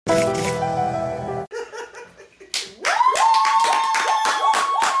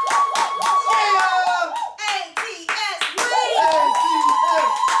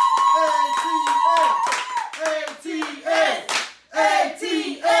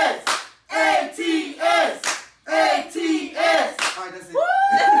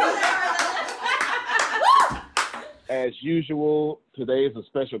usual, today is a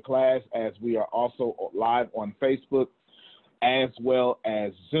special class as we are also live on Facebook as well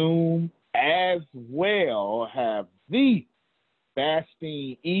as Zoom, as well have the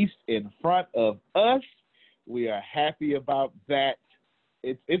Bastine East in front of us. We are happy about that.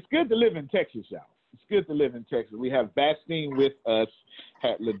 It's good to live in Texas, y'all. It's good to live in Texas. We have Bastine with us,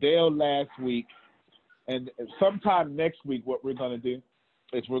 had Liddell last week, and sometime next week what we're going to do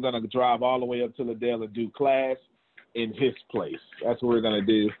is we're going to drive all the way up to Liddell and do class in his place. That's what we're going to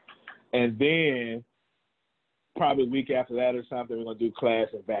do. And then probably a week after that or something, we're going to do class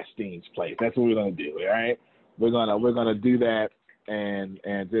at Bastine's place. That's what we're going to do, all right? We're gonna do that, and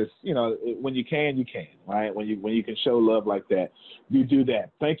just, you know, when you can, right? When you can show love like that, you do that.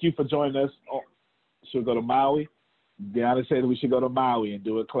 Thank you for joining us. Oh, should we go to Maui? Deanna said we should go to Maui and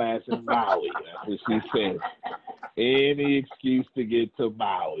do a class in Maui. That's what she said. Any excuse to get to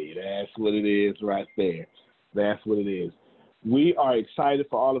Maui. That's what it is right there. That's what it is. We are excited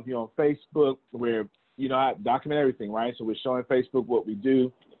for all of you on Facebook. We're, you know, I document everything, right? So we're showing Facebook what we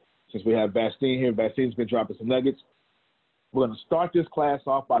do. Since we have Bastine here, Bastine's been dropping some nuggets. We're going to start this class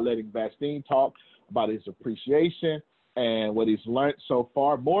off by letting Bastine talk about his appreciation and what he's learned so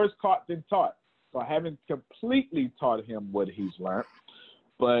far. More is caught than taught. So I haven't completely taught him what he's learned,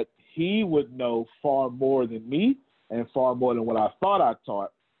 but he would know far more than me and far more than what I thought I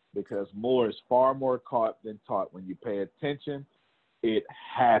taught, because more is far more caught than taught. When you pay attention, it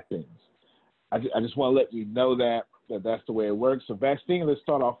happens. I just want to let you know that that's the way it works. So Bastine, let's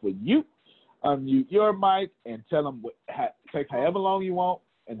start off with you. Unmute your mic and tell them take however long you want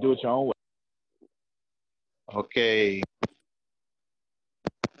and do it your own way. Okay.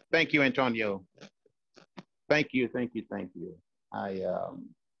 Thank you, Antonio. Thank you.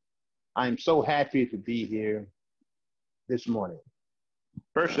 I'm so happy to be here this morning.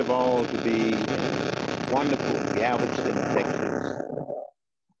 First of all, to be in wonderful Galveston, Texas.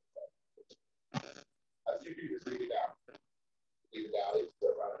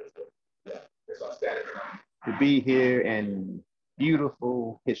 To be here in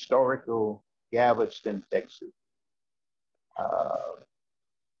beautiful, historical Galveston, Texas.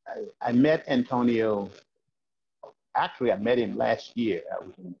 I met Antonio, actually I met him last year. I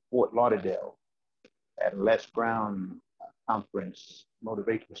was in Fort Lauderdale at a Les Brown conference,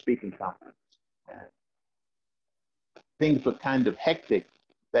 motivational speaking conference. And things were kind of hectic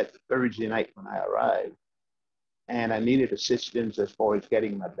that Thursday night when I arrived. And I needed assistance as far as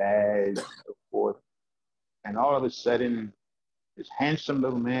getting my bag and so forth. And all of a sudden, this handsome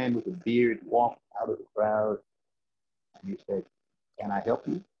little man with a beard walked out of the crowd. And he said, "Can I help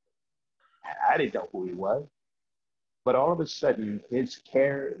you?" And I didn't know who he was. But all of a sudden, his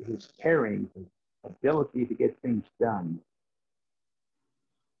caring, his ability to get things done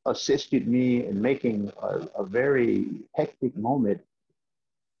assisted me in making a very hectic moment.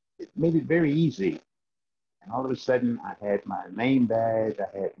 It made it very easy. And all of a sudden, I had my name badge,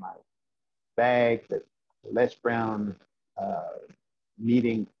 I had my bag that Les Brown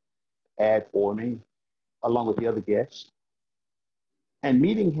meeting had for me, along with the other guests. And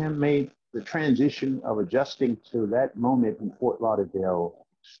meeting him made the transition of adjusting to that moment in Fort Lauderdale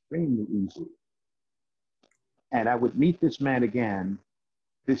extremely easy. And I would meet this man again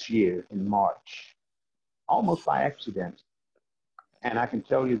this year in March, almost by accident. And I can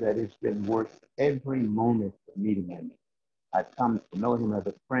tell you that it's been worth every moment of meeting him. I've come to know him as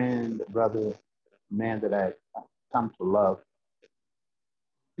a friend, a brother, a man that I've come to love,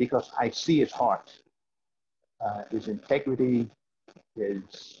 because I see his heart, his integrity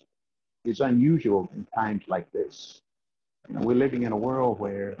is unusual in times like this. You know, we're living in a world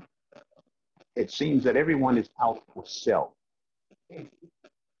where it seems that everyone is out for self.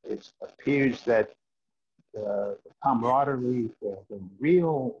 It appears that the camaraderie, the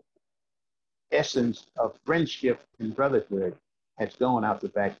real essence of friendship and brotherhood has gone out the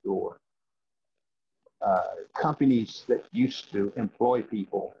back door. Companies that used to employ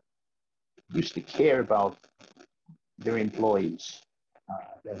people used to care about their employees.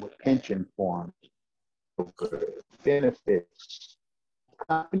 There were pension forms, benefits.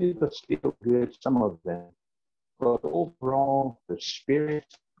 Companies are still good, some of them, but overall, the spirit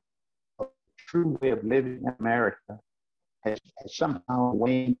of the true way of living in America has somehow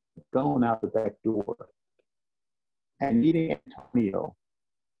waned, gone out the back door. And meeting Antonio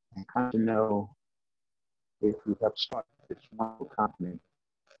and come to know if we have started this wonderful company,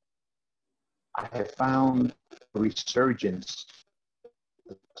 I have found a resurgence,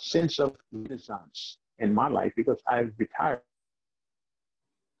 a sense of renaissance in my life, because I've retired.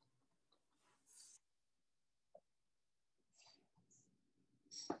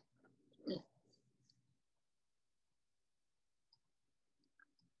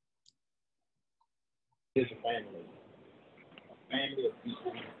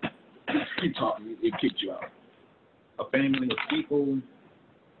 Keep talking. It kicked you out. A family of people.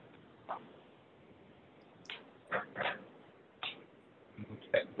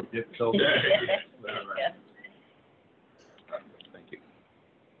 Difficult. Right. Thank you.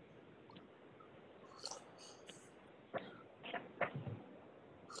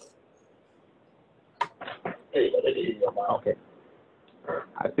 Okay.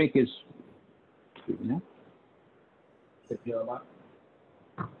 I think it's.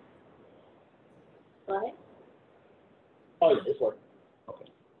 What? Oh, yeah, it's working. Okay.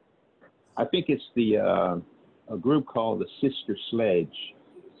 I think it's a group called the Sister Sledge.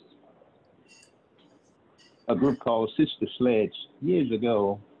 A group called Sister Sledge years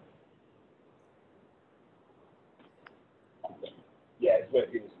ago. Yeah, it's what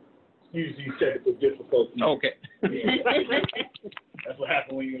it is. Usually technical difficulties. Okay. That's what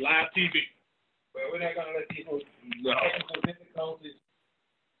happens when you're live TV. But we're not gonna let people technical difficulties.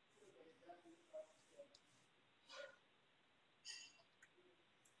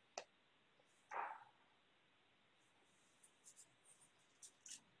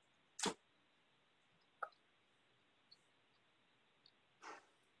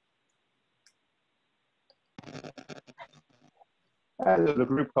 There's a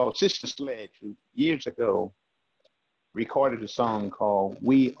group called Sister Sledge who years ago recorded a song called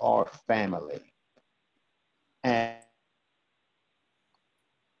We Are Family. And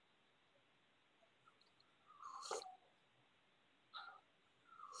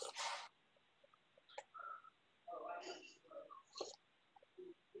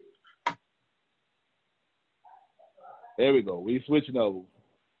There we go. We switching over.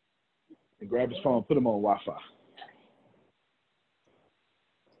 And grab his phone, put him on Wi-Fi.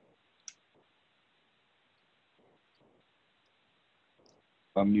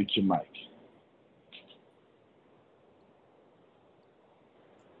 Unmute your mic.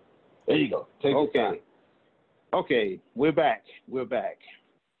 There you go. Take your time. Okay, we're back. We're back.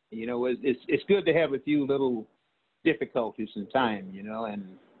 You know, it's good to have a few little difficulties in time, you know,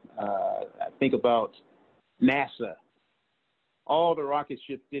 and I think about NASA. All the rocket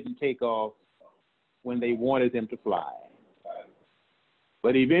ships didn't take off when they wanted them to fly.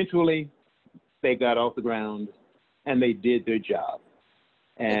 But eventually, they got off the ground and they did their job.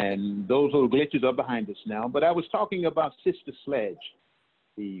 And those little glitches are behind us now. But I was talking about Sister Sledge,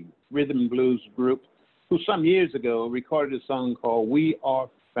 the rhythm and blues group, who some years ago recorded a song called We Are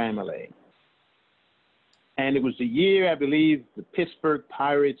Family. And it was the year, I believe, the Pittsburgh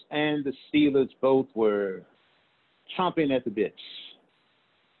Pirates and the Steelers both were chomping at the bits.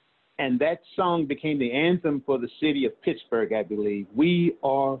 And that song became the anthem for the city of Pittsburgh, I believe. We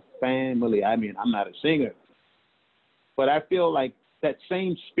are family. I mean, I'm not a singer, but I feel like that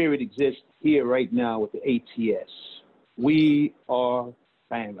same spirit exists here right now with the ATS. We are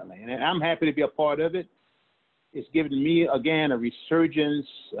family. And I'm happy to be a part of it. It's given me, again, a resurgence,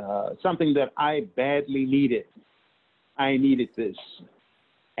 something that I badly needed. I needed this.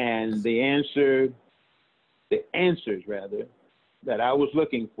 And the answers that I was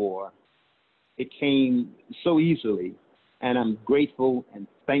looking for, it came so easily. And I'm grateful and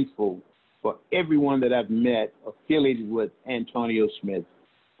thankful for everyone that I've met affiliated with Antonio Smith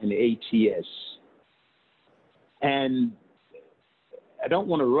and the ATS. And I don't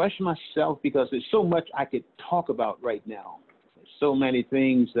want to rush myself because there's so much I could talk about right now. There's so many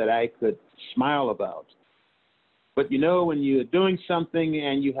things that I could smile about. But you know, when you're doing something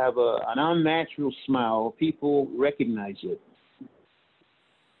and you have an unnatural smile, people recognize it.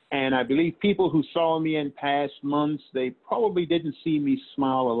 And I believe people who saw me in past months, they probably didn't see me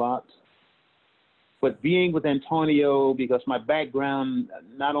smile a lot. But being with Antonio, because my background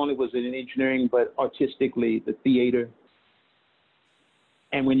not only was in engineering, but artistically, the theater.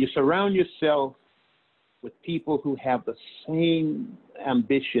 And when you surround yourself with people who have the same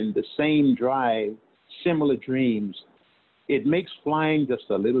ambition, the same drive, similar dreams, it makes flying just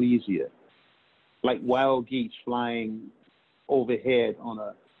a little easier. Like wild geese flying overhead on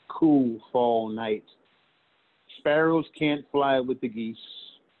a cool fall night. Sparrows can't fly with the geese,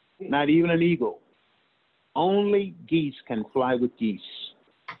 not even an eagle. Only geese can fly with geese.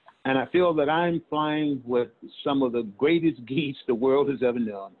 And I feel that I'm flying with some of the greatest geese the world has ever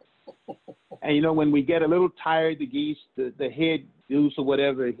known. And, you know, when we get a little tired, the geese, the head goose or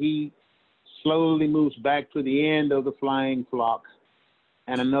whatever, he slowly moves back to the end of the flying flock,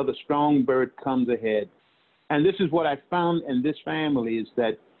 and another strong bird comes ahead. And this is what I found in this family is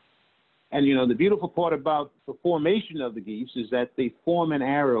that, and, you know, the beautiful part about the formation of the geese is that they form an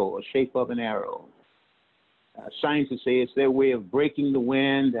arrow, a shape of an arrow. Scientists say it's their way of breaking the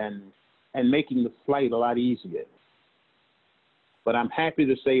wind and making the flight a lot easier. But I'm happy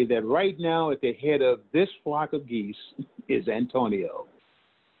to say that right now at the head of this flock of geese is Antonio.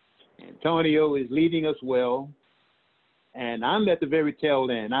 Antonio is leading us well, and I'm at the very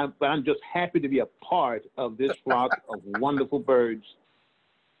tail end. But I'm just happy to be a part of this flock of wonderful birds.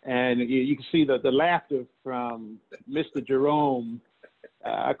 And you can see the laughter from Mr. Jerome.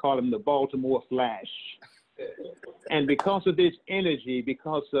 I call him the Baltimore Flash. And because of this energy,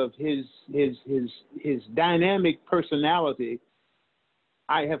 because of his dynamic personality,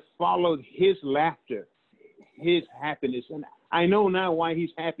 I have followed his laughter, his happiness. And I know now why he's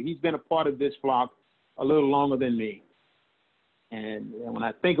happy. He's been a part of this flock a little longer than me. And when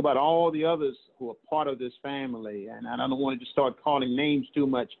I think about all the others who are part of this family, and I don't want to just start calling names too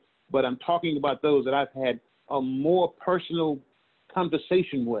much, but I'm talking about those that I've had a more personal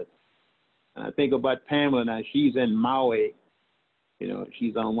conversation with. And I think about Pamela now. She's in Maui. You know,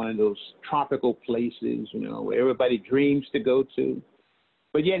 she's on one of those tropical places, you know, where everybody dreams to go to.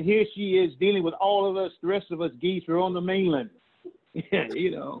 But yet here she is dealing with all of us, the rest of us geese who are on the mainland.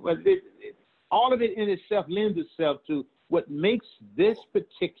 You know, but all of it in itself lends itself to what makes this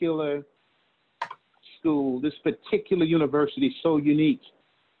particular school, this particular university so unique.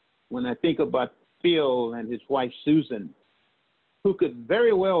 When I think about Phil and his wife, Susan, who could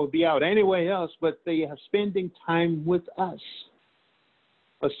very well be out anywhere else, but they are spending time with us,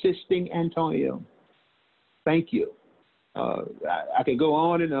 assisting Antonio. Thank you. I can go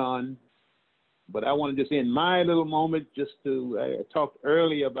on, but I want to just end my little moment just to talk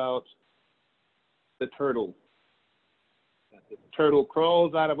early about the turtle. The turtle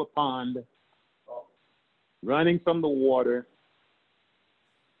crawls out of a pond, running from the water,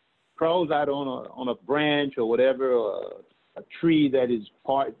 crawls out on a branch or whatever, a tree that is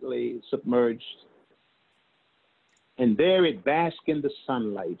partly submerged. And there it basks in the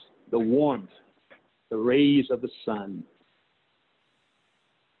sunlight, the warmth, the rays of the sun,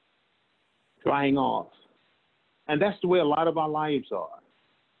 drying off. And that's the way a lot of our lives are.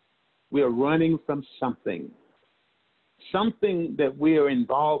 We are running from something. Something that we are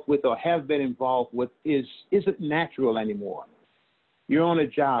involved with or have been involved with isn't natural anymore. You're on a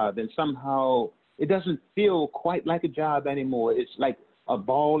job and somehow it doesn't feel quite like a job anymore. It's like a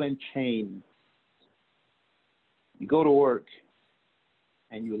ball and chain. You go to work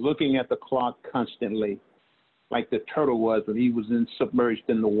and you're looking at the clock constantly, like the turtle was when he was submerged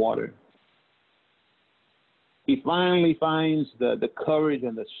in the water. He finally finds the courage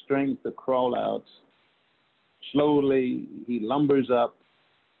and the strength to crawl out. Slowly, he lumbers up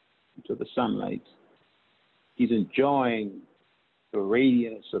into the sunlight. He's enjoying the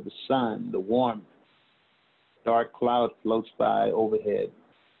radiance of the sun, the warmth. Dark cloud floats by overhead.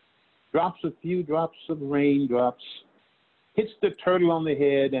 Drops a few drops of raindrops, hits the turtle on the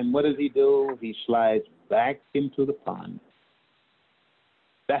head, and what does he do? He slides back into the pond.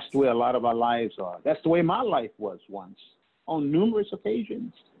 That's the way a lot of our lives are. That's the way my life was once, on numerous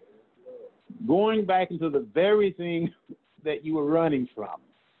occasions. Going back into the very thing that you were running from.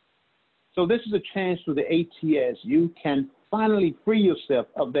 So this is a chance for the ATS. You can finally free yourself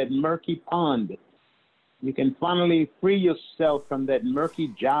of that murky pond. You can finally free yourself from that murky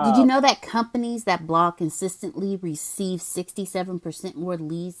job. Did you know that companies that blog consistently receive 67% more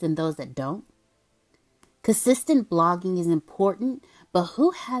leads than those that don't? Consistent blogging is important, but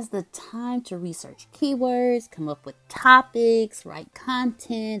who has the time to research keywords, come up with topics, write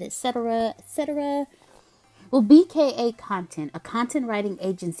content, etc., etc.? Well, BKA Content, a content writing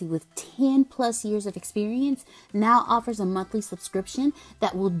agency with 10 plus years of experience, now offers a monthly subscription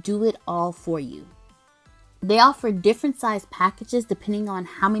that will do it all for you. They offer different size packages depending on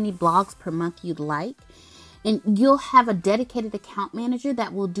how many blogs per month you'd like. And you'll have a dedicated account manager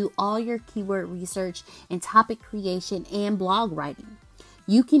that will do all your keyword research and topic creation and blog writing.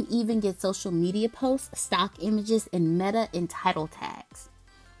 You can even get social media posts, stock images, and meta and title tags.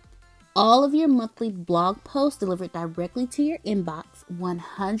 All of your monthly blog posts delivered directly to your inbox,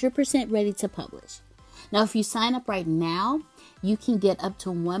 100% ready to publish. Now, if you sign up right now, you can get up to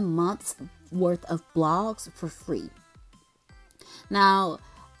 1 month's worth of blogs for free. Now,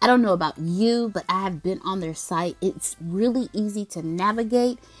 I don't know about you, but I have been on their site. It's really easy to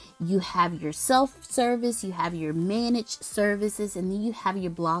navigate. You have your self-service, you have your managed services, and then you have your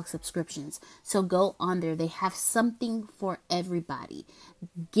blog subscriptions. So go on there. They have something for everybody.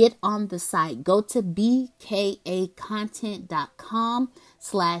 Get on the site. Go to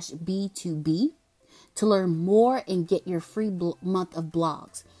bkacontent.com/B2B to learn more and get your free month of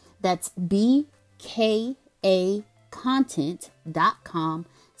blogs. That's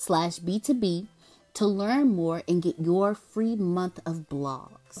bkacontent.com/B2B to learn more and get your free month of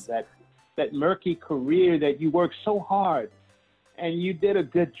blogs. That murky career that you work so hard and you did a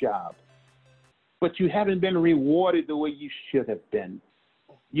good job, but you haven't been rewarded the way you should have been.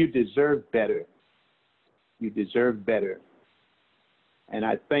 You deserve better. You deserve better. And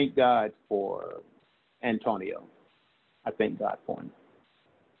I thank God for Antonio. I thank God for him.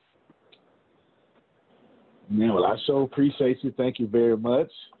 Man, well, I sure appreciate you. Thank you very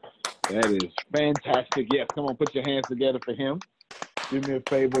much. That is fantastic. Yes, come on, put your hands together for him. Do me a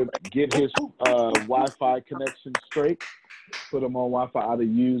favor, get his Wi-Fi connection straight. Put him on Wi-Fi. I'll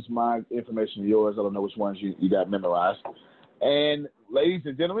use my information, yours. I don't know which ones you got memorized. And ladies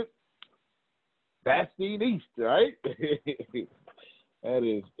and gentlemen, that's Dean East, right? That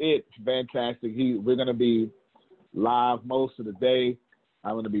is it. Fantastic. We're going to be live most of the day.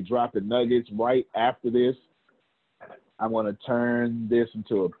 I'm going to be dropping nuggets right after this. I'm going to turn this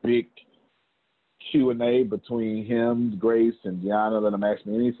into a big Q&A between him, Grace, and Deanna. Let him ask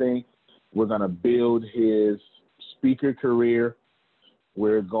me anything. We're going to build his speaker career.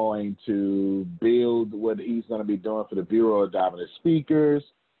 We're going to build what he's going to be doing for the Bureau of Dominant Speakers.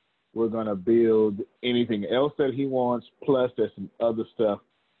 We're going to build anything else that he wants. Plus, there's some other stuff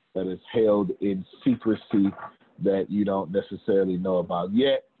that is held in secrecy that you don't necessarily know about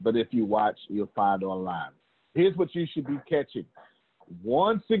yet. But if you watch, you'll find online. Here's what you should be catching.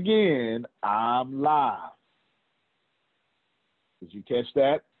 Once again, I'm live. Did you catch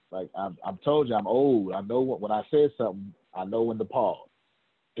that? Like I'm told you, I'm old. I know when I said something, I know when to pause.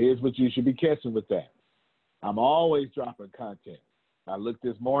 Here's what you should be catching with that. I'm always dropping content. I looked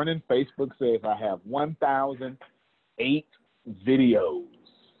this morning. Facebook says I have 1,008 videos.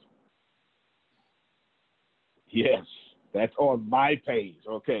 Yes, that's on my page.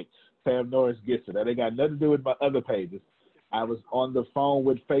 Okay, Pam Norris gets it. That ain't got nothing to do with my other pages. I was on the phone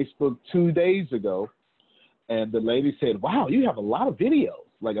with Facebook 2 days ago, and the lady said, wow, you have a lot of videos.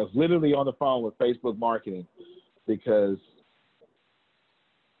 Like, I was literally on the phone with Facebook marketing because,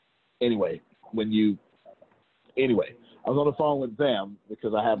 anyway, I was on the phone with them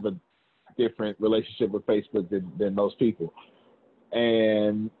because I have a different relationship with Facebook than most people.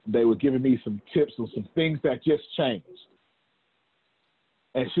 And they were giving me some tips on some things that just changed.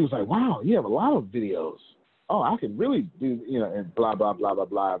 And she was like, wow, you have a lot of videos. Oh, I can really do, and blah, blah, blah, blah,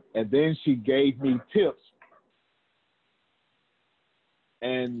 blah. And then she gave me tips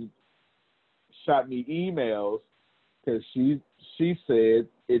and shot me emails because she said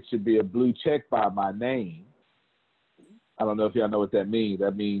it should be a blue check by my name. I don't know if y'all know what that means.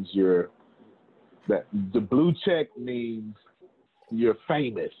 That means the blue check means you're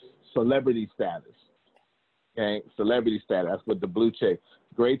famous, celebrity status. Okay, celebrity status. That's what the blue check.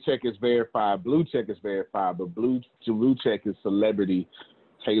 Gray check is verified. Blue check is verified, but blue check is celebrity,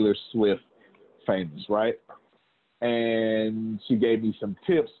 Taylor Swift famous, right? And she gave me some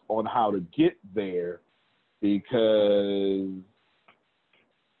tips on how to get there because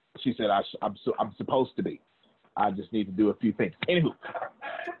she said I'm supposed to be. I just need to do a few things. Anywho,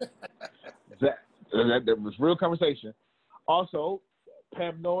 that was real conversation. Also,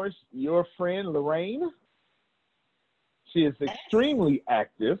 Pam Norris, your friend Lorraine, she is extremely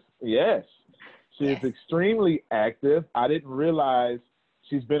active. Yes, she is extremely active. I didn't realize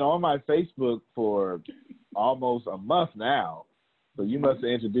she's been on my Facebook for almost a month now. So you must have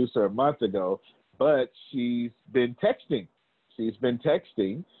introduced her a month ago. But she's been texting.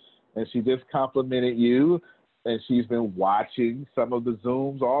 And she just complimented you. And she's been watching some of the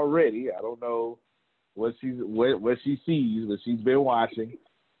Zooms already. I don't know what she sees, but she's been watching.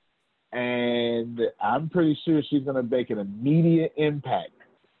 And I'm pretty sure she's going to make an immediate impact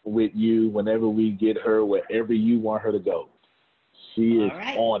with you whenever we get her wherever you want her to go. She is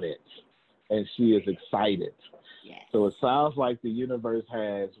on it, and she is excited. Yes. So it sounds like the universe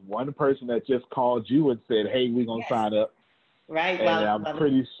has one person that just called you and said, hey, we're going to sign up. Right. And I'm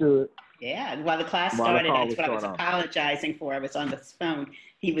pretty sure. Yeah. While the class started, that's what I was apologizing for. I was on the phone.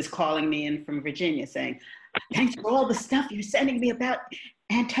 He was calling me in from Virginia saying, thanks for all the stuff you're sending me about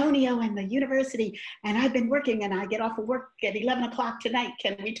Antonio and the university. And I've been working and I get off of work at 11 o'clock tonight.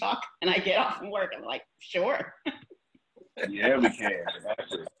 Can we talk? And I get off from work. I'm like, sure. Yeah, we can.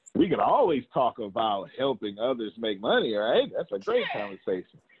 We can always talk about helping others make money, right? That's a great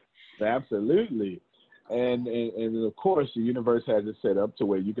conversation. Absolutely. And of course, the universe has it set up to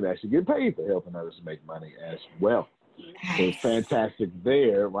where you can actually get paid for helping others make money as well. Nice. So fantastic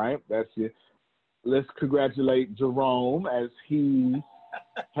there, right? That's it. Let's congratulate Jerome as he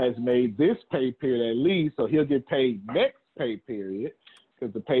has made this pay period at least, so he'll get paid next pay period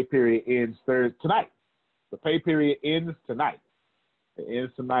because the pay period ends tonight. The pay period ends tonight. It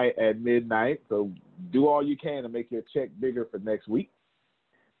ends tonight at midnight, so do all you can to make your check bigger for next week.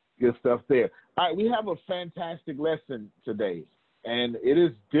 Good stuff there. All right, we have a fantastic lesson today. And it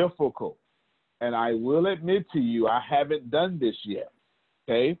is difficult. And I will admit to you, I haven't done this yet.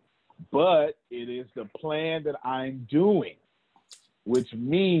 Okay? But it is the plan that I'm doing, which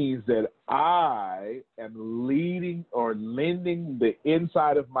means that I am leading or lending the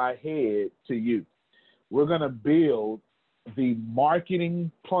inside of my head to you. We're going to build the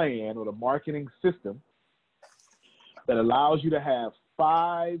marketing plan or the marketing system that allows you to have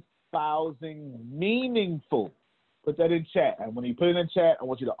 5,000 meaningful, put that in chat. And when you put it in chat, I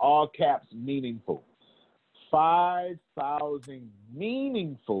want you to all caps meaningful. 5,000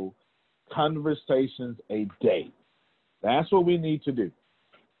 meaningful conversations a day. That's what we need to do.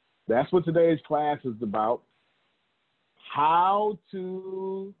 That's what today's class is about. How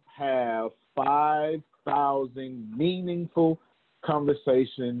to have 5,000 meaningful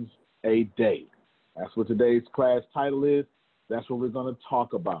conversations a day. That's what today's class title is. That's what we're going to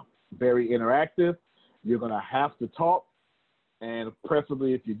talk about. Very interactive. You're going to have to talk. And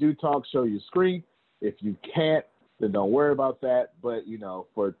preferably, if you do talk, show your screen. If you can't, then don't worry about that. But, you know,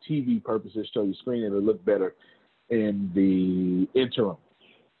 for TV purposes, show your screen. It'll look better in the interim.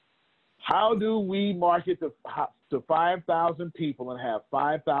 How do we market to 5,000 people and have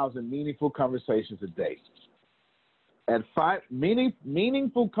 5,000 meaningful conversations a day? And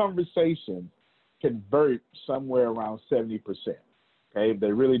meaningful conversations convert somewhere around 70%. Okay,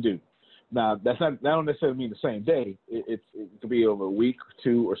 they really do. Now, that don't necessarily mean the same day. It could be over a week or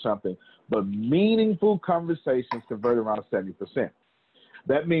two or something. But meaningful conversations convert around 70%.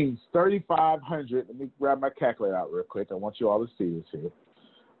 That means 3,500. Let me grab my calculator out real quick. I want you all to see this here.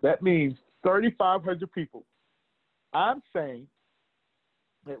 That means 3,500 people. I'm saying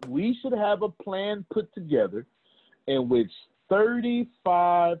that we should have a plan put together in which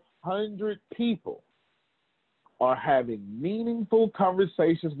 3,500 people are having meaningful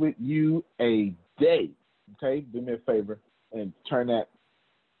conversations with you a day. Okay, do me a favor and turn that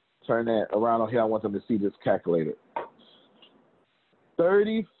around on here. I want them to see this calculator.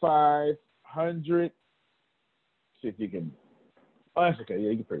 3,500. See if you can. Oh, that's okay.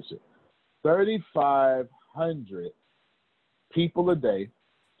 Yeah, you can finish it. 3,500 people a day.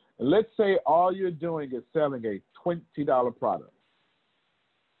 And let's say all you're doing is selling a $20 product.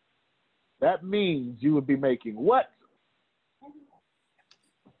 That means you would be making what?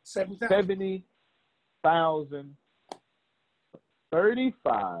 70,000.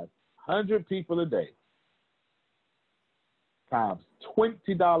 3,500 people a day times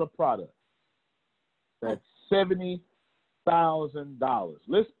 $20 product. That's $70,000.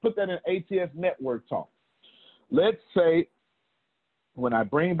 Let's put that in ATS network talk. Let's say when I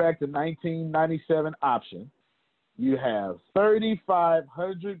bring back the 1997 option, you have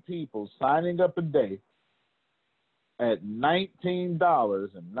 3,500 people signing up a day at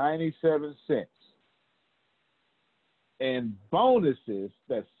 $19.97. And bonuses,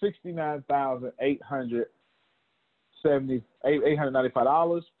 that's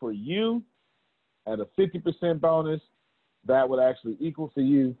 $69,895 for you. At a 50% bonus, that would actually equal to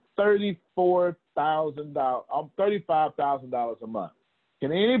you $35,000 a month.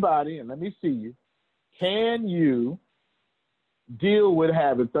 Can anybody, and let me see you, can you deal with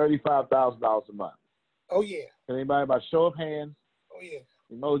having $35,000 a month? Oh, yeah. Can anybody, by show of hands? Oh, yeah.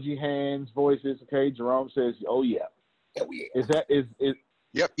 Emoji hands, voices. Okay, Jerome says, oh, yeah. Oh, yeah. Is that,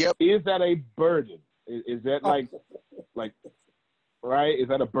 Yep. Is that a burden? Is that like, right? Is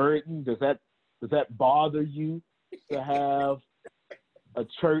that a burden? Does that bother you to have a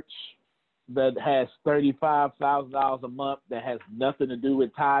church that has $35,000 a month that has nothing to do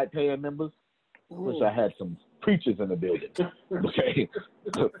with tithe paying members? Wish I had some preachers in the building. Okay.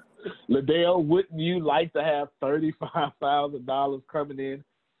 Liddell, wouldn't you like to have $35,000 coming in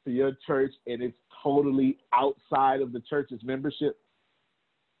to your church and it's totally outside of the church's membership?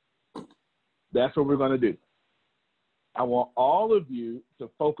 That's what we're going to do. I want all of you to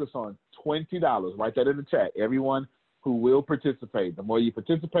focus on $20. Write that in the chat. Everyone who will participate. The more you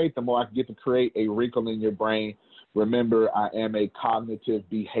participate, the more I can get to create a wrinkle in your brain. Remember, I am a cognitive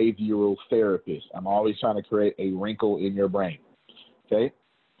behavioral therapist. I'm always trying to create a wrinkle in your brain. Okay?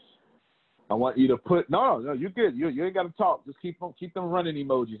 I want you to put, no, you're good. You ain't got to talk. Just keep them running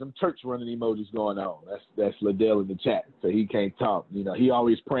emojis. Them church running emojis going on. That's Liddell in the chat. So he can't talk. You know, he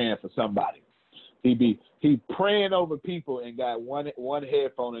always praying for somebody. He praying over people and got one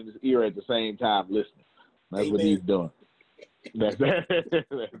headphone in his ear at the same time listening. That's Amen. What he's doing. That's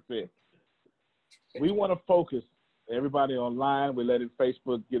it. We want to focus everybody online. We're letting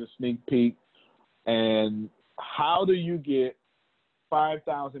Facebook get a sneak peek. And how do you get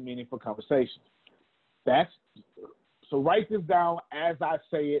 5,000 meaningful conversations? So write this down as I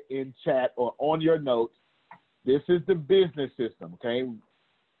say it in chat or on your notes. This is the business system, okay?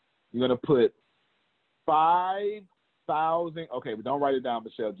 You're going to put 5,000. Okay, but don't write it down,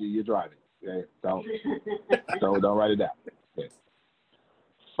 Michelle G. You're driving. Okay, don't write it down. Okay.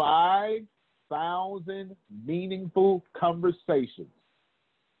 5,000 meaningful conversations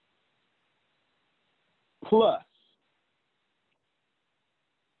plus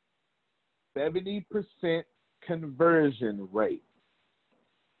 70% conversion rate.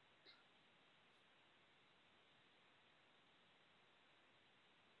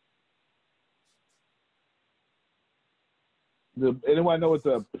 Anyone know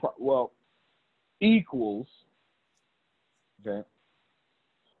what equals, okay?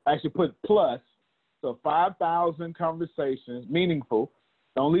 Actually put plus, so 5,000 conversations, meaningful.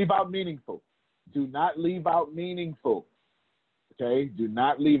 Don't leave out meaningful. Do not leave out meaningful, okay? Do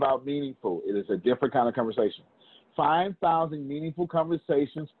not leave out meaningful. It is a different kind of conversation. 5,000 meaningful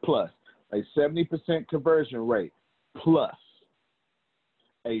conversations plus a 70% conversion rate plus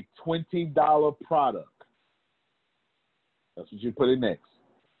a $20 product. That's what you put in next.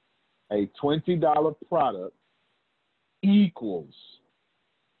 A $20 product equals,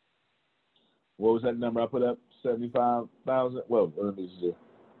 what was that number I put up? 75,000? Well, let me see.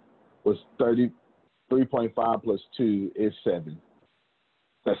 Was 33.5 plus 2 is 7.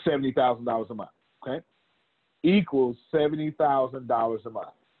 That's $70,000 a month, okay? Equals $70,000 a month.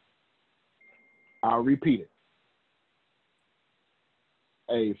 I'll repeat it.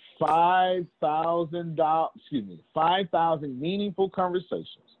 A 5,000 meaningful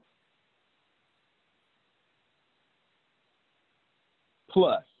conversations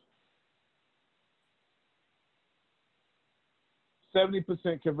plus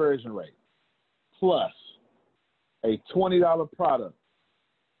 70% conversion rate plus a $20 product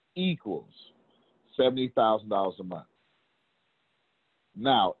equals $70,000 a month.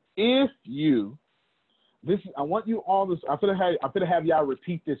 Now, if you I want you all this. I'm gonna have y'all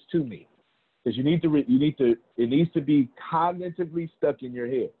repeat this to me, because it needs to be cognitively stuck in your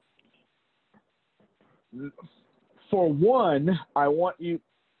head. For one, I want you,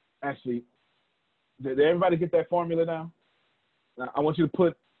 actually, did everybody get that formula now? I want you to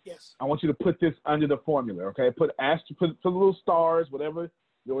put, yes. I want you to put this under the formula, okay? Put little stars, whatever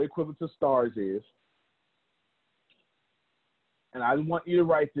your equivalent to stars is. And I want you to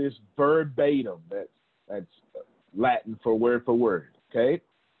write this verbatim. That's Latin for word, okay?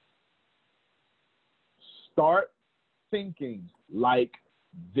 Start thinking like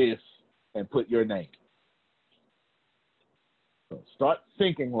this and put your name. So start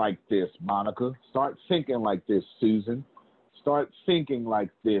thinking like this, Monica. Start thinking like this, Susan. Start thinking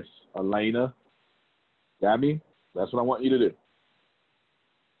like this, Elena. Got me? That's what I want you to do.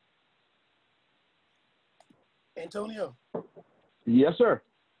 Antonio. Yes, sir.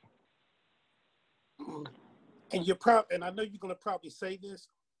 And and I know you're going to probably say this,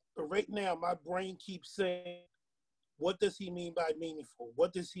 but right now my brain keeps saying, what does he mean by meaningful?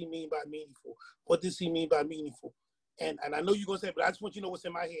 What does he mean by meaningful? What does he mean by meaningful? And I know you're going to say, but I just want you to know what's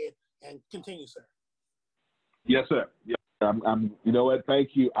in my head, and continue, sir. Yes, sir. Yeah, I'm. You know what?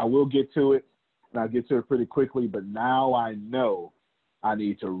 Thank you. I will get to it, and I'll get to it pretty quickly. But now I know I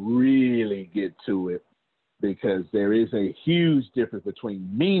need to really get to it, because there is a huge difference between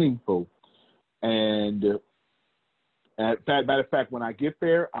meaningful and matter of fact, when I get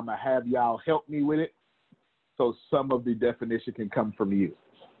there, I'm going to have y'all help me with it, so some of the definition can come from you.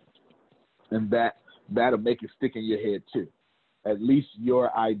 And that'll make it stick in your head too. At least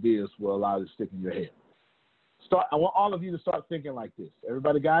your ideas will allow it to stick in your head. I want all of you to start thinking like this.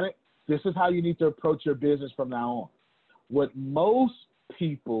 Everybody got it? This is how you need to approach your business from now on. What most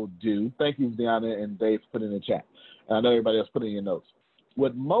people do, thank you, Deanna and Dave, put in the chat. And I know everybody else put in your notes.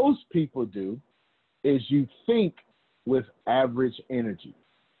 What most people do is you think with average energy.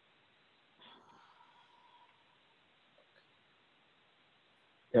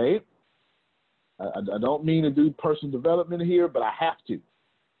 Okay? I don't mean to do personal development here, but I have to.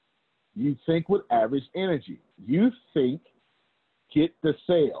 You think with average energy. You think, get the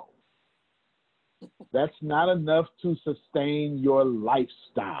sale. That's not enough to sustain your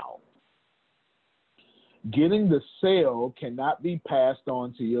lifestyle. Getting the sale cannot be passed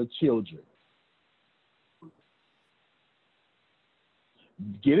on to your children.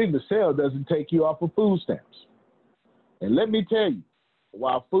 Getting the sale doesn't take you off of food stamps. And let me tell you,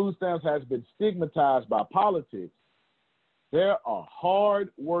 while food stamps has been stigmatized by politics, there are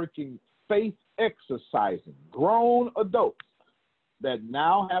hard-working, faith-exercising, grown adults that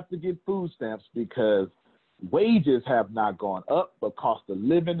now have to get food stamps because wages have not gone up, but cost of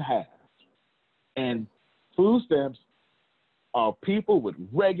living has. And food stamps are people with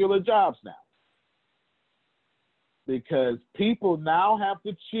regular jobs now. because people now have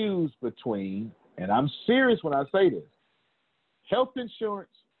to choose between, and I'm serious when I say this, health insurance,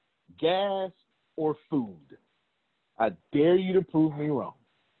 gas, or food. I dare you to prove me wrong.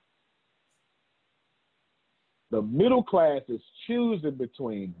 The middle class is choosing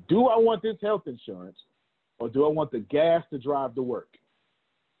between, do I want this health insurance or do I want the gas to drive to work?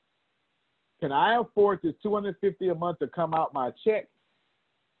 Can I afford this $250 a month to come out my check?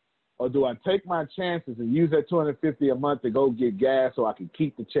 Or do I take my chances and use that $250 a month to go get gas so I can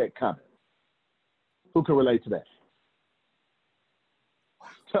keep the check coming? Who can relate to that?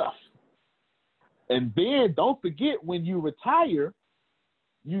 Tough. And then don't forget, when you retire,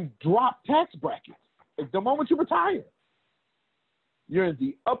 you drop tax brackets. At the moment you retire, you're in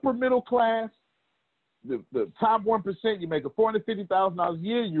the upper middle class, the top 1%, you make a $450,000 a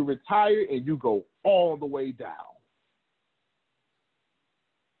year, you retire, and you go all the way down.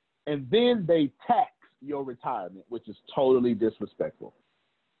 And then they tax your retirement, which is totally disrespectful.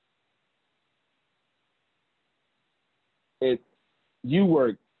 You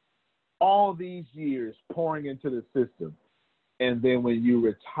work all these years pouring into the system, and then when you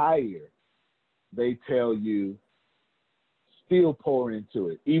retire, they tell you, still pour into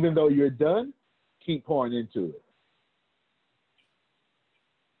it. Even though you're done, keep pouring into it.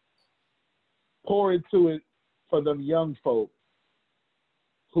 Pour into it for them young folk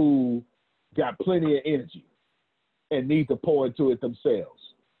who got plenty of energy and need to pour into it themselves.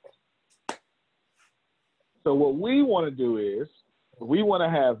 So what we want to do is, we want to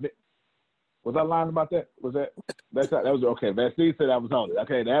have, was I lying about that? That was okay. Vaseline said I was on it.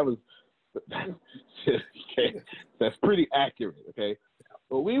 Okay, okay, that's pretty accurate. Okay,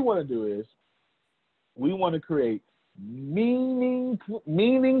 what we want to do is, we want to create meaningful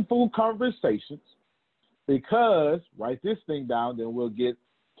conversations, because, write this thing down, then we'll get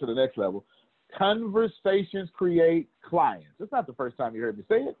to the next level. Conversations create clients. It's not the first time you heard me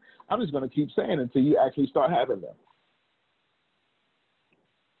say it. I'm just going to keep saying it until you actually start having them.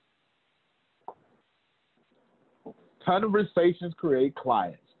 Conversations create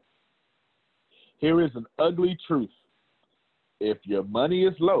clients. Here is an ugly truth. If your money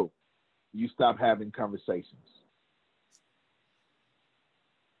is low, you stop having conversations.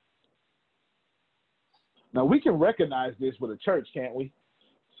 Now, we can recognize this with a church, can't we?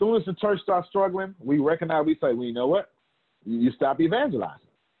 As soon as the church starts struggling, we recognize, we say, well, you know what? You stop evangelizing.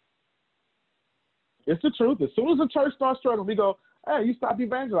 It's the truth. As soon as the church starts struggling, we go, hey, you stop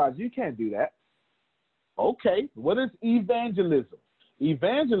evangelizing. You can't do that. Okay, what is evangelism?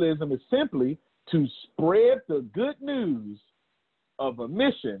 Evangelism is simply to spread the good news of a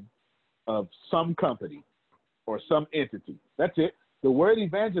mission of some company or some entity. That's it. The word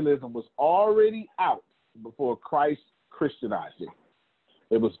evangelism was already out before Christ Christianized it.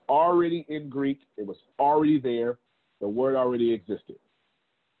 It was already in Greek. It was already there. The word already existed.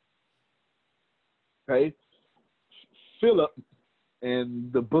 Okay? Philip in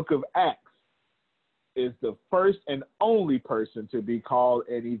the book of Acts is the first and only person to be called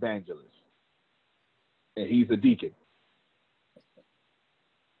an evangelist. And he's a deacon.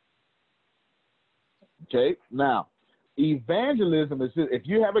 Okay? Now, evangelism is, if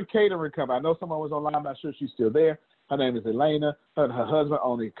you have a catering company, I know someone was online, I'm not sure she's still there. Her name is Elena. Her and her husband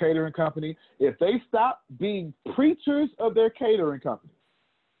own a catering company. If they stop being preachers of their catering company,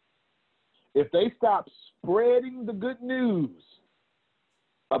 if they stop spreading the good news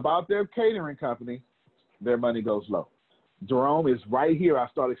about their catering company, their money goes low. Jerome, is right here. I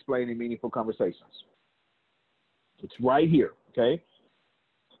start explaining meaningful conversations. It's right here, okay?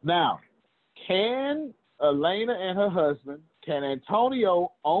 Now, can Elena and her husband, can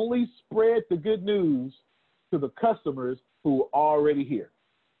Antonio only spread the good news to the customers who are already here?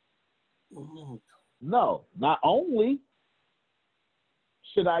 No, not only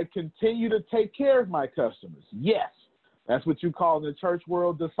should I continue to take care of my customers. Yes, that's what you call in the church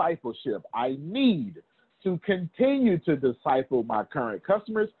world discipleship. I need to continue to disciple my current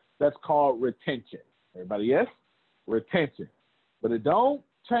customers. That's called retention. Everybody, yes? Retention. But it don't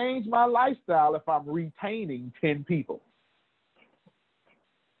change my lifestyle if I'm retaining 10 people.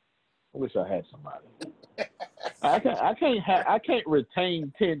 I wish I had somebody. I can't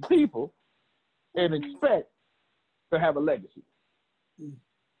retain 10 people and expect to have a legacy.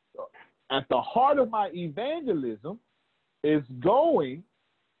 So at the heart of my evangelism is going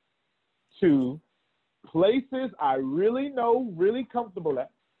to places I really know, really comfortable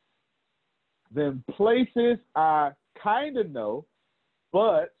at, then places I kind of know,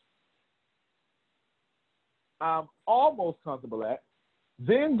 but I'm almost comfortable at,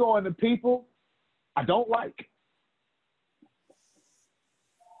 then going to people I don't like.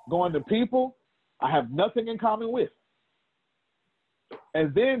 Going to people I have nothing in common with.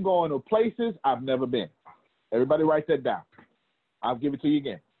 And then going to places I've never been. Everybody write that down. I'll give it to you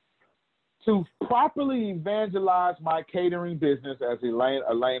again. To properly evangelize my catering business, as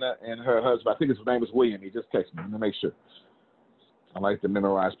Elena and her husband, I think his name is William. He just texted me. Let me make sure. I like to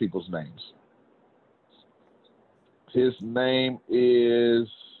memorize people's names. His name is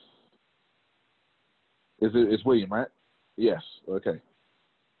it's William, right? Yes. Okay.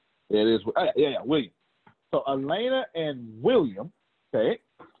 It is. Yeah, William. So Elena and William, okay,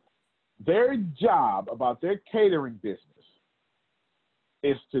 their job about their catering business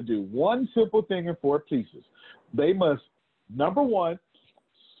is to do one simple thing in 4 pieces. They must, number one,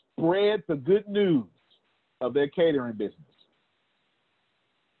 spread the good news of their catering business.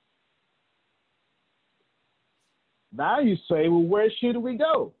 Now you say, well, where should we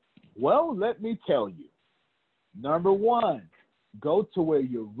go? Well, let me tell you. Number one, go to where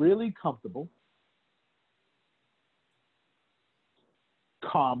you're really comfortable,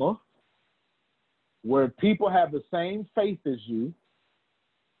 comma, where people have the same faith as you,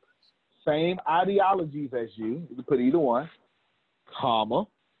 same ideologies as you can put either one, comma,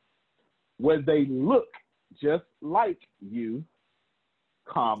 where they look just like you,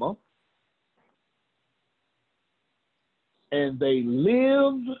 comma, and they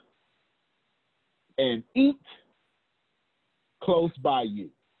live and eat close by you.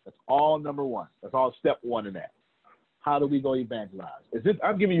 That's all number one. That's all step one in that. How do we go evangelize?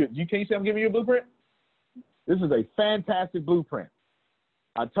 I'm giving you, can you say I'm giving you a blueprint? This is a fantastic blueprint.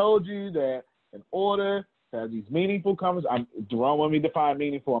 I told you that in order to have these meaningful conversations, Jerome want me to define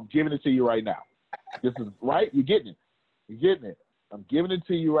meaningful. I'm giving it to you right now. This is right. You're getting it. You're getting it. I'm giving it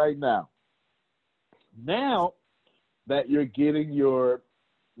to you right now. Now that you're getting your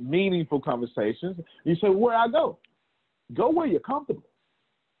meaningful conversations, you say, where I go? Go where you're comfortable.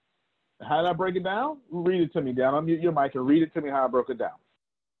 How did I break it down? Read it to me, Dan. Unmute your mic and read it to me how I broke it down.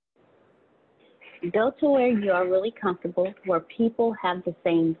 Go to where you are really comfortable, where people have the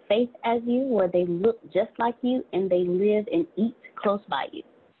same faith as you, where they look just like you, and they live and eat close by you.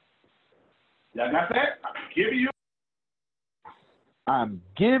 Y'all got that? I'm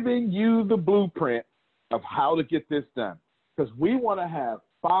giving you the blueprint of how to get this done. Because we want to have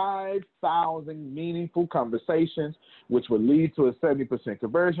 5,000 meaningful conversations, which will lead to a 70%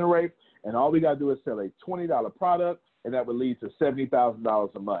 conversion rate. And all we got to do is sell a $20 product, and that would lead to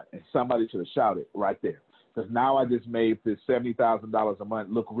 $70,000 a month. And somebody should have shouted right there. Because now I just made this $70,000 a month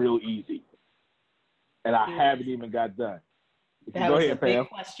look real easy. And I haven't even got done. That was a big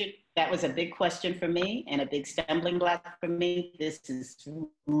question. That was a big question for me and a big stumbling block for me. This is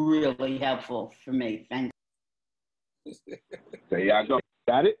really helpful for me. Thank you. There y'all go.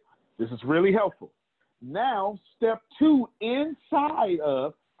 Got it? This is really helpful. Now, step 2 inside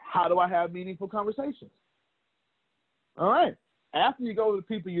of how do I have meaningful conversations? All right. After you go to the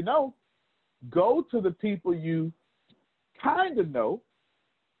people you know, go to the people you kind of know.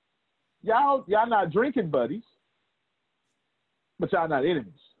 Y'all not drinking buddies, but y'all not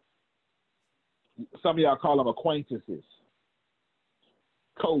enemies. Some of y'all call them acquaintances,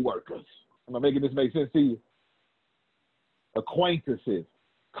 co-workers. Am I making this make sense to you? Acquaintances,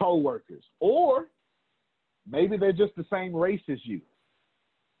 co-workers, or maybe they're just the same race as you.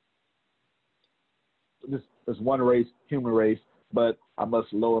 There's one race, human race, but I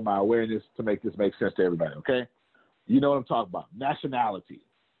must lower my awareness to make this make sense to everybody, okay? You know what I'm talking about. Nationality.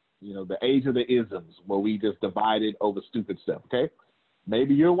 You know, the age of the isms where we just divided over stupid stuff, okay?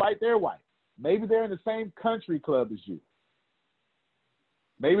 Maybe you're white, they're white. Maybe they're in the same country club as you.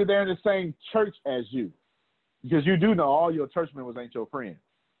 Maybe they're in the same church as you. Because you do know all your church members ain't your friend.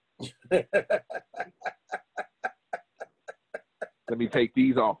 Let me take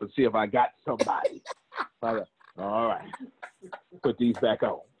these off and see if I got somebody. All right. Put these back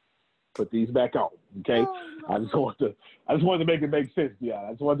on. Okay? I just wanted to make it make sense, yeah.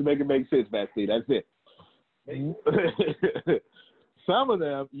 I just wanted to make it make sense, Betsy. That's it. Some of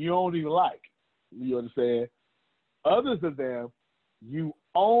them you don't even like. You understand? Others of them, you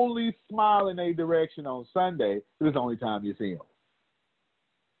only smile in a direction on Sunday. This is the only time you see them.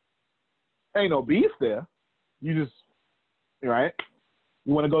 Ain't no beef there. You just, right?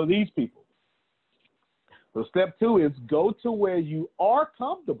 You want to go to these people. So step 2 is go to where you are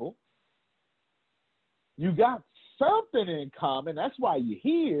comfortable. You got something in common. That's why you're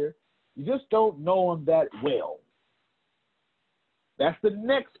here. You just don't know them that well. That's the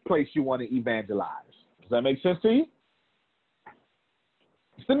next place you want to evangelize. Does that make sense to you?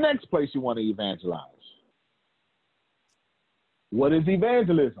 It's the next place you want to evangelize. What is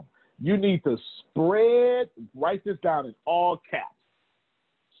evangelism? You need to spread, write this down in all caps.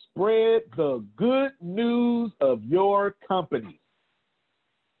 spread the good news of your company.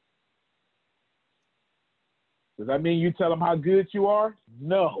 Does that mean you tell them how good you are?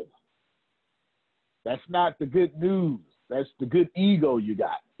 No. That's not the good news. That's the good ego you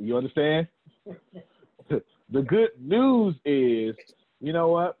got. You understand? The good news is, you know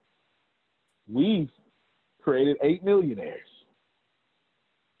what? We've created 8 millionaires.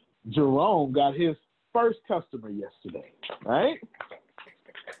 Jerome got his first customer yesterday, right?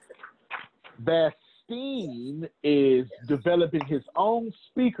 Bastine is developing his own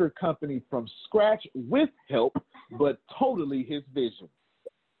speaker company from scratch with help, but totally his vision.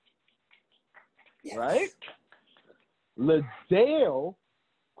 Yes. Right? Liddell,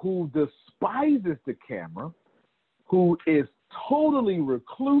 who despises the camera, who is totally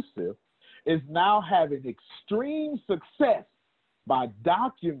reclusive, is now having extreme success by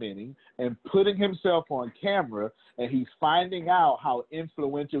documenting and putting himself on camera, and he's finding out how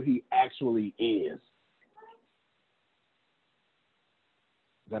influential he actually is.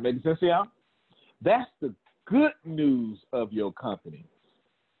 Does that make sense to y'all? That's the good news of your company.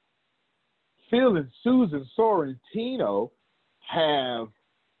 Phil and Susan Sorrentino have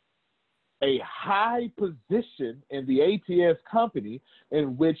a high position in the ATS company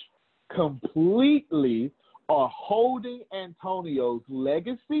in which completely are holding Antonio's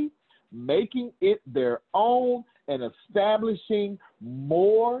legacy, making it their own, and establishing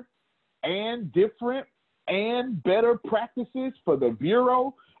more and different and better practices for the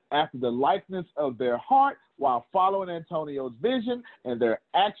Bureau after the likeness of their heart while following Antonio's vision, and they're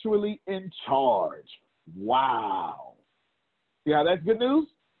actually in charge. Wow. See how that's good news?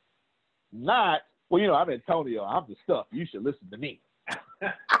 Not, well, you know, I'm Antonio. I'm the stuff. You should listen to me.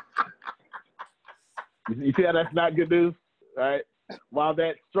 You see how that's not good news, right? While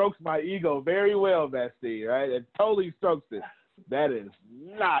that strokes my ego very well, Bastine, right? It totally strokes it. That is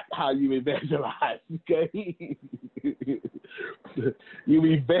not how you evangelize, okay? You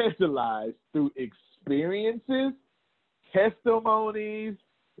evangelize through experiences, testimonies,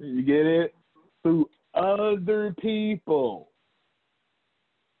 you get it? Through other people.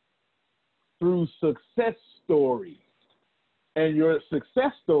 Through success stories. And your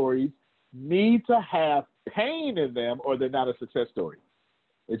success stories need to have pain in them or they're not a success story.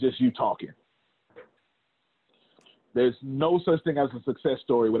 It's just you talking. There's no such thing as a success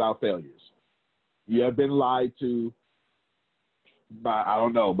story without failures. You have been lied to by, I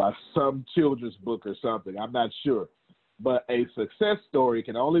don't know, by some children's book or something. I'm not sure. But a success story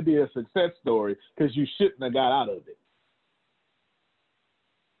can only be a success story because you shouldn't have got out of it.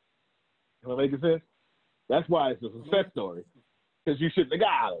 Am I making sense? That's why it's a success story, because you shouldn't have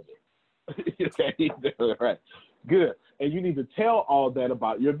got out of it. Okay, right. Good. And you need to tell all that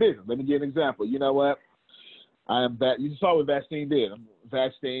about your business. Let me give an example. You know what? You saw what Vastine did.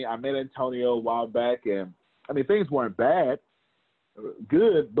 I met Antonio a while back, and I mean, things weren't bad,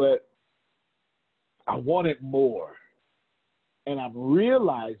 good, but I wanted more. And I'm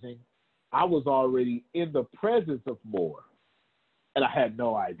realizing I was already in the presence of more, and I had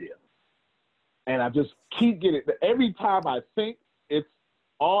no idea. And I just keep getting, every time I think it's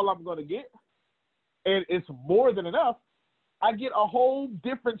all I'm going to get, and it's more than enough, I get a whole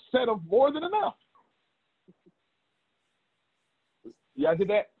different set of more than enough. Y'all did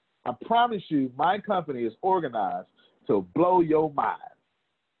that? I promise you, my company is organized to blow your mind.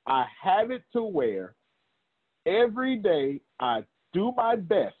 I have it to where every day I do my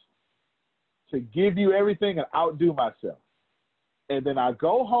best to give you everything and outdo myself. And then I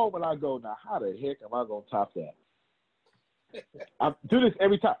go home and I go, now how the heck am I going to top that? I do this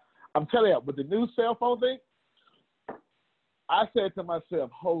every time. I'm telling you, with the new cell phone thing, I said to myself,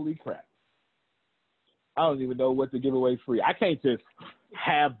 holy crap. I don't even know what to give away free. I can't just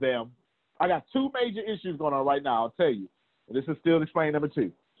have them. I got two major issues going on right now, I'll tell you. And this is still explain number 2.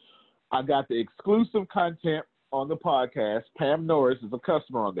 I got the exclusive content on the podcast. Pam Norris is a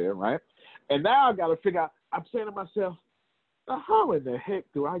customer on there, right? And now I got to figure out, I'm saying to myself, now how in the heck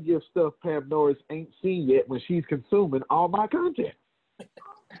do I give stuff Pam Norris ain't seen yet when she's consuming all my content?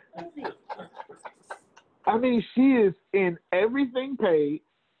 I mean, she is in everything paid.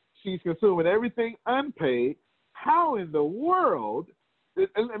 She's consuming everything unpaid. How in the world?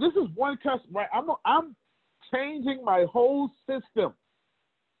 And this is one customer. Right? I'm changing my whole system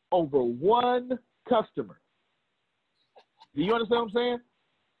over one customer. Do you understand what I'm saying?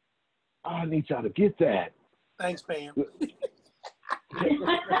 I need y'all to get that. Thanks, Pam.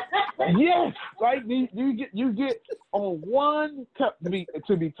 Yes, right. You get on one to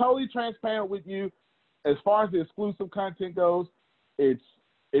be totally transparent with you. As far as the exclusive content goes,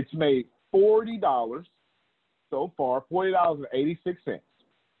 it's made $40 so far, $40.86.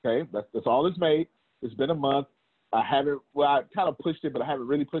 Okay, that's all it's made. It's been a month. I kind of pushed it, but I haven't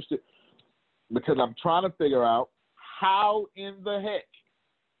really pushed it because I'm trying to figure out how in the heck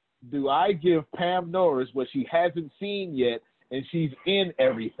do I give Pam Norris what she hasn't seen yet and she's in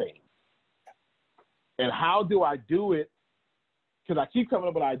everything? And how do I do it? Because I keep coming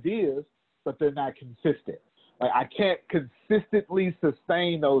up with ideas, but they're not consistent. Like, I can't consistently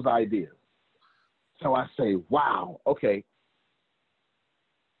sustain those ideas. So I say, wow, okay.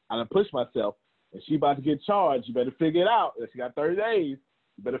 I done pushed myself, and she about to get charged. You better figure it out. She got 30 days.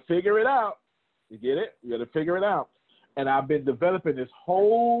 You better figure it out. You get it? You better figure it out. And I've been developing this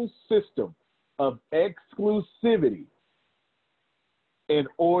whole system of exclusivity in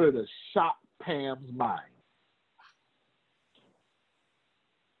order to shock Pam's mind.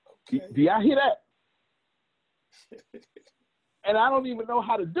 Okay. Do y'all hear that? And I don't even know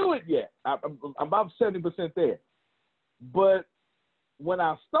how to do it yet. I'm about 70% there. But when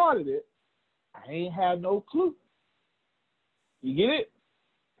I started it, I ain't had no clue. You get it?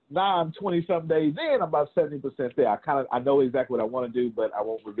 Now I'm 20-something days in, I'm about 70% there. I know exactly what I want to do, but I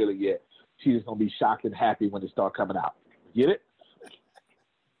won't reveal it yet. She's just going to be shocked and happy when it starts coming out. Get it?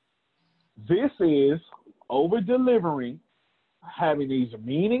 This is over-delivering, having these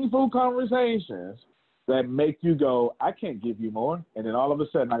meaningful conversations that make you go, I can't give you more. And then all of a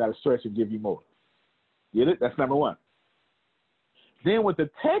sudden, I got to stretch and give you more. Get it? That's number one. Then with the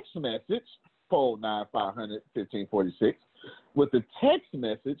text message, poll 9-500-1546, with the text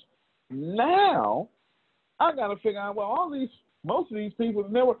message, now I got to figure out, well, most of these people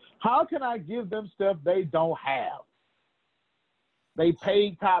in the network, how can I give them stuff they don't have? They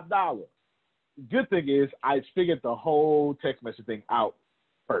paid top dollar. Good thing is I figured the whole text message thing out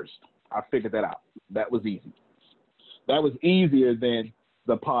first. I figured that out. That was easy. That was easier than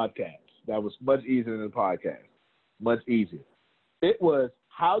the podcast. That was much easier than the podcast. Much easier. It was,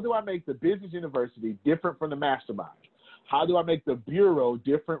 how do I make the business university different from the mastermind? How do I make the bureau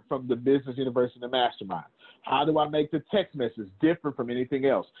different from the business university and the mastermind? How do I make the text message different from anything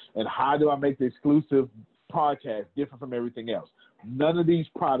else? And how do I make the exclusive podcast different from everything else? None of these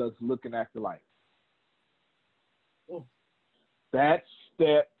products look and act alike. That's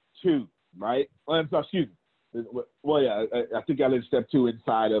step 2, right? Excuse me. Well, yeah, I think I did step 2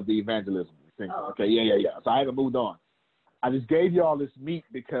 inside of the evangelism thing. Okay, yeah. So I haven't moved on. I just gave you all this meat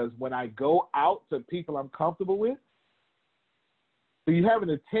because when I go out to people I'm comfortable with, so you having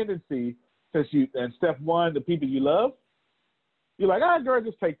a tendency, and step 1, the people you love, you're like, girl,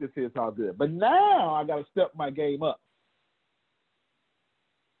 just take this here, it's all good. But now I got to step my game up.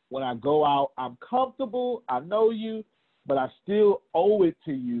 When I go out, I'm comfortable, I know you, but I still owe it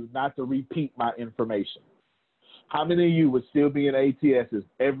to you not to repeat my information. How many of you would still be in ATS if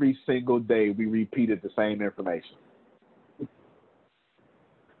every single day we repeated the same information?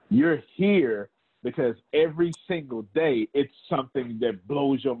 You're here because every single day it's something that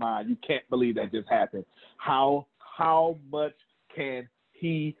blows your mind. You can't believe that just happened. How much can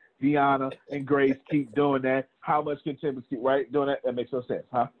he, Deanna, and Grace keep doing that? How much can Tim keep doing that? That makes no sense,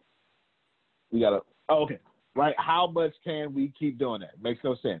 huh? Okay. Right? How much can we keep doing that? Makes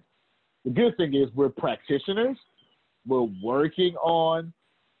no sense. The good thing is we're practitioners. We're working on,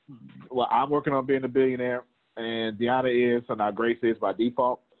 I'm working on being a billionaire, and Deanna is, so now Grace is by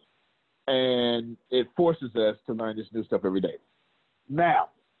default. And it forces us to learn this new stuff every day. Now,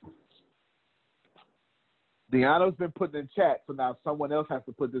 Deanna's been putting in chat, so now someone else has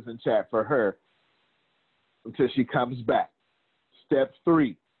to put this in chat for her until she comes back. Step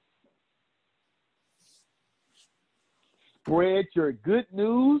 3. Spread your good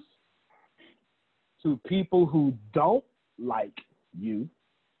news to people who don't like you,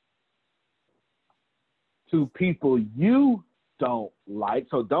 to people you don't like,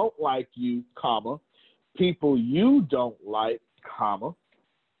 so don't like you, comma, people you don't like, comma,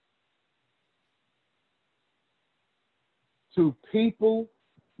 to people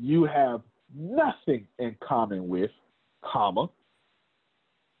you have nothing in common with, comma,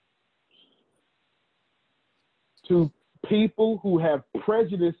 to people who have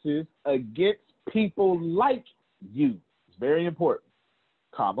prejudices against people like you. It's very important,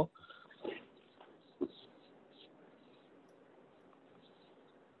 comma.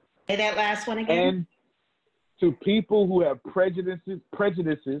 Say that last one again. And to people who have prejudices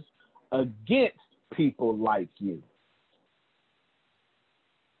against people like you,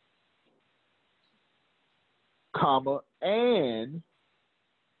 comma, and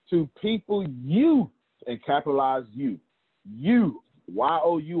to people you, and capitalize you,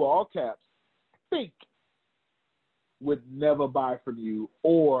 Y-O-U, all caps, think would never buy from you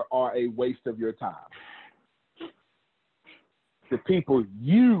or are a waste of your time. the people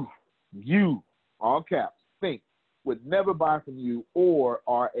you, all caps, think would never buy from you or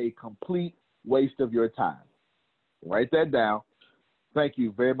are a complete waste of your time. Write that down. Thank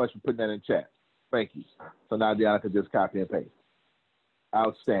you very much for putting that in chat. Thank you. So now Deanna can just copy and paste.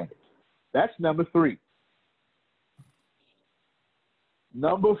 Outstanding. That's number 3.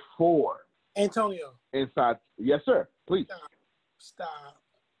 Number 4. Antonio. Inside. Yes, sir. Please. Stop.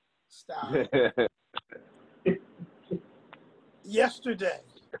 Yesterday.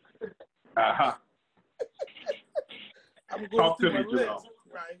 Uh-huh. I'm going through my list,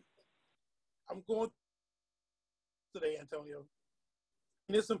 right? I'm going today, Antonio.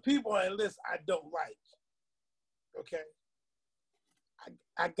 And there's some people on the list I don't like. Okay.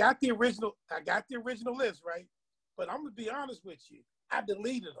 I got the original list, right? But I'm gonna be honest with you. I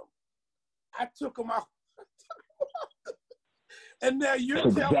deleted them. I took them out. And now you're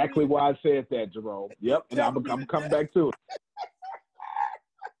That's telling exactly me, why I said that, Jerome. Yep, and I'm coming back to it.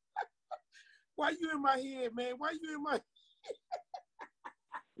 Why you in my head, man? Why you in my head?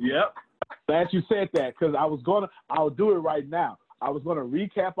 Yep. Glad you said that, because I'll do it right now. I was gonna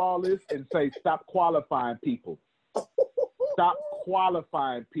recap all this and say stop qualifying people. Stop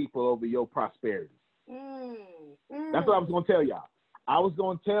qualifying people over your prosperity. That's what I was gonna tell y'all. I was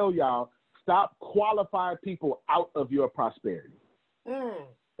gonna tell y'all stop qualifying people out of your prosperity.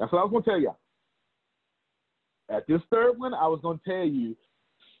 That's what I was gonna tell y'all. At this third one, I was gonna tell you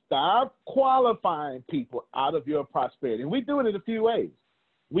stop qualifying people out of your prosperity. And we do it in a few ways.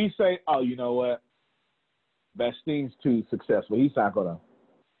 We say, oh, you know what? Bastine's too successful. He's not gonna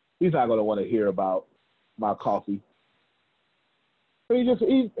want to hear about my coffee. He's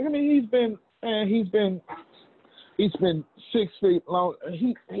been 6 feet long.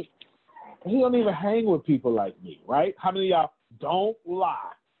 He don't even hang with people like me, right? How many of y'all don't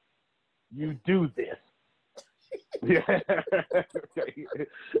lie? You do this. Yeah.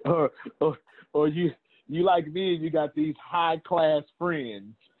 or you like me and you got these high class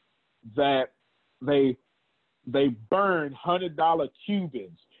friends that they burn $100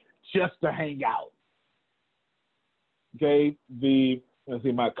 Cubans just to hang out. Okay,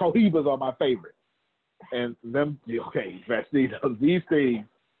 my Cohibas are my favorite, and them. Okay, these things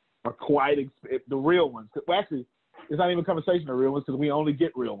are quite expensive. The real ones. Well, actually, it's not even a conversation of real ones because we only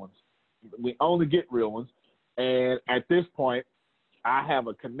get real ones. And at this point, I have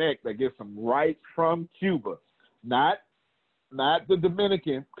a connect that gets them right from Cuba, not the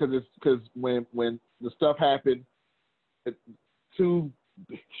Dominican, because when the stuff happened, 2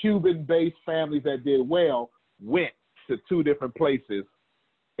 Cuban-based families that did well went to 2 different places,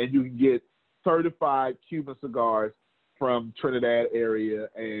 and you can get certified Cuban cigars from Trinidad area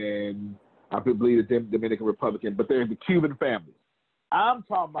and I believe the Dominican Republic, but they're the Cuban families. I'm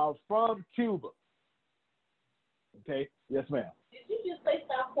talking about from Cuba. Okay? Yes, ma'am. Did you just say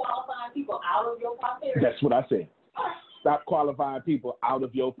stop qualifying people out of your prosperity? That's what I said. Stop qualifying people out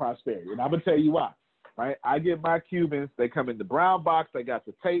of your prosperity. And I'm going to tell you why. Right? I get my Cubans, they come in the brown box, they got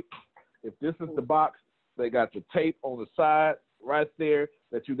the tape. If this is the box, they got the tape on the side right there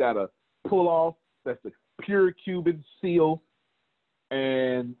that you got to pull off. That's the pure Cuban seal.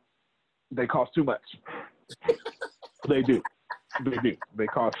 And they cost too much. They do. They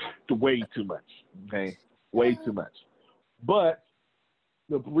cost way too much. Okay? Way too much. But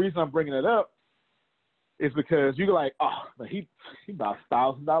the reason I'm bringing it up is because you're like, oh, he bought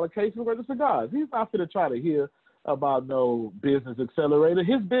 $1,000 cases worth of cigars. He's not going to try to hear about no business accelerator.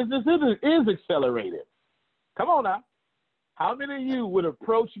 His business is accelerated. Come on now. How many of you would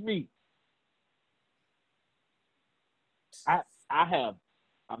approach me? I have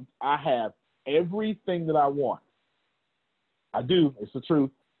everything that I want. I do. It's the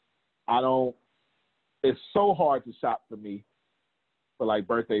truth. It's so hard to shop for me for like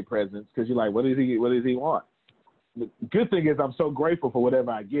birthday presents because you're like, what does he want? The good thing is I'm so grateful for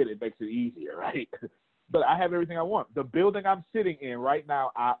whatever I get. It makes it easier, right? But I have everything I want. The building I'm sitting in right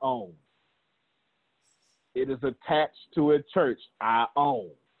now, I own. It is attached to a church I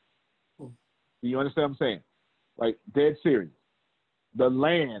own. Do you understand what I'm saying? Like, dead serious. The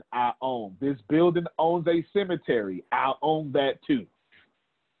land I own. This building owns a cemetery. I own that too.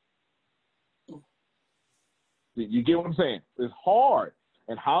 You get what I'm saying? It's hard.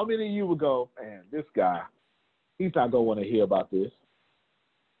 And how many of you would go, man, this guy, he's not going to want to hear about this.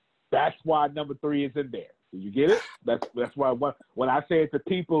 That's why number 3 is in there. Do you get it? That's why when I say it to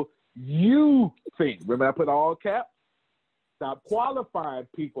people, you think, remember I put all caps? Stop qualifying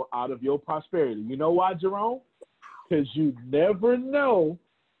people out of your prosperity. You know why, Jerome? Because you never know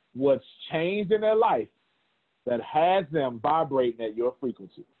what's changed in their life that has them vibrating at your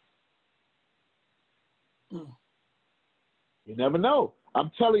frequency. You never know. I'm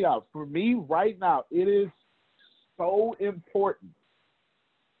telling y'all, for me right now, it is so important.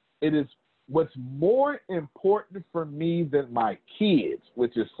 It is what's more important for me than my kids,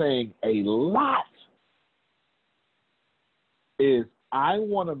 which is saying a lot, is I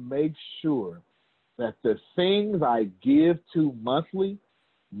want to make sure that the things I give to monthly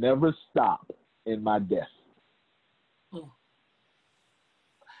never stop in my death.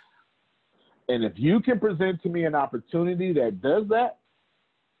 And if you can present to me an opportunity that does that,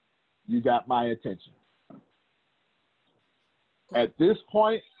 you got my attention. At this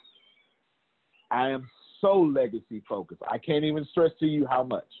point, I am so legacy focused. I can't even stress to you how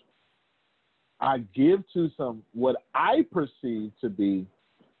much. I give to some what I perceive to be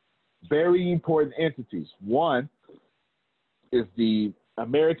very important entities. One is the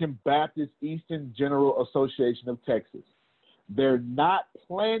American Baptist Eastern General Association of Texas. They're not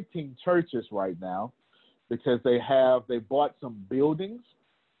planting churches right now because they bought some buildings,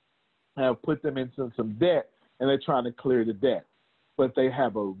 have put them into some debt, and they're trying to clear the debt. But they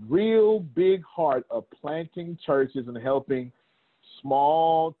have a real big heart of planting churches and helping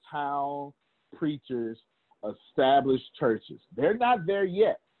small town preachers establish churches. They're not there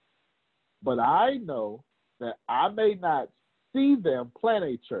yet. But I know that I may not see them plant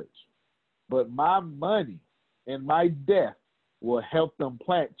a church, but my money and my death will help them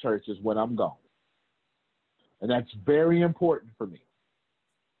plant churches when I'm gone. And that's very important for me.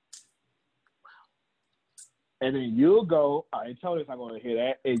 And then you'll go, Antonio's not going to hear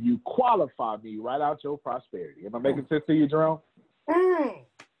that, and you qualify me right out your prosperity. Am I making sense to you, Jerome?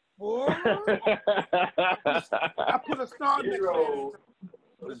 Boy. I put a star next to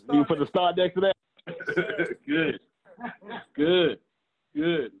that. You put a star next to that? Good. Good.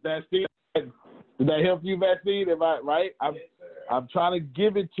 Good. Vaccine. Did that help you, Vaccine? Am I right? I'm trying to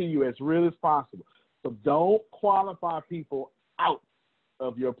give it to you as real as possible. So don't qualify people out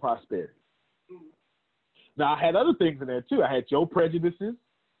of your prosperity. Now, I had other things in there, too. I had your prejudices.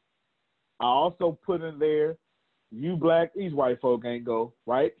 I also put in there, you black, these white folk ain't go,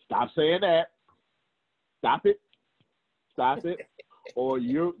 right? Stop saying that. Stop it. Stop it. Or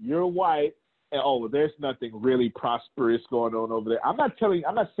you're white, and there's nothing really prosperous going on over there. I'm not saying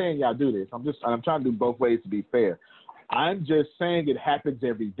y'all do this. I'm trying to do both ways to be fair. I'm just saying it happens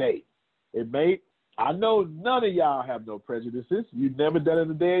every day. I know none of y'all have no prejudices. You've never done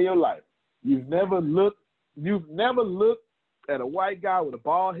it a day in your life. You've never looked at a white guy with a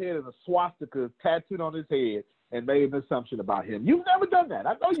bald head and a swastika tattooed on his head and made an assumption about him. You've never done that.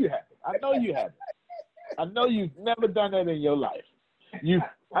 I know you haven't. I know you've never done that in your life.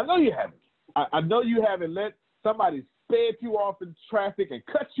 I know you haven't. I know you haven't let somebody sped you off in traffic and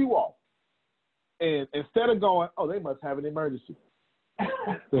cut you off. And instead of going, they must have an emergency,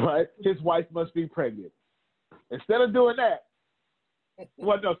 right? His wife must be pregnant. Instead of doing that,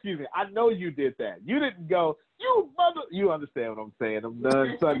 I know you did that. You didn't go, you understand what I'm saying. I'm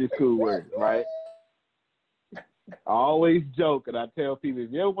done Sunday school words, right? I always joke and I tell people,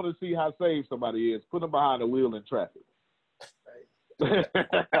 if you ever want to see how saved somebody is, put them behind the wheel in traffic. I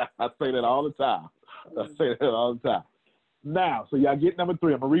say that all the time. Now, so y'all get number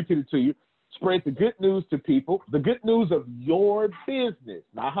 3. I'm going to repeat it to you. Spread the good news to people, the good news of your business,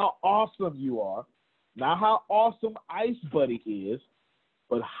 not how awesome you are, not how awesome Ice Buddy is,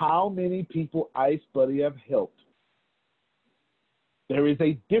 but how many people Ice Buddy have helped. There is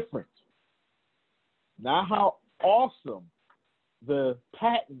a difference. Not how awesome the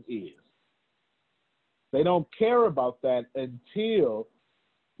patent is. They don't care about that until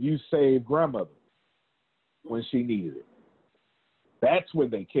you save grandmother when she needed it. That's when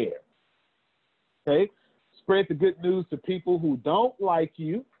they care. Okay? Spread the good news to people who don't like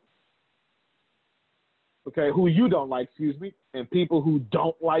you. Okay, who you don't like, and people who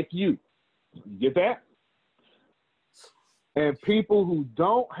don't like you. You get that? And people who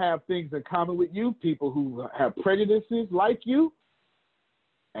don't have things in common with you, people who have prejudices like you,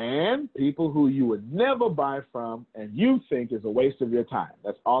 and people who you would never buy from and you think is a waste of your time.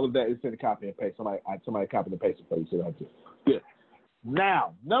 That's all of that. It's in the copy and paste. Somebody copy and paste it for you. So that's it. Good.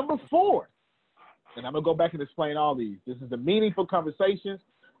 Now, number 4, and I'm going to go back and explain all these. This is the meaningful conversations.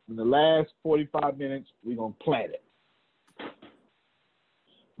 In the last 45 minutes, we're going to plant it.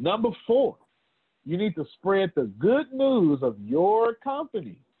 Number 4, you need to spread the good news of your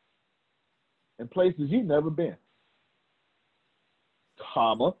company in places you've never been,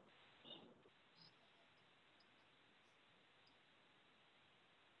 comma,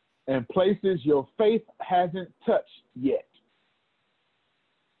 and places your faith hasn't touched yet,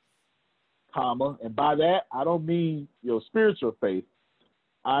 comma, and by that, I don't mean your spiritual faith.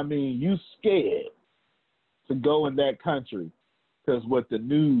 I mean, you scared to go in that country because what the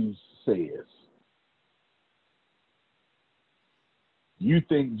news says. You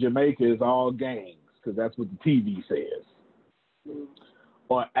think Jamaica is all gangs because that's what the TV says.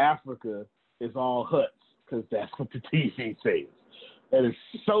 Or Africa is all huts because that's what the TV says. That is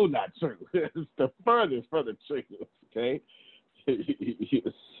so not true. It's the furthest from the truth, okay?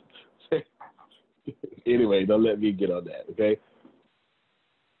 Anyway, don't let me get on that, okay?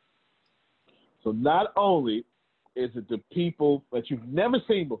 So not only is it the people that you've never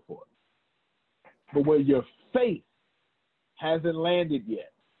seen before, but where your faith hasn't landed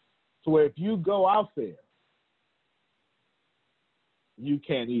yet. So where if you go out there, you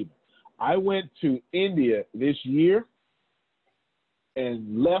can't even. I went to India this year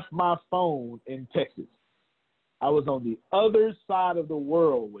and left my phone in Texas. I was on the other side of the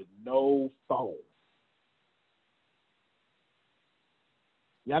world with no phone.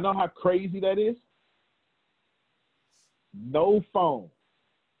 Y'all know how crazy that is? No phone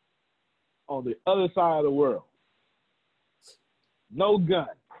on the other side of the world. No gun.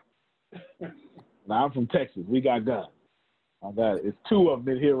 Now, I'm from Texas. We got guns. I got it. It's two of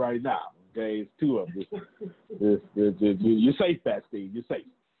them in here right now. Okay, it's two of them. You're safe, Fat Steve. You're safe.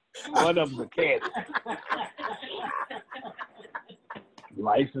 One of them's a Kansas.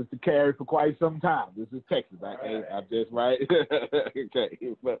 Licensed to carry for quite some time. This is Texas. I'm just right. Okay,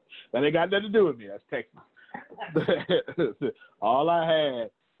 but that ain't got nothing to do with me. That's Texas. All I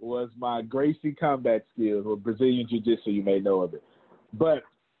had was my Gracie combat skills or Brazilian Jiu-Jitsu. You may know of it. But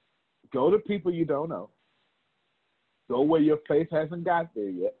go to people you don't know. Go where your faith hasn't got there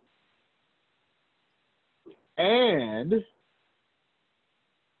yet. And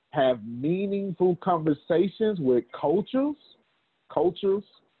have meaningful conversations with cultures,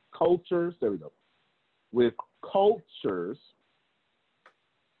 there we go, with cultures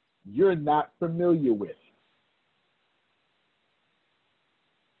you're not familiar with.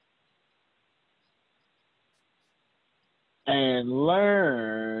 And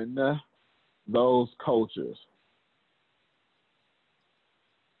learn those cultures.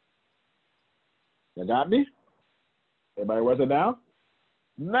 You got me? Everybody write it down?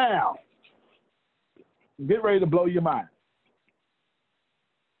 Now, get ready to blow your mind.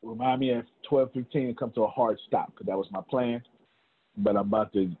 Remind me at 12:15 and come to a hard stop because that was my plan. But I'm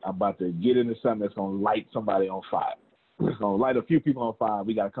about to get into something that's gonna light somebody on fire. It's gonna light a few people on fire.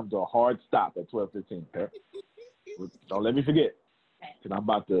 We gotta come to a hard stop at 12:15. Okay? Don't let me forget. Because I'm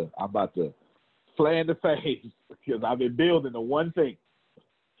about to flay in the face because I've been building the one thing.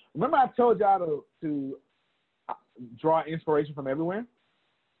 Remember I told y'all to draw inspiration from everywhere?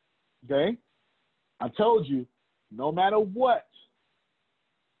 Okay? I told you, no matter what,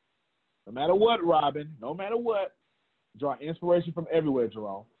 Robin, no matter what, draw inspiration from everywhere,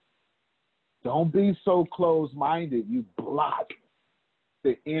 Jerome. Don't be so closed-minded you block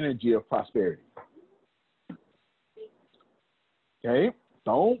the energy of prosperity. Okay?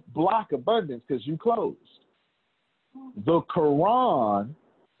 Don't block abundance because you closed. The Quran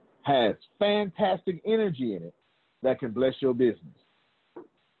has fantastic energy in it that can bless your business.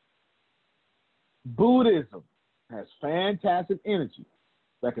 Buddhism has fantastic energy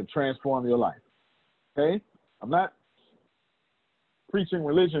that can transform your life. Okay? I'm not preaching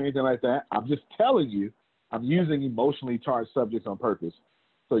religion or anything like that. I'm just telling you I'm using emotionally charged subjects on purpose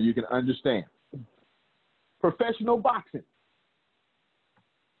so you can understand. Professional boxing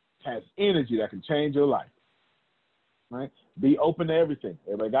has energy that can change your life. Right? Be open to everything.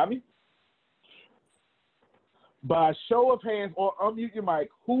 Everybody got me? By show of hands or unmute your mic,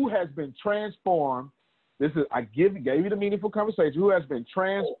 who has been transformed? I gave you the meaningful conversation. Who has been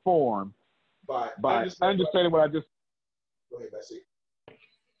transformed by understanding what I just? Go ahead, Bessie.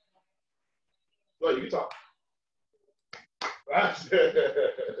 Go ahead, you talk.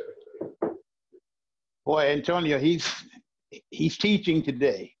 Boy, Antonio, he's teaching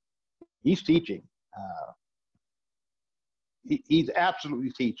today. He's teaching. He's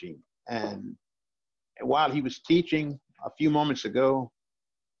absolutely teaching. And while he was teaching a few moments ago,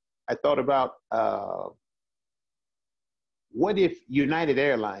 I thought about what if United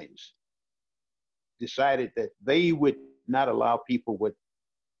Airlines decided that they would not allow people with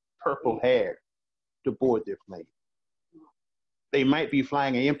purple hair to board their plane? They might be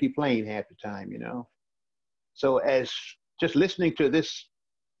flying an empty plane half the time, you know? So as just listening to this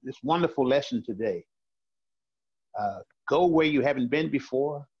wonderful lesson today, go where you haven't been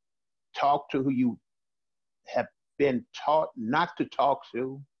before, talk to who you have been taught not to talk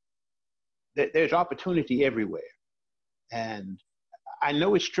to. There's opportunity everywhere. And I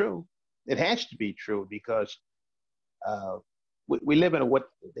know it's true. It has to be true because we live in what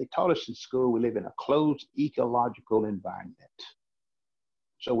they taught us in school, we live in a closed ecological environment.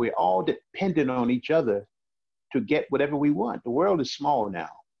 So we're all dependent on each other to get whatever we want. The world is small now.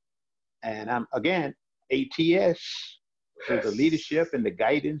 And I'm, again, ATS, through the leadership and the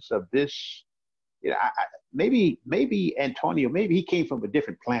guidance of this, you know, maybe Antonio, maybe he came from a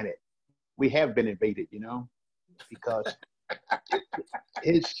different planet. We have been invaded, you know, because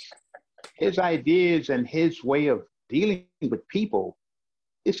his ideas and his way of dealing with people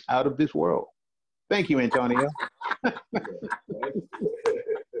is out of this world. Thank you, Antonio.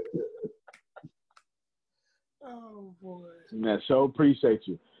 Oh boy. Yeah, so appreciate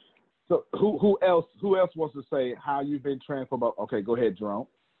you. So who else wants to say how you've been transformed? Okay, go ahead, Jerome.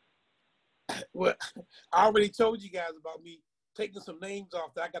 Well, I already told you guys about me taking some names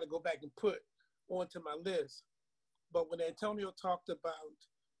off that I got to go back and put onto my list. But when Antonio talked about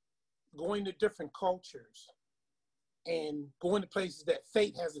going to different cultures and going to places that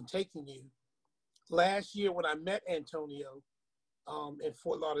fate hasn't taken you, last year when I met Antonio in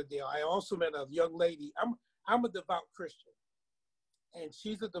Fort Lauderdale, I also met a young lady. I'm a devout Christian, and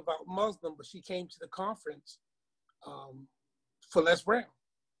she's a devout Muslim, but she came to the conference for Les Brown,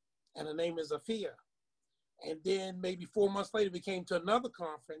 and her name is Afia. And then maybe 4 months later, we came to another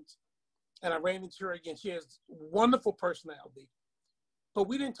conference, and I ran into her again. She has wonderful personality, but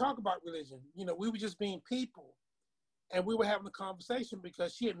we didn't talk about religion. You know, we were just being people, and we were having a conversation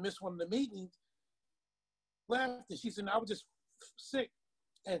because she had missed one of the meetings, left, and she said, I was just sick.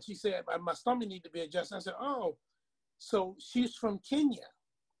 And she said, my stomach needed to be adjusted. I said, oh, so she's from Kenya.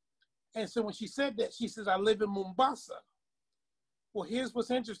 And so when she said that, she says, I live in Mombasa. Well, here's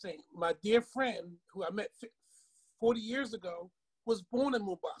what's interesting. My dear friend, who I met 40 years ago, was born in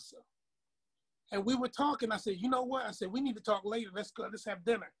Mombasa. And we were talking. I said, you know what? I said, we need to talk later. Let's go. Let's have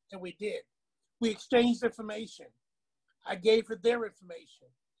dinner. And we did. We exchanged information. I gave her their information.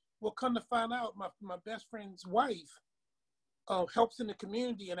 Well, come to find out, my best friend's wife helps in the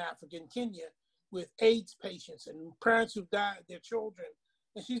community in Africa, in Kenya, with AIDS patients and parents who've died, their children.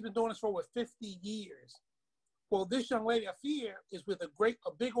 And she's been doing this for over 50 years. Well, this young lady, Afia, is with a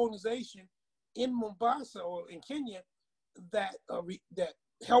big organization in Mombasa or in Kenya that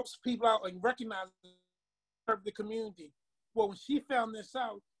helps people out and recognizes the community. Well, when she found this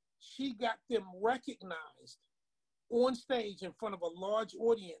out, she got them recognized on stage in front of a large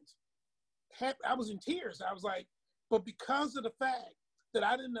audience. I was in tears. I was like, but because of the fact that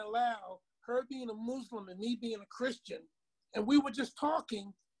I didn't allow her being a Muslim and me being a Christian, and we were just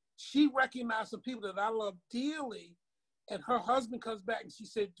talking, she recognized some people that I love dearly. And her husband comes back and he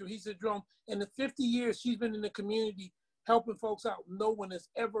said, Jerome, in the 50 years she's been in the community helping folks out, no one has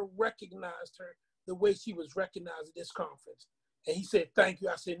ever recognized her the way she was recognized at this conference. And he said, thank you.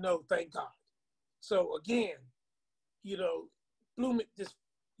 I said, no, thank God. So again, you know, Bloom,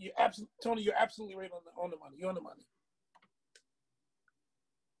 Tony, you're absolutely right on the money. You're on the money.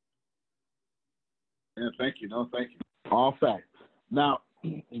 Yeah, thank you. No, thank you. All facts. Now,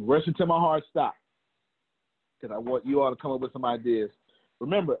 rushing to my hard stop, because I want you all to come up with some ideas.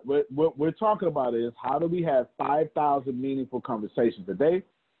 Remember, what we're talking about is how do we have 5,000 meaningful conversations a day,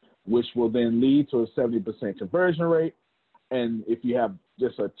 which will then lead to a 70% conversion rate. And if you have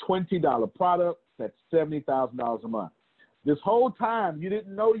just a $20 product, that's $70,000 a month. This whole time, you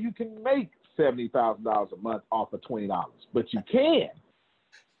didn't know you can make $70,000 a month off of $20, but you can.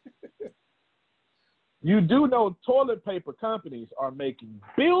 You do know toilet paper companies are making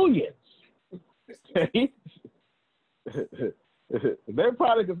billions. Their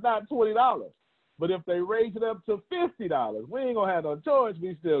product is not $20, but if they raise it up to $50, we ain't gonna have no choice.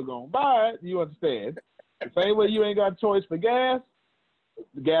 We still gonna buy it. You understand? The same way you ain't got a choice for gas,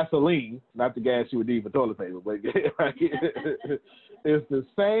 gasoline, not the gas you would need for toilet paper, but it's the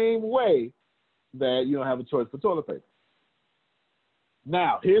same way that you don't have a choice for toilet paper.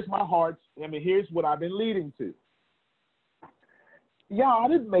 Now, here's here's what I've been leading to. Y'all, I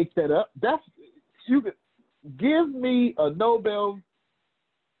didn't make that up. You could give me a Nobel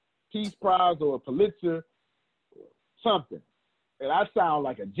Peace Prize or a Pulitzer, something, and I sound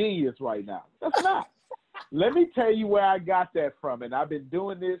like a genius right now. That's not. Let me tell you where I got that from, and I've been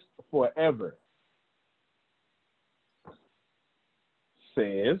doing this forever.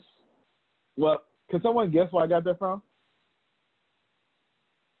 Well, can someone guess where I got that from?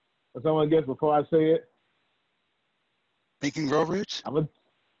 Can someone guess before I say it? Think and Grow Rich?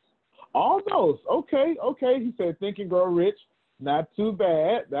 Almost. Okay. He said Think and Grow Rich. Not too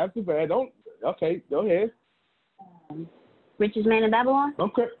bad. Not too bad. Okay, go ahead. Richest Man in Babylon?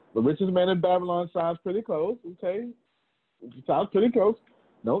 Okay. The Richest Man in Babylon sounds pretty close. Okay. Sounds pretty close.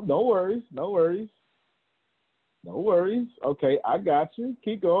 No worries. Okay, I got you.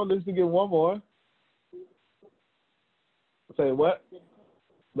 Keep going. Let's get one more. Say what?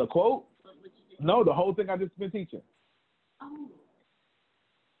 The quote? No, the whole thing I just been teaching. Oh.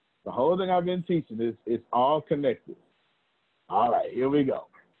 The whole thing I've been teaching is it's all connected. All right, here we go.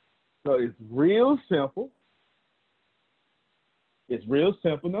 So it's real simple. It's real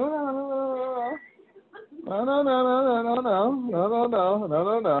simple. No.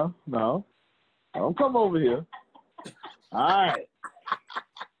 Don't come over here. All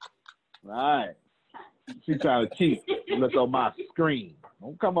right. She's trying to cheat. Look on my screen.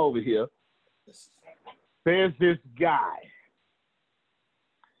 Don't come over here. There's this guy.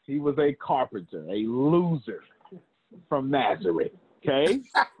 He was a carpenter, a loser from Nazareth. Okay?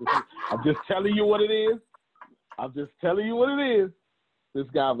 I'm just telling you what it is. This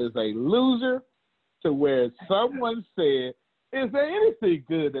guy was a loser to where someone said, is there anything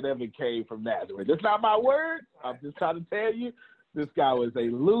good that ever came from Nazareth? That's not my word. I'm just trying to tell you, this guy was a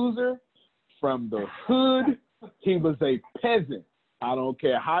loser from the hood. He was a peasant. I don't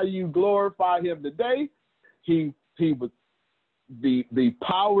care how you glorify him today. He was the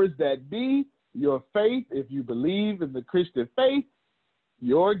powers that be, your faith, if you believe in the Christian faith,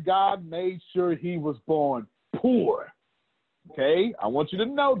 your God made sure he was born poor. Okay? I want you to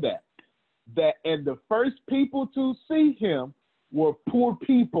know that. And the first people to see him were poor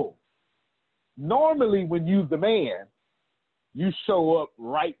people. Normally, when you're the man, you show up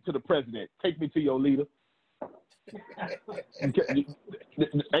right to the president. Take me to your leader. Ain't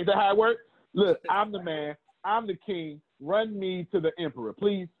that how it works? Look, I'm the man. I'm the king. Run me to the emperor,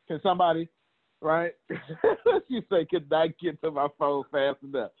 please. Can somebody, right? You say, can I get to my phone fast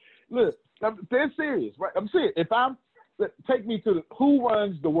enough? Look, they're serious, right? I'm serious. Take me to who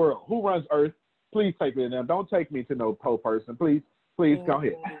runs the world? Who runs Earth? Please take me to them. Don't take me to no po person. Please, go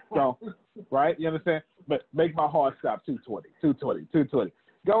ahead. Go. Right? You understand? But make my heart stop 220.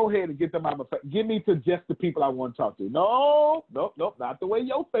 Go ahead and get them out of my face. Give me to just the people I want to talk to. No, not the way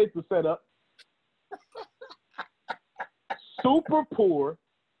your face was set up. Super poor.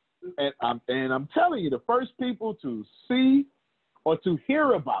 And I'm telling you, the first people to see or to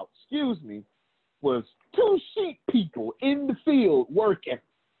hear about, was two sheep people in the field working.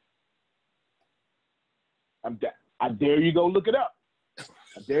 I dare you go look it up.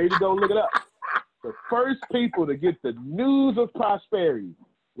 The first people to get the news of prosperity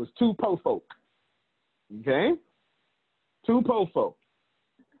was two po folk. Okay? Two po folk.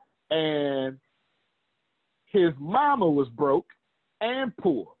 And his mama was broke and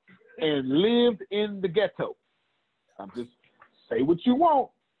poor and lived in the ghetto. I'm just say what you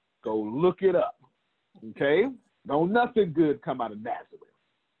want. Go look it up. Okay? No, nothing good come out of Nazareth.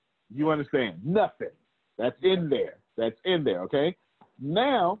 You understand? Nothing. That's in there. Okay?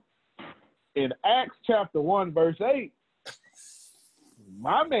 Now, in Acts chapter 1, verse 8,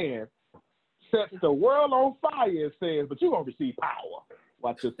 my man sets the world on fire and says, but you're going to receive power.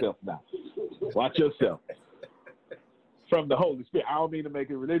 Watch yourself now. Watch yourself. From the Holy Spirit. I don't mean to make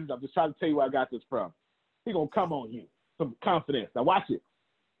it religious. I'm just trying to tell you where I got this from. He's going to come on you. Some confidence. Now watch it.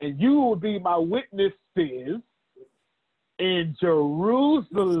 And you will be my witnesses in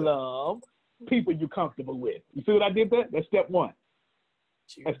Jerusalem, people you're comfortable with. You see what I did there? That's step one.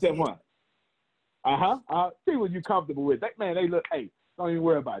 That's step one. People you're comfortable with. That man, don't even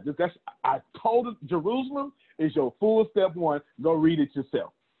worry about it. I told him Jerusalem is your full step one. Go read it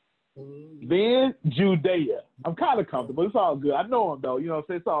yourself. Then Judea. I'm kind of comfortable. It's all good. I know him though. You know,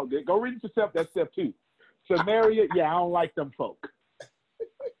 so it's all good. Go read it yourself. That's step two. Samaria, I don't like them folk.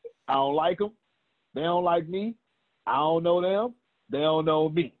 I don't like them. They don't like me. I don't know them. They don't know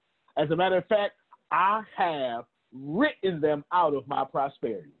me. As a matter of fact, I have written them out of my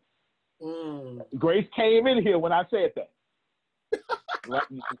prosperity. Grace came in here when I said that.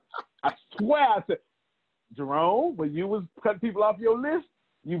 I swear I said, Jerome, when you was cutting people off your list,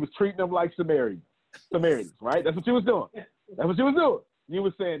 you was treating them like Samaritans, right? That's what you was doing. You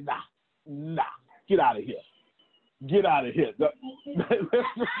was saying, nah, get out of here. Get out of here. I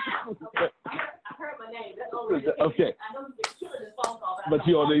heard my name. That's already okay. I know you've been killing this phone call. But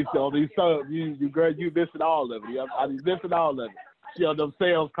you on these songs, you missing all of it. I'm missing all of it. See on them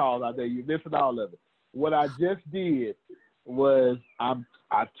sales calls out there, you missing all of it. What I just did was I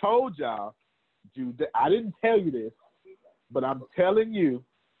told y'all, I didn't tell you this, but I'm telling you,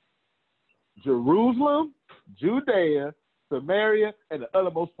 Jerusalem, Judea, Samaria, and the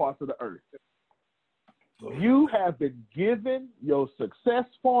othermost parts of the earth. You have been given your success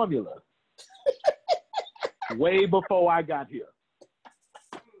formula way before I got here.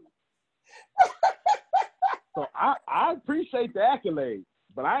 So I appreciate the accolade,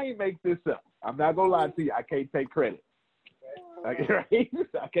 but I ain't make this up. I'm not going to lie to you. I can't take credit. Right?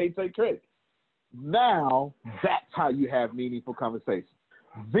 I can't take credit. Now, that's how you have meaningful conversations.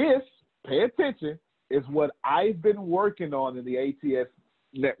 This, pay attention, is what I've been working on in the ATS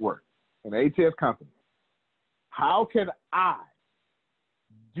network, in the ATS company. How can I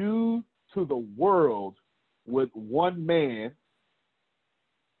do to the world what one man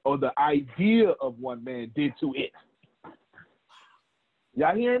or the idea of one man did to it?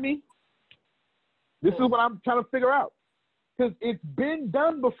 Y'all hearing me? This is what I'm trying to figure out. Because it's been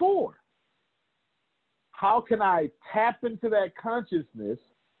done before. How can I tap into that consciousness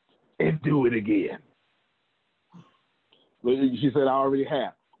and do it again? She said, I already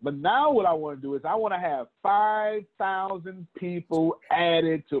have. But now what I want to do is I want to have 5,000 people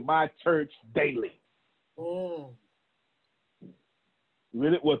added to my church daily. Really?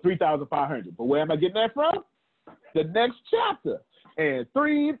 Well, 3,500. But where am I getting that from? The next chapter. And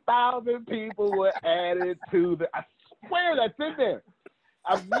 3,000 people were added to the... I swear that's in there.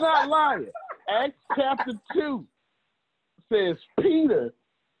 I'm not lying. Acts chapter 2 says Peter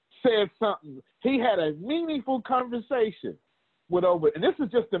said something. He had a meaningful conversation with over... And this is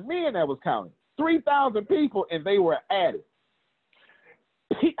just the men that was counting. 3,000 people, and they were added.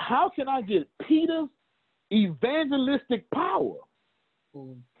 How can I get Peter's evangelistic power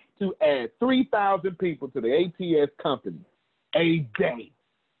to add 3,000 people to the ATS company a day?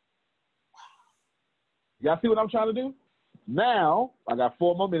 Y'all see what I'm trying to do? Now, I got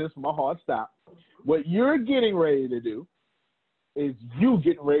 4 more minutes for my hard stop. What you're getting ready to do is you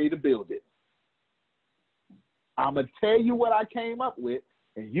getting ready to build it. I'm going to tell you what I came up with,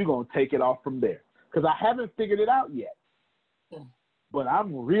 and you're going to take it off from there. Because I haven't figured it out yet. But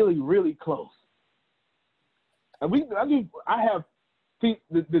I'm really, really close. And the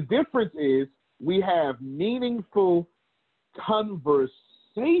difference is we have meaningful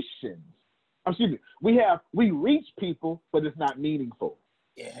conversations. Excuse me. We reach people, but it's not meaningful.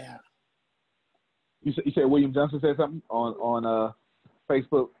 Yeah. You said William Johnson said something on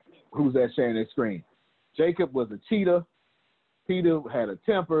Facebook. Who's that sharing their screen? Jacob was a cheater. Peter had a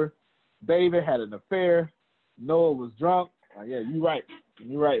temper. David had an affair. Noah was drunk. Yeah, you're right.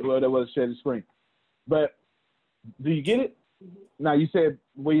 You're right. Well, that was sharing the screen. But do you get it? Now, you said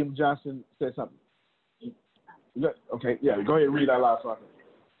William Johnson said something. Okay, yeah, go ahead and read that last one.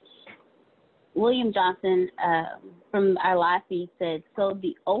 William Johnson from our live feed said, so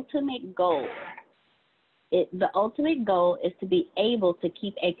the ultimate goal is to be able to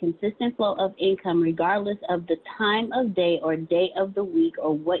keep a consistent flow of income regardless of the time of day or day of the week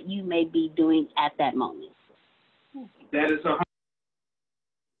or what you may be doing at that moment. That is a...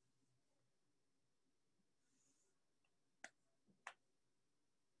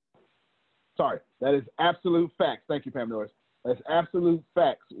 Sorry, that is absolute facts. Thank you, Pam Norris. That's absolute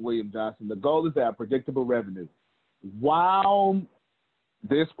facts, William Johnson. The goal is to have predictable revenue. While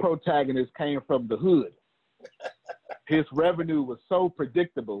this protagonist came from the hood, his revenue was so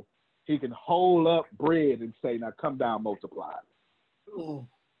predictable, he can hold up bread and say, now come down, multiply.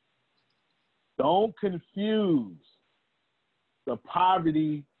 Don't confuse the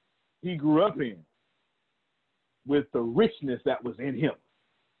poverty he grew up in with the richness that was in him.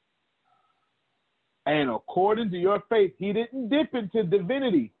 And according to your faith, he didn't dip into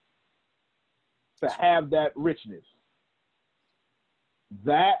divinity to have that richness.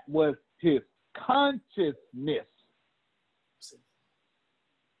 That was his consciousness.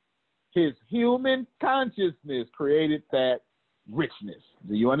 His human consciousness created that richness.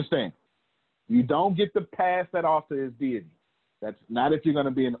 Do you understand? You don't get to pass that off to his deity. That's not if you're going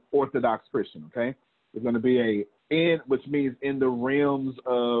to be an Orthodox Christian, okay? It's going to be which means in the realms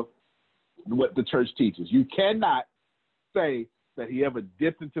of what the church teaches. You cannot say that he ever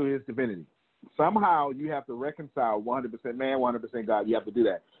dipped into his divinity. Somehow you have to reconcile 100% man, 100% God. You have to do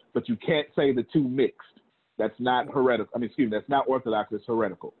that. But you can't say the two mixed. That's not heretical. That's not Orthodox. It's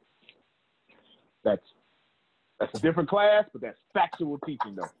heretical. That's a different class, but that's factual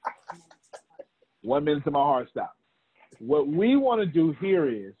teaching, though. 1 minute to my hard stop. What we want to do here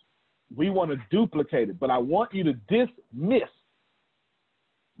is we want to duplicate it, but I want you to dismiss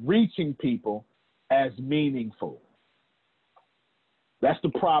reaching people as meaningful. That's the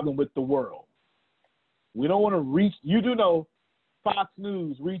problem with the world. We don't want to reach. You do know Fox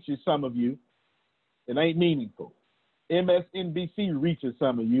News reaches some of you. It ain't meaningful. MSNBC reaches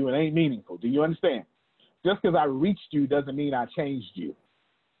some of you. It ain't meaningful. Do you understand? Just because I reached you doesn't mean I changed you.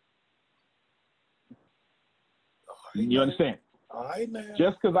 You understand? All right, man.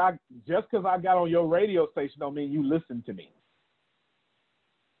 Just because I got on your radio station don't mean you listen to me.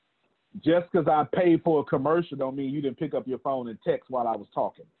 Just because I paid for a commercial don't mean you didn't pick up your phone and text while I was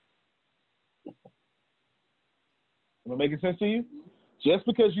talking. Am I making sense to you? Just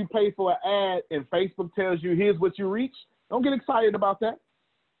because you pay for an ad and Facebook tells you here's what you reach, don't get excited about that.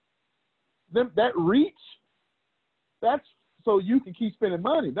 that reach, that's so you can keep spending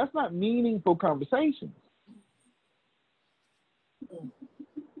money. That's not meaningful conversations.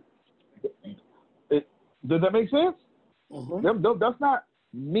 Does that make sense? Mm-hmm. That's not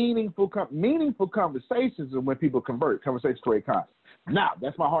meaningful. Meaningful conversations are when people convert. Conversations create content. Now,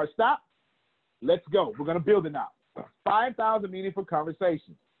 that's my hard stop. Let's go. We're going to build it now. 5,000 meaningful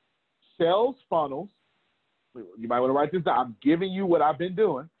conversations. Sales funnels. You might want to write this down. I'm giving you what I've been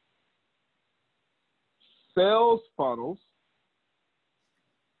doing. Sales funnels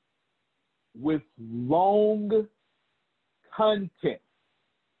with long content.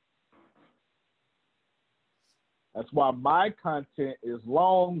 That's why my content is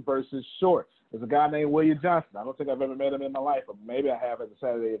long versus short. There's a guy named William Johnson. I don't think I've ever met him in my life, but maybe I have at the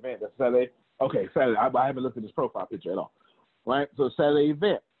Saturday event. That's Saturday. Okay, Saturday. I haven't looked at his profile picture at all. Right? So Saturday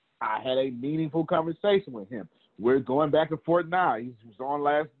event. I had a meaningful conversation with him. We're going back and forth now. He was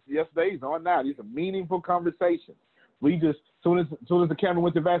on yesterday. He's on now. These are meaningful conversations. We just, soon as the camera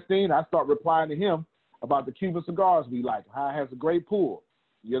went to Vaseline, I start replying to him about the Cuban cigars we like. How it has a great pull.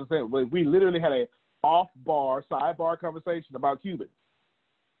 You understand? We literally had a sidebar conversation about Cuban.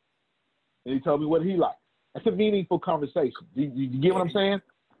 And he told me what he liked. That's a meaningful conversation. You get what I'm saying?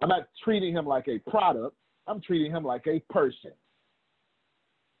 I'm not treating him like a product. I'm treating him like a person.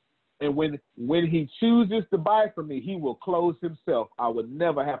 And when he chooses to buy from me, he will close himself. I would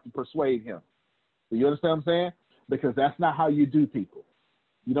never have to persuade him. Do you understand what I'm saying? Because that's not how you do people.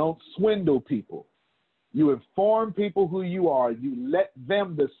 You don't swindle people. You inform people who you are. You let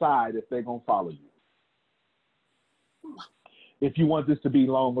them decide if they're going to follow you. If you want this to be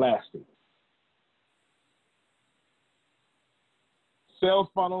long-lasting. Sales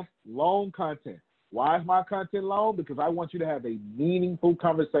funnels, long content. Why is my content long? Because I want you to have a meaningful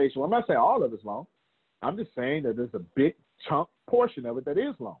conversation. Well, I'm not saying all of it's long. I'm just saying that there's a big chunk portion of it that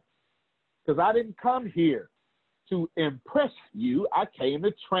is long. Because I didn't come here to impress you. I came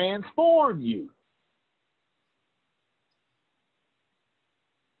to transform you.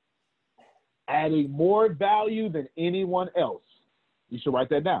 Adding more value than anyone else. You should write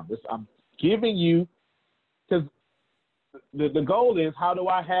that down. I'm giving you, because the goal is, how do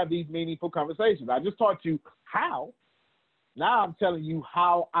I have these meaningful conversations? I just taught you how. Now I'm telling you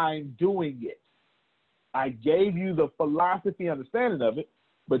how I'm doing it. I gave you the philosophy understanding of it,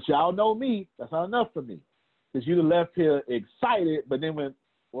 but y'all know me. That's not enough for me. Because you'd have left here excited, but then went,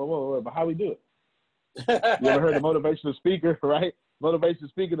 whoa, but how we do it? You ever heard a motivational speaker, right? Motivational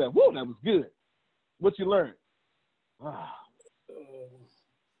speaker that was good. What you learned? I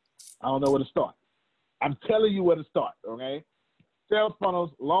don't know where to start. I'm telling you where to start, okay? Sales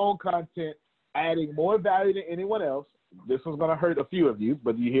funnels, long content, adding more value than anyone else. This one's going to hurt a few of you,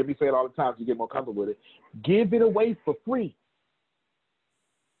 but you hear me say it all the time so you get more comfortable with it. Give it away for free.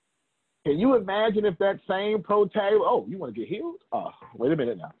 Can you imagine if that same pro tag, you want to get healed? Oh, wait a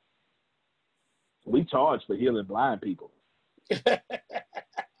minute now. We charge for healing blind people. Come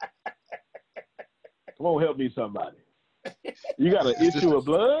on, help me somebody. You got an issue of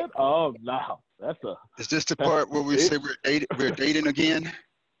blood? Oh, no. Is this the part where we say we're dating again?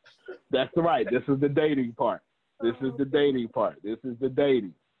 That's right. This is the dating part. This is the dating part. This is the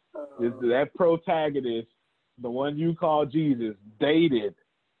dating. That protagonist, the one you call Jesus, dated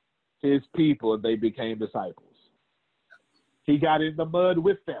his people and they became disciples. He got in the mud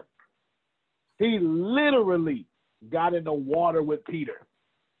with them. He literally got in the water with Peter.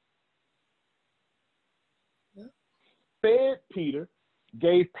 Fed Peter,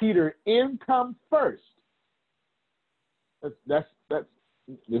 gave Peter income first. That's this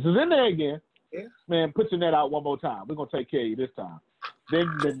is in there again. Yeah. Man, put your net out one more time. We're gonna take care of you this time. Then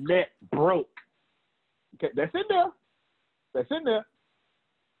the net broke. Okay, that's in there. That's in there.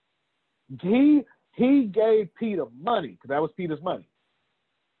 He gave Peter money, because that was Peter's money.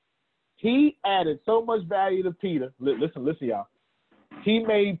 He added so much value to Peter. Listen, y'all. He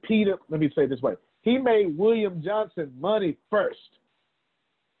made Peter, let me say it this way. He made William Johnson money first.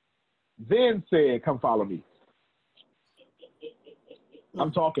 Then said, come follow me.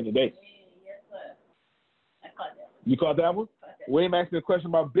 I'm talking today. Yes, sir. I caught that. You caught that one? William asked me a question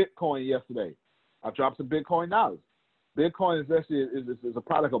about Bitcoin yesterday. I dropped some Bitcoin knowledge. Bitcoin is actually is a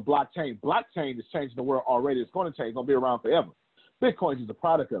product of blockchain. Blockchain is changing the world already. It's going to change. It's going to be around forever. Bitcoin is a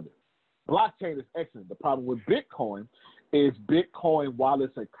product of it. Blockchain is excellent. The problem with Bitcoin is Bitcoin, while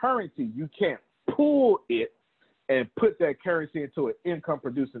it's a currency, you can't pull it and put that currency into an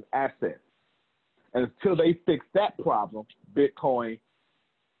income-producing asset. And until they fix that problem, Bitcoin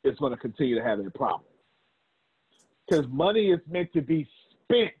is going to continue to have a problem. Because money is meant to be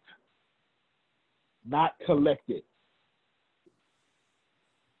spent, not collected.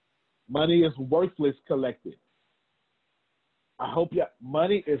 Money is worthless collected.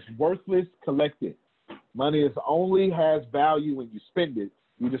 Money is worthless collected. Money only has value when you spend it.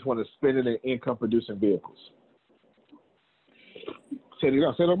 You just want to spend it in income-producing vehicles. Say it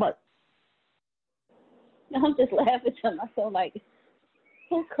again. Say it on mic. I'm just laughing to myself like,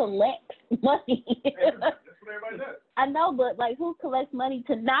 who collects money? That's what everybody does. I know, but like, who collects money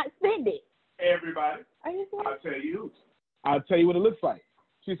to not spend it? Everybody. Are you serious? I'll tell you. I'll tell you what it looks like.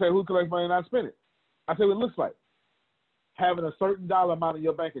 She said, who collects money and not spend it? I'll tell you what it looks like. Having a certain dollar amount in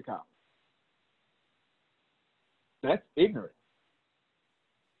your bank account. That's ignorant.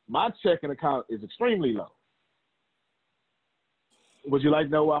 My checking account is extremely low. Would you like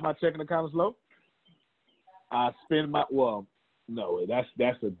to know why my checking account is low? I spend no,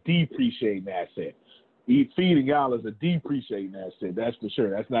 that's a depreciating asset. Feeding y'all is a depreciating asset, that's for sure.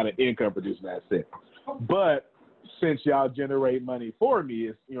 That's not an income producing asset. But since y'all generate money for me,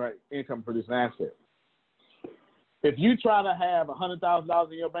 it's income producing asset. If you try to have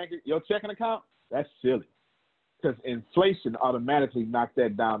 $100,000 in your checking account, that's silly. Because inflation automatically knocked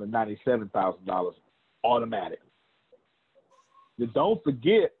that down to $97,000 automatically. Don't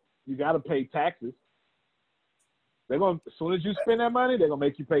forget, you got to pay taxes. As soon as you spend that money, they're gonna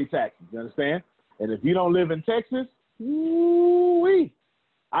make you pay taxes. You understand? And if you don't live in Texas,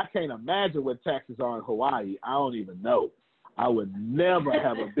 I can't imagine what taxes are in Hawaii. I don't even know. I would never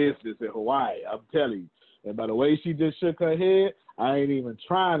have a business in Hawaii. I'm telling you. And by the way she just shook her head, I ain't even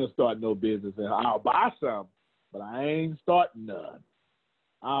trying to start no business. And I'll buy some, but I ain't starting none.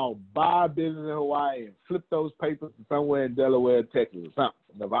 I'll buy a business in Hawaii and flip those papers to somewhere in Delaware, Texas, or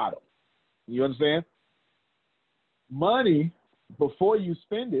something, Nevada. You understand? Money, before you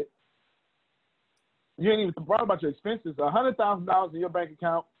spend it, you ain't even worry about your expenses. $100,000 in your bank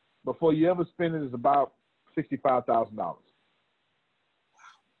account before you ever spend it is about $65,000.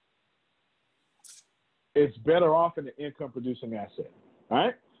 It's better off in an income-producing asset. All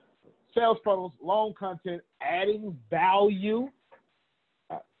right? Sales funnels, long content, adding value,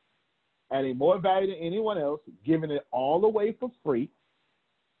 adding more value than anyone else, giving it all away for free,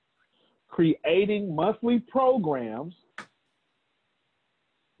 creating monthly programs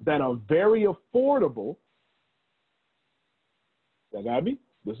that are very affordable. That got me?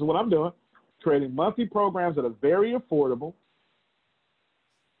 This is what I'm doing. Creating monthly programs that are very affordable,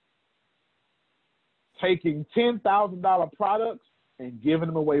 taking $10,000 products and giving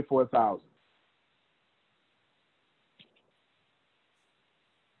them away for $1,000.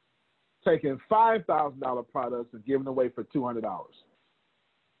 Taking $5,000 products and giving away for $200.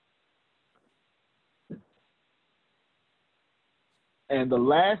 And the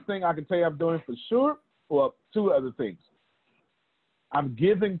last thing I can tell you I'm doing for sure, well, two other things. I'm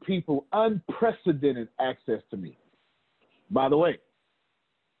giving people unprecedented access to me. By the way,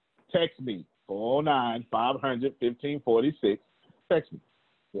 text me, 409-500-1546. Text me.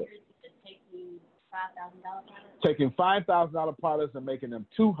 Yes. Taking $5,000 products and making them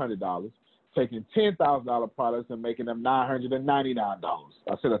 $200. Taking $10,000 products and making them $999.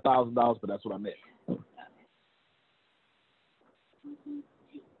 I said $1,000, but that's what I meant.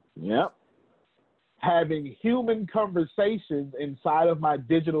 Yep. Having human conversations inside of my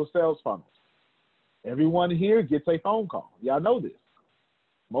digital sales funnels. Everyone here gets a phone call. Y'all know this.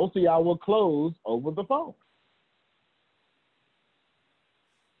 Most of y'all will close over the phone.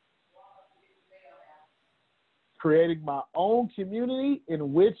 Creating my own community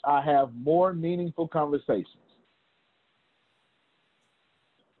in which I have more meaningful conversations.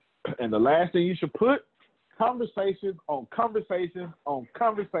 And the last thing you should put, conversations on conversations on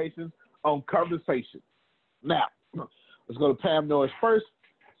conversations on conversations. Now, let's go to Pam Norris first,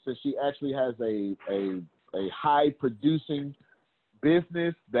 since she actually has a high producing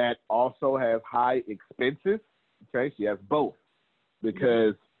business that also has high expenses. Okay, she has both,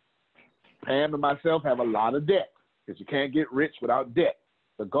 because Pam and myself have a lot of debt, because you can't get rich without debt.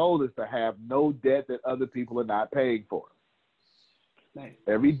 The goal is to have no debt that other people are not paying for. Nice.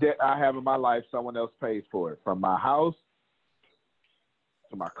 Every debt I have in my life, someone else pays for it, from my house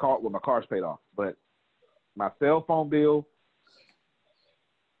to my car, well, my car's paid off, but my cell phone bill,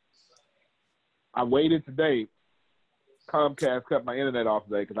 I waited today. Comcast cut my internet off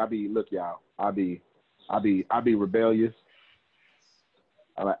today because I be rebellious.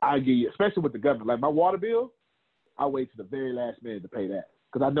 I give you, especially with the government, like my water bill, I wait to the very last minute to pay that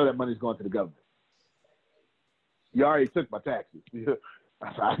because I know that money's going to the government. You already took my taxes.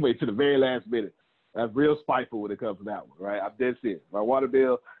 I wait to the very last minute. That's real spiteful when it comes to that one, right? I'm dead serious. My water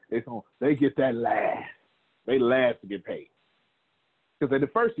bill, they get that last. They last to get paid because they're the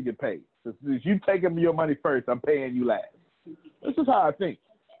first to get paid. Since you take your money first, I'm paying you last. This is how I think.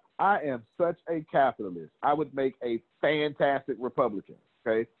 I am such a capitalist. I would make a fantastic Republican,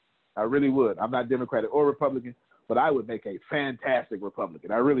 okay? I really would. I'm not Democratic or Republican, but I would make a fantastic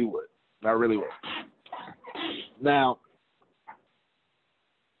Republican. I really would. I really would. Now,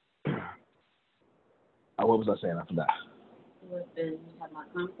 what was I saying? I forgot.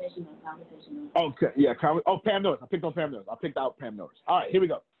 Okay, yeah. Pam Norris. I picked on Pam Norris. I picked out Pam Norris. All right, here we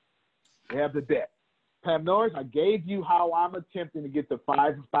go. We have the debt. Pam Norris, I gave you how I'm attempting to get to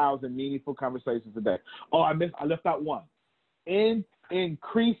 5,000 meaningful conversations a day. Oh, I left out one.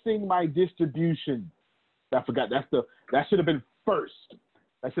 Increasing my distribution. I forgot. That should have been first.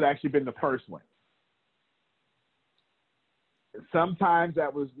 That should have actually been the first one. Sometimes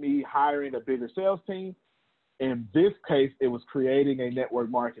that was me hiring a bigger sales team. In this case, it was creating a network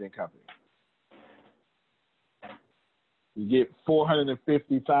marketing company. You get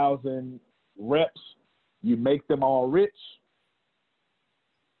 450,000 reps. You make them all rich,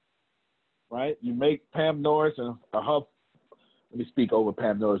 right? You make Pam Norris and her, let me speak over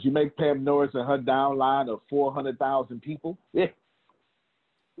Pam Norris. You make Pam Norris and her downline of 400,000 people, yeah,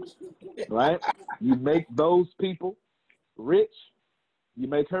 right? You make those people rich. You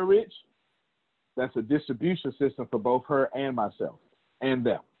make her rich. That's a distribution system for both her and myself and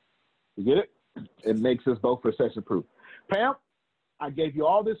them. You get it? It makes us both recession proof. Pam, I gave you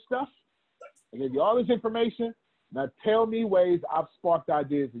all this stuff. I gave you all this information. Now tell me ways I've sparked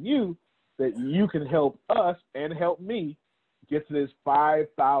ideas in you that you can help us and help me get to this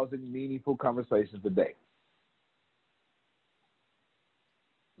 5,000 meaningful conversations a day.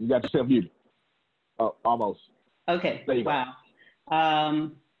 You got yourself muted. Oh, almost. Okay. There you go.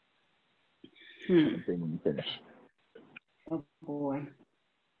 Wow. When you finish. Oh boy.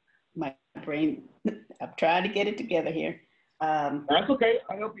 My brain, I'm trying to get it together here. That's okay.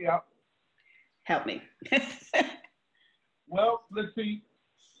 I'll help you out. Help me. Well, let's see.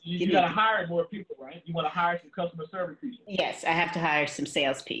 You got to hire more people, right? You want to hire some customer service people. Yes, I have to hire some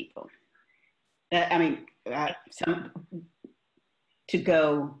salespeople. There's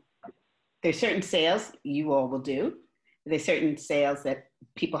certain sales you all will do. There's certain sales that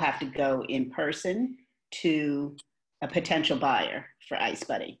people have to go in person to a potential buyer for Ice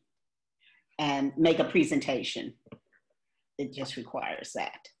Buddy and make a presentation. It just requires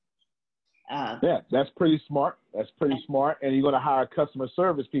that. Yeah, that's pretty smart. That's pretty smart. And you're going to hire customer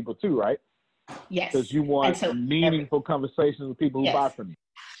service people too, right? Yes. Because you want meaningful conversations with people who buy from you.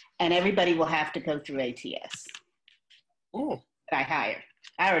 And everybody will have to go through ATS. Oh. I hire.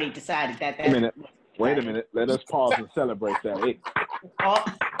 I already decided that. Wait a minute. Let us pause and celebrate that. Hey.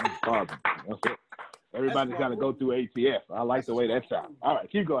 That's it. Everybody's got to go through ATS. I like the way that sounds. All right,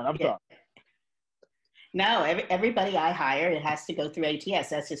 keep going. I'm sorry. No, everybody I hire, it has to go through ATS.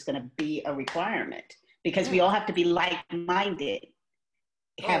 That's just going to be a requirement because we all have to be like-minded,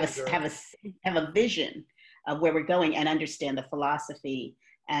 have a vision of where we're going and understand the philosophy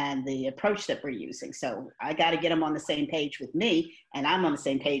and the approach that we're using. So I got to get them on the same page with me, and I'm on the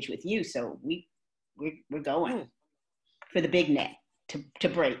same page with you. So we're going for the big net to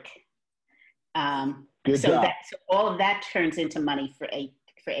break. Good job. So all of that turns into money for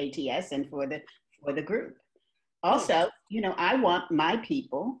ATS and for the group. Also, I want my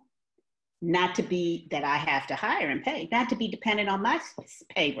people not to be that I have to hire and pay, not to be dependent on my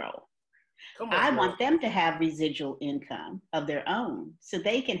payroll. I want them to have residual income of their own so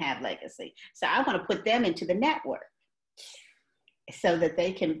they can have legacy. So I want to put them into the network so that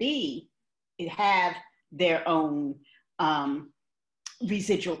they can have their own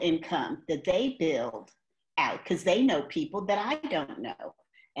residual income that they build out because they know people that I don't know.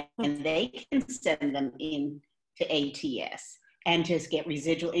 And they can send them in to ATS and just get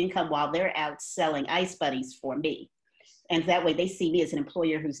residual income while they're out selling Ice Buddies for me. And that way they see me as an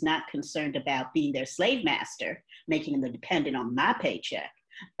employer who's not concerned about being their slave master, making them dependent on my paycheck,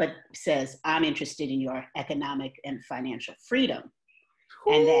 but says, I'm interested in your economic and financial freedom.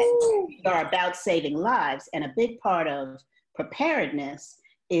 Ooh. And that we are about saving lives. And a big part of preparedness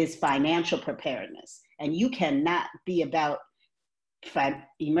is financial preparedness. And you cannot be about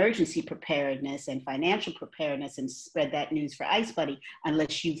emergency preparedness and financial preparedness and spread that news for Ice Buddy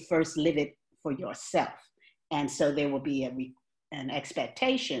unless you first live it for yourself. And so there will be an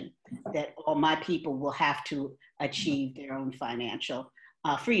expectation that all my people will have to achieve their own financial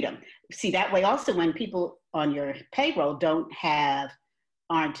freedom. See, that way also when people on your payroll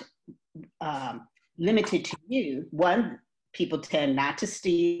aren't limited to you, one, people tend not to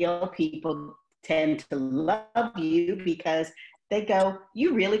steal, people tend to love you because they go,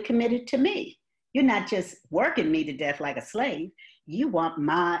 you really committed to me. You're not just working me to death like a slave. You want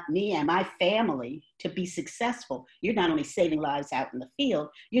me and my family to be successful. You're not only saving lives out in the field,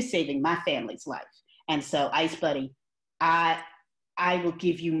 you're saving my family's life. And so, Ice Buddy, I will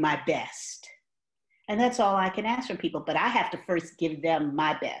give you my best. And that's all I can ask from people. But I have to first give them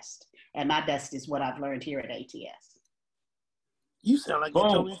my best. And my best is what I've learned here at ATS. You sound like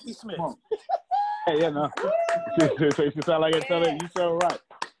Antonio T. Smith. Hey, yeah, no. You sound like Antonio. You so right.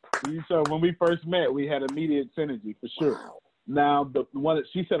 When we first met, we had immediate synergy for sure. Wow. Now, the one that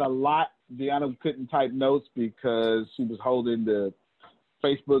she said a lot, Deanna couldn't type notes because she was holding the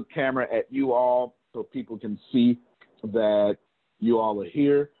Facebook camera at you all so people can see that you all are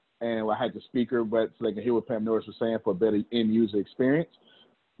here. And I had the speaker, but so they can hear what Pam Norris was saying for a better end user experience.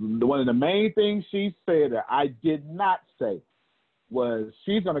 One of the main things she said that I did not say was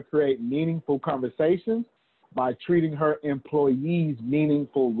she's going to create meaningful conversations by treating her employees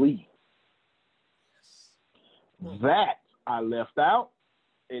meaningfully. That I left out.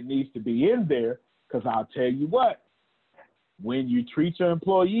 It needs to be in there because I'll tell you what, when you treat your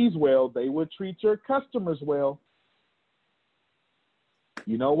employees well, they will treat your customers well.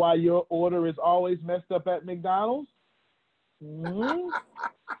 You know why your order is always messed up at McDonald's? Because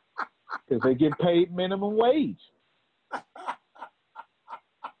they get paid minimum wage.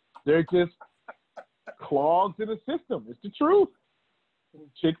 They're just clogs in the system. It's the truth.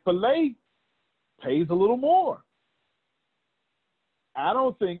 Chick-fil-A pays a little more. I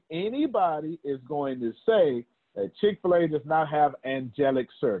don't think anybody is going to say that Chick-fil-A does not have angelic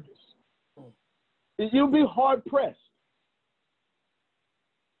service. You'll be hard-pressed.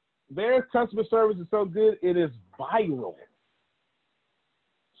 Their customer service is so good, it is viral.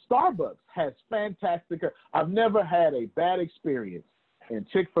 Starbucks has fantastic. I've never had a bad experience in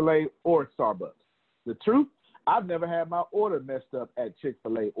Chick-fil-A or Starbucks. The truth, I've never had my order messed up at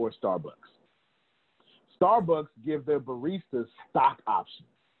Chick-fil-A or Starbucks. Starbucks give their baristas stock options.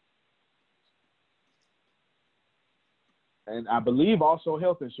 And I believe also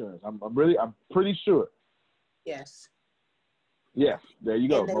health insurance. I'm pretty sure. Yes. Yes, there you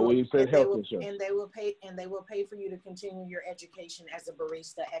go. William said health insurance. And they will pay for you to continue your education as a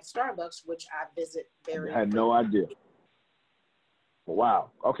barista at Starbucks, which I visit very. I had no idea.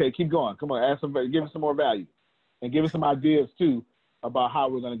 Wow. Okay, keep going. Come on, give us some more value, and give us some ideas too about how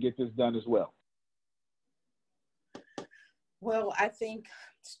we're going to get this done as well. Well, I think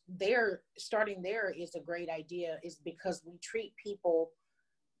starting there is a great idea, is because we treat people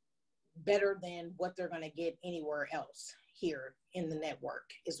better than what they're going to get anywhere else here in the network,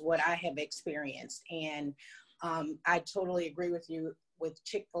 is what I have experienced. And I totally agree with you. With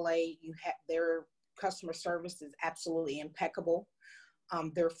Chick-fil-A, their customer service is absolutely impeccable.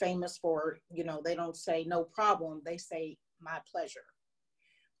 They're famous for, they don't say no problem, they say my pleasure,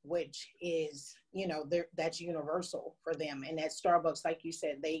 which is, that's universal for them. And at Starbucks, like you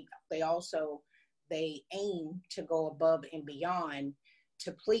said, they aim to go above and beyond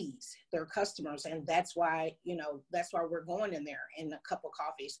to please their customers. And that's why we're going in there. And a cup of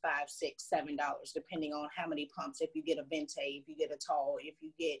coffee is $5, $6, $7, depending on how many pumps, if you get a venti, if you get a tall, if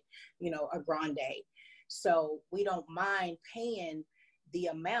you get, a grande. So we don't mind paying the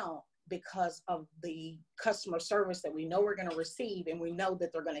amount because of the customer service that we know we're going to receive, and we know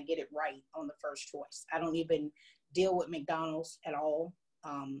that they're going to get it right on the first choice. I don't even deal with McDonald's at all,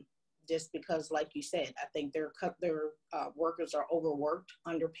 just because, like you said, I think their workers are overworked,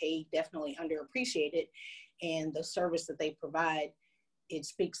 underpaid, definitely underappreciated, and the service that they provide, it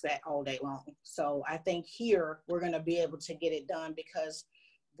speaks that all day long. So I think here we're going to be able to get it done because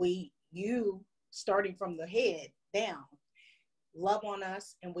you starting from the head down, love on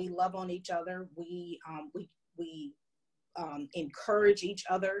us and we love on each other. We encourage each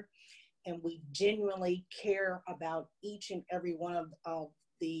other, and we genuinely care about each and every one of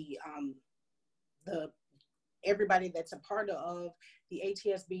the everybody that's a part of the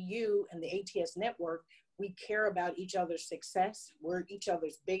ATSBU and the ATS network. We care about each other's success. We're each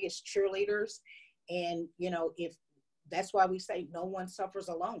other's biggest cheerleaders. And, if that's why we say no one suffers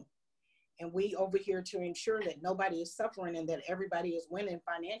alone. And we over here to ensure that nobody is suffering and that everybody is winning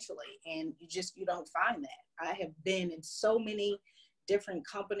financially. And you don't find that. I have been in so many different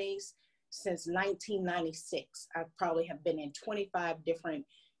companies since 1996. I probably have been in 25 different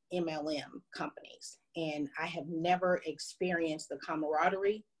MLM companies. And I have never experienced the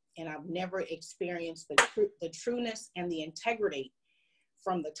camaraderie, and I've never experienced the trueness and the integrity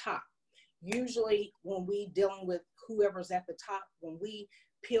from the top. Usually when we dealing with whoever's at the top, when we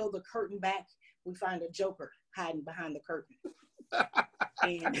peel the curtain back, we find a joker hiding behind the curtain.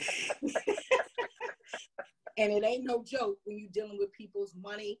 And it ain't no joke when you're dealing with people's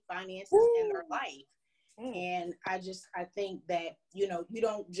money, finances, and their life. And I think that, you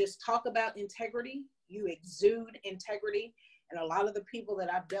don't just talk about integrity, you exude integrity. And a lot of the people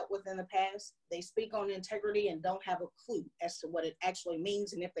that I've dealt with in the past, they speak on integrity and don't have a clue as to what it actually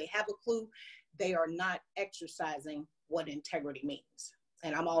means. And if they have a clue, they are not exercising what integrity means.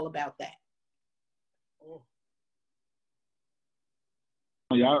 And I'm all about that.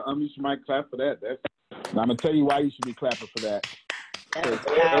 Yeah, you might clap for that. I'm going to tell you why you should be clapping for that.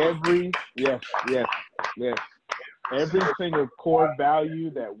 Every single core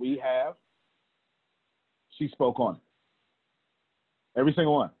value that we have, she spoke on it. Every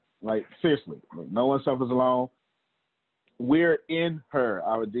single one. Like, seriously. No one suffers alone. We're in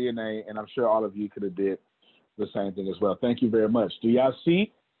our DNA, and I'm sure all of you could have did the same thing as well. Thank you very much. Do y'all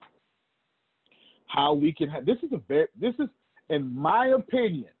see how we can have, this is, in my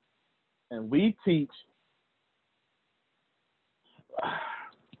opinion, and we teach,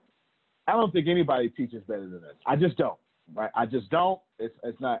 I don't think anybody teaches better than us. I just don't. Right? I just don't.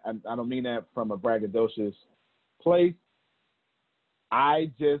 It's not. I don't mean that from a braggadocious place.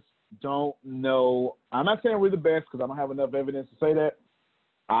 I just don't know. I'm not saying we're the best because I don't have enough evidence to say that.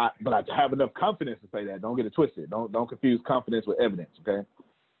 But I have enough confidence to say that. Don't get it twisted. Don't confuse confidence with evidence. Okay.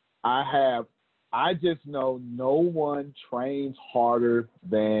 I just know no one trains harder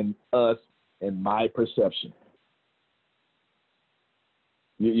than us in my perception.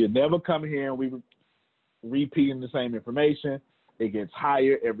 You never come here and we repeating the same information. It gets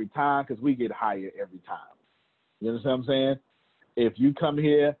higher every time because we get higher every time. You understand what I'm saying? If you come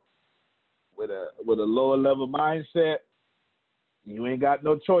here with a lower level mindset, you ain't got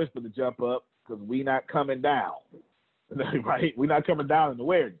no choice but to jump up because we not coming down. Right? We're not coming down in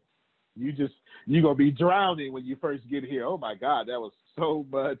awareness. You're gonna be drowning when you first get here. Oh my God, that was so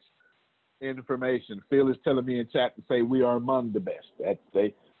much information. Phil is telling me in chat to say we are among the best. That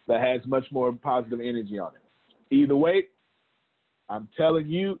has much more positive energy on it. Either way, I'm telling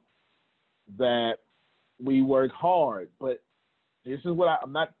you that we work hard, but this is what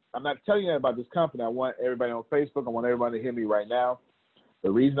I'm not telling you about this company. I want everybody on Facebook. I want everybody to hear me right now. The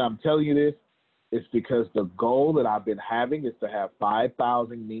reason I'm telling you this is because the goal that I've been having is to have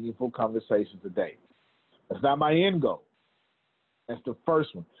 5,000 meaningful conversations a day. That's not my end goal. That's the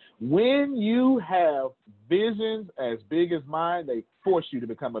first one. When you have visions as big as mine, they force you to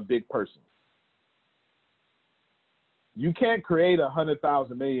become a big person. You can't create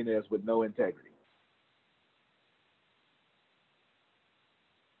 100,000 millionaires with no integrity.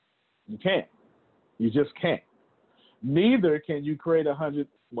 You can't. You just can't. Neither can you create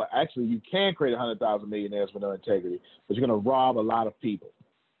you can create 100,000 millionaires with no integrity, but you're going to rob a lot of people.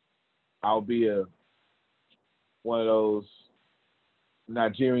 I'll be one of those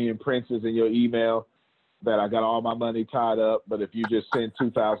Nigerian princes in your email that I got all my money tied up, but if you just send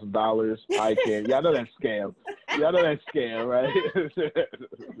 $2,000, I can. Y'all know that scam. Y'all know that scam, right?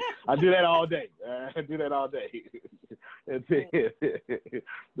 I do that all day.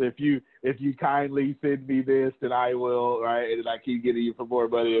 If you kindly send me this, then I will, right? And I keep getting you for more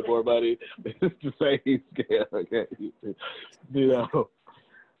money and more money. It's the same scam, okay?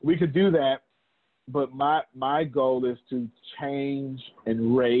 We could do that. But my goal is to change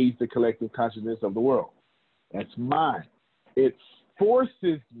and raise the collective consciousness of the world. That's mine. It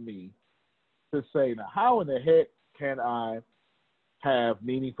forces me to say, now, how in the heck can I have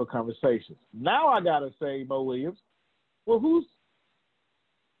meaningful conversations? Now I got to say, Mo Williams, well, who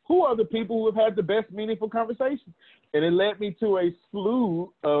are the people who have had the best meaningful conversations? And it led me to a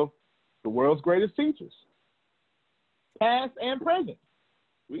slew of the world's greatest teachers, past and present.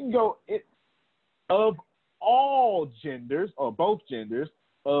 We can go of all genders, or both genders,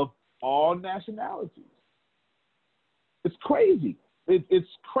 of all nationalities. It's crazy. It's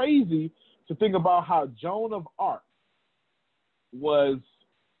crazy to think about how Joan of Arc was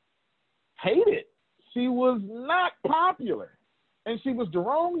hated. She was not popular, and she was the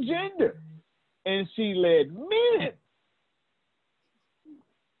wrong gender, and she led men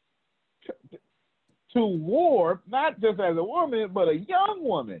to war, not just as a woman, but a young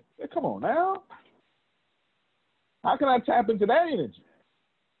woman. Come on now. How can I tap into that energy?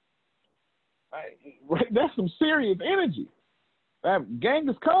 That's some serious energy.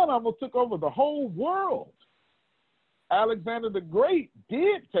 Genghis Khan almost took over the whole world. Alexander the Great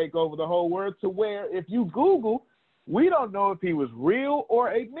did take over the whole world to where, if you Google, we don't know if he was real or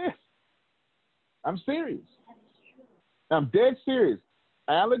a myth. I'm serious. I'm dead serious.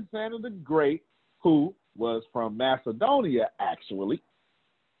 Alexander the Great, who was from Macedonia, actually,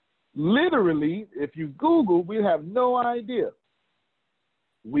 literally, if you Google, we have no idea.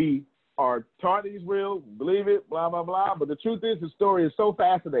 We are taught he's real, believe it, blah, blah, blah. But the truth is, the story is so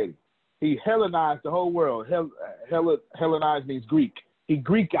fascinating. He Hellenized the whole world. Hellenized means Greek. He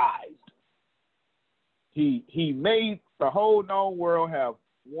Greekized. He made the whole known world have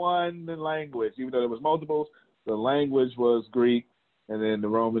one language, even though there was multiples. The language was Greek, and then the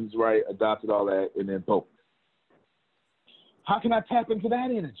Romans, right, adopted all that, and then boom. How can I tap into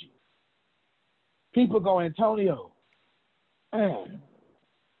that energy? People go, Antonio, man,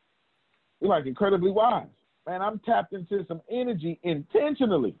 you're like incredibly wise. Man, I'm tapped into some energy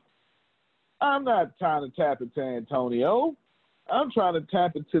intentionally. I'm not trying to tap into Antonio. I'm trying to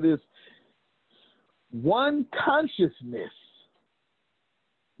tap into this one consciousness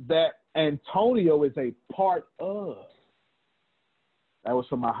that Antonio is a part of. That was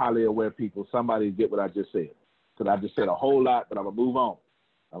for my highly aware people. Somebody get what I just said. Because I just said a whole lot, but I'm going to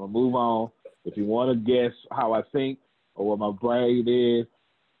move on. If you want to guess how I think or what my brain is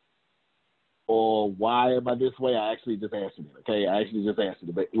or why am I this way, I actually just answered it, okay? I actually just answered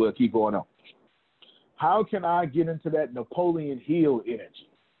it, but we'll keep going on. How can I get into that Napoleon Hill energy?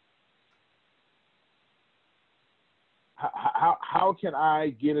 How can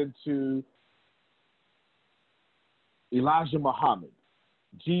I get into Elijah Muhammad,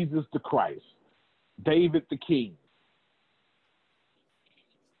 Jesus the Christ, David the King?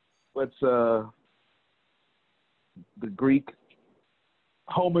 What's the Greek?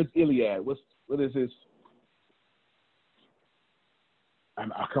 Homer's Iliad. What is this? I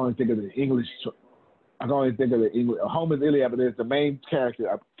can't even think of the English. I can't even think of the English. Homer's Iliad, but there's the main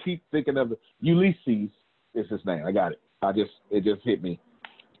character. I keep thinking of Ulysses. Is his name? I got it. It just hit me.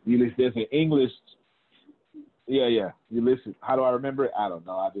 Ulysses. There's an English. Yeah. Ulysses. How do I remember it? I don't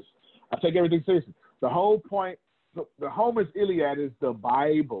know. I take everything seriously. The whole point. The Homer's Iliad is the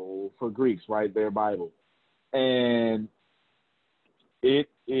Bible for Greeks, right? Their Bible, and it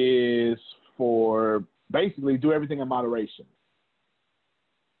is for basically do everything in moderation.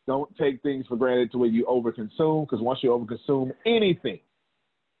 Don't take things for granted to where you overconsume, because once you overconsume anything,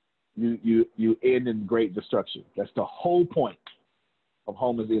 you end in great destruction. That's the whole point of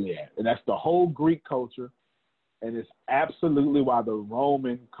Homer's Iliad, and that's the whole Greek culture, and it's absolutely why the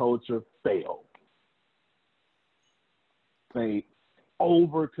Roman culture failed. They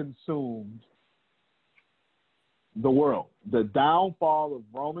overconsumed the world. The downfall of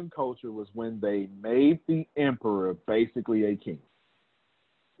Roman culture was when they made the emperor basically a king.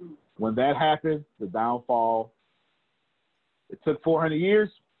 When that happened, the downfall, it took 400 years,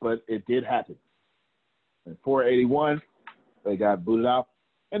 but it did happen. In 481, they got booted out.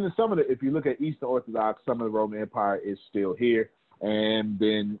 And then if you look at Eastern Orthodox, some of the Roman Empire is still here. And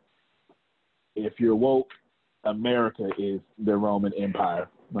then if you're woke, America is the Roman Empire,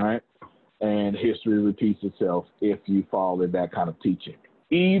 right? And history repeats itself if you fall in that kind of teaching.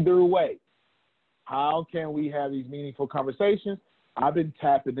 Either way, how can we have these meaningful conversations? I've been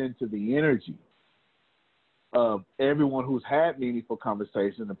tapping into the energy of everyone who's had meaningful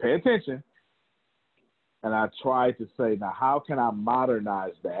conversations, and pay attention. And I try to say, now, how can I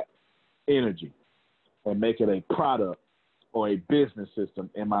modernize that energy and make it a product or a business system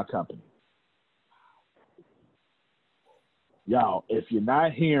in my company? Y'all, if you're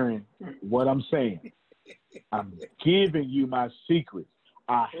not hearing what I'm saying, I'm giving you my secrets.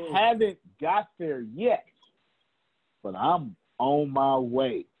 I haven't got there yet, but I'm on my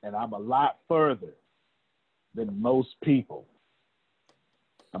way, and I'm a lot further than most people.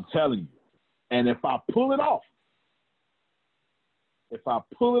 I'm telling you. And if I pull it off,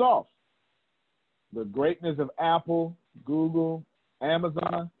 the greatness of Apple, Google,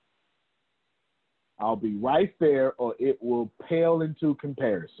 Amazon, I'll be right there, or it will pale into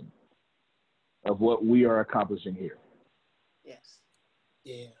comparison of what we are accomplishing here. Yes.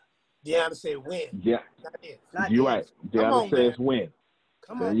 Yeah. Deanna said win. Yeah. You're right. Deanna says win.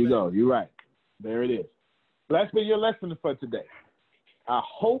 There you go. You're right. There it is. So that's been your lesson for today. I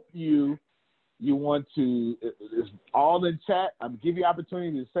hope you want to, it's all in chat. I'm giving you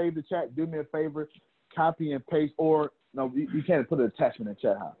opportunity to save the chat. Do me a favor, copy and paste, or no, you can't put an attachment in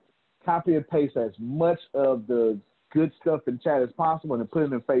chat, huh? Copy and paste as much of the good stuff in chat as possible and put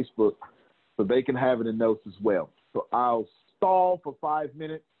it in Facebook so they can have it in notes as well. So I'll stall for 5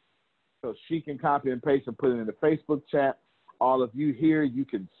 minutes so she can copy and paste and put it in the Facebook chat. All of you here, you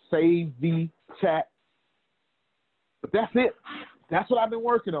can save the chat. But that's it. That's what I've been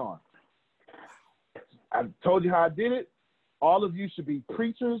working on. I told you how I did it. All of you should be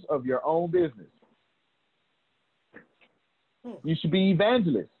preachers of your own business. You should be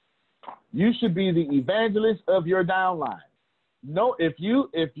evangelists. You should be the evangelist of your downline. No, if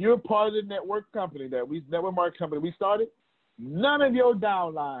you're part of the network marketing company we started, none of your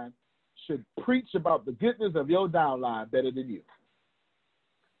downline should preach about the goodness of your downline better than you.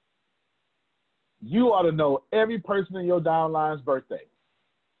 you ought to know every person in your downline's birthday.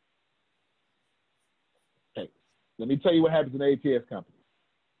 Okay, let me tell you what happens in the ATS company.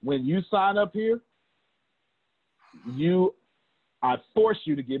 When you sign up here, I force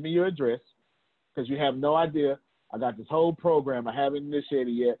you to give me your address because you have no idea. I got this whole program. I haven't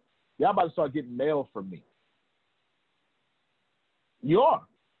initiated yet. Y'all about to start getting mail from me. You are.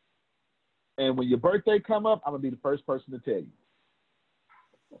 And when your birthday come up, I'm going to be the first person to tell you.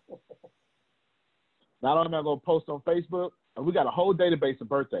 Not only am I going to post on Facebook, and we got a whole database of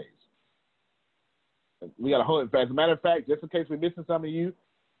birthdays. We got a whole, as a matter of fact, just in case we're missing some of you,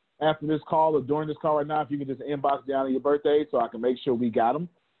 after this call or during this call right now, if you can just inbox down your birthday so I can make sure we got them.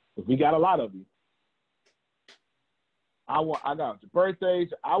 Because we got a lot of you. I got your birthdays.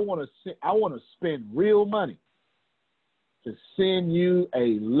 I want to spend real money to send you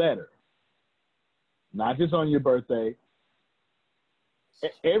a letter, not just on your birthday.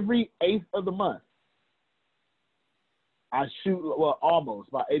 Every 8th of the month, I shoot, well, almost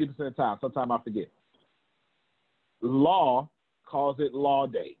about 80% of the time. Sometimes I forget. Law calls it Law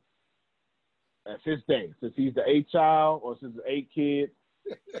Day. That's his day. Since he's the 8th child or since the 8 kids,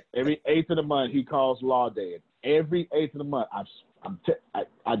 every 8th of the month he calls Law Day. Every 8th of the month,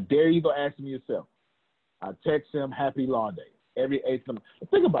 I dare you to ask him yourself. I text him Happy Law Day every 8th of the month.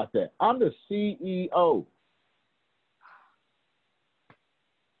 Think about that. I'm the CEO.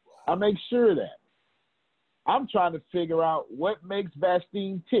 I make sure of that. I'm trying to figure out what makes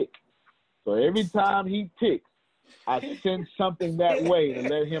Bastine tick. So every time he ticks, I send something that way to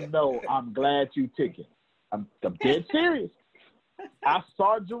let him know I'm glad you ticking. I'm dead serious. I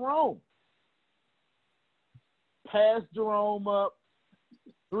saw Jerome. Passed Jerome up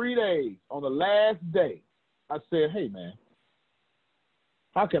 3 days. On the last day, I said, hey, man,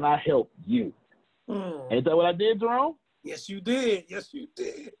 how can I help you? Ain't that what I did, Jerome? Yes, you did. Yes, you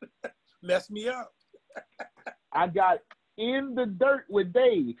did. Messed me up. I got in the dirt with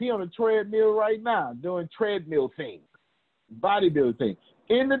Dave. He on a treadmill right now doing treadmill things, bodybuilding things.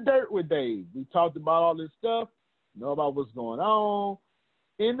 In the dirt with Dave. We talked about all this stuff, know about what's going on.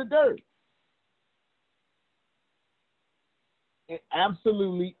 In the dirt.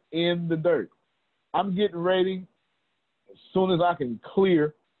 Absolutely in the dirt. I'm getting ready as soon as I can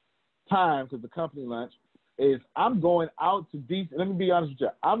clear time because the company lunch is I'm going out to D.C. Let me be honest with you.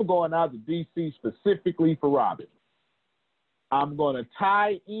 I'm going out to D.C. specifically for Robin. I'm going to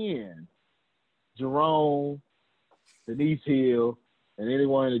tie in Jerome, Denise Hill, and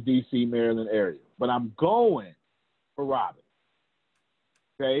anyone in the D.C., Maryland area. But I'm going for Robin.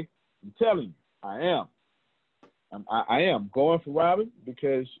 Okay? I'm telling you, I am. I am going for Robin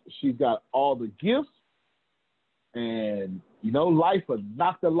because she's got all the gifts and, you know, life will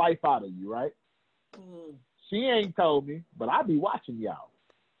knock the life out of you, right? She ain't told me, but I be watching y'all.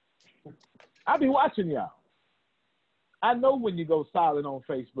 I be watching y'all. I know when you go silent on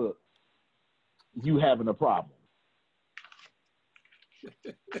Facebook, you having a problem.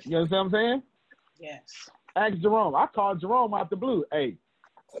 You understand what I'm saying? Yes. Ask Jerome. I called Jerome out the blue. Hey,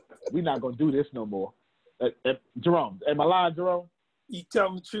 we're not going to do this no more. Jerome, am I lying, Jerome? You tell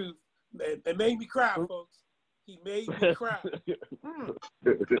him the truth. It made me cry, folks. He made me cry.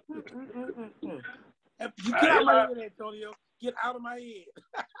 You get out of my head, Antonio. Get out of my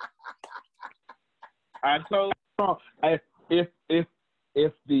head. I told Jerome, if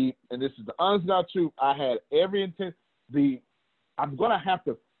the, and this is the honest God truth, I had every intent, I'm going to have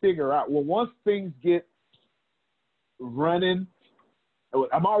to figure out, well, once things get running,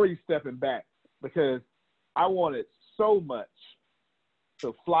 I'm already stepping back because I wanted so much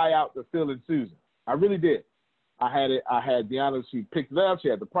to fly out to Phil and Susan. I really did. I had Deanna, she picked it up, she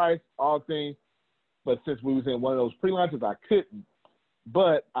had the price, all things. But since we was in one of those pre-lunches, I couldn't.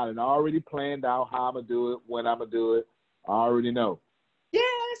 But I had already planned out how I'm going to do it, when I'm going to do it. I already know. Yeah,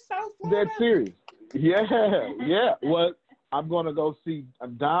 so That's serious. Yeah. Well, I'm going to go see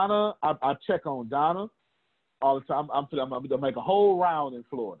Donna. I check on Donna all the time. I'm going to make a whole round in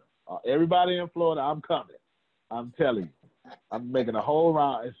Florida. Everybody in Florida, I'm coming. I'm telling you. I'm making a whole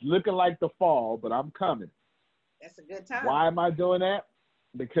round. It's looking like the fall, but I'm coming. That's a good time. Why am I doing that?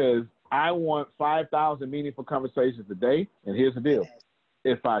 Because I want 5,000 meaningful conversations a day. And here's the deal.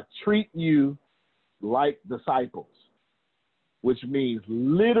 If I treat you like disciples, which means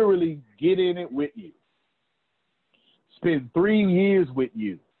literally get in it with you, spend 3 years with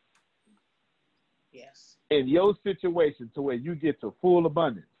you. Yes. In your situation to where you get to full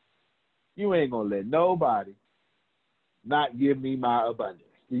abundance, you ain't going to let nobody not give me my abundance.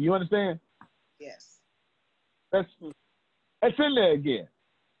 Do you understand? Yes. That's in there again.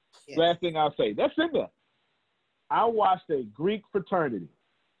 Yes. Last thing I'll say. That's in there. I watched a Greek fraternity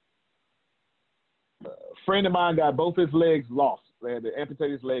A friend of mine got both his legs lost. They had to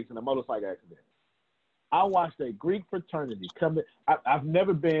amputate his legs in a motorcycle accident. I watched a Greek fraternity come in. I've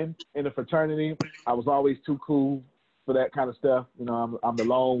never been in a fraternity. I was always too cool for that kind of stuff. You know, I'm the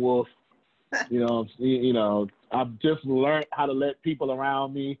lone wolf. You know, I've just learned how to let people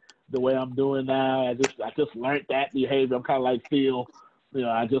around me the way I'm doing now. I just learned that behavior. I'm kind of like Phil. You know,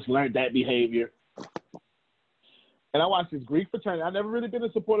 I just learned that behavior. And I watched this Greek fraternity. I've never really been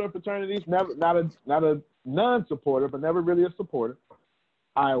a supporter of fraternities. Never, not a non-supporter, but never really a supporter.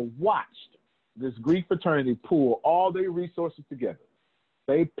 I watched this Greek fraternity pool all their resources together.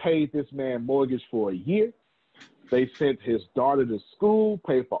 They paid this man mortgage for a year. They sent his daughter to school,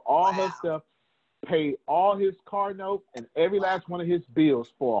 paid for all her stuff, paid all his car note and every last one of his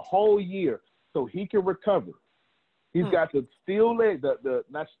bills for a whole year so he can recover. He's got the steel leg, the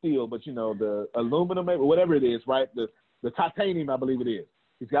not steel, but you know, the aluminum, whatever it is, right? The titanium, I believe it is.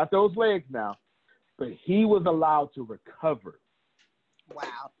 He's got those legs now, but he was allowed to recover.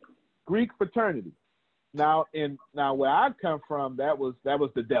 Wow. Greek fraternity. Now where I come from, that was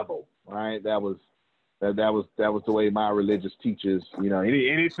the devil, right? That was the way my religious teachers, you know,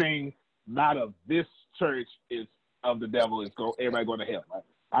 anything not of this church is of the devil. Everybody going to hell. Right?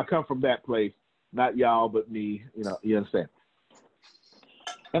 I come from that place. Not y'all, but me, you know, you understand.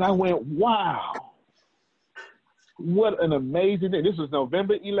 And I went, wow, what an amazing day. This was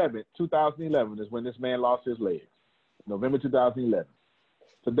November 11th, 2011 is when this man lost his legs. November 2011.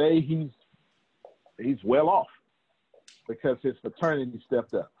 Today, he's well off because his fraternity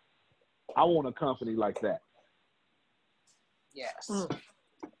stepped up. I want a company like that. Yes.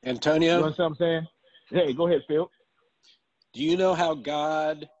 Antonio? You know what I'm saying? Hey, go ahead, Phil. Do you know how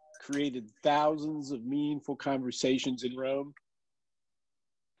God created thousands of meaningful conversations in Rome?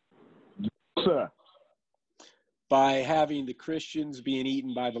 Sir. By having the Christians being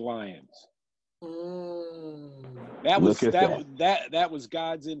eaten by the lions. That was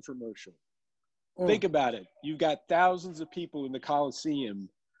God's infomercial. Think about it. You've got thousands of people in the Colosseum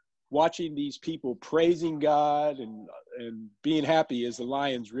watching these people praising God and being happy as the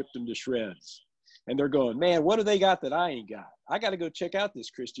lions ripped them to shreds. And they're going, man, what do they got that I ain't got? I got to go check out this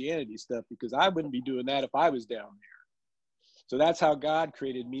Christianity stuff because I wouldn't be doing that if I was down there. So that's how God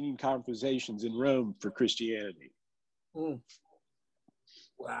created meaning conversations in Rome for Christianity. Wow.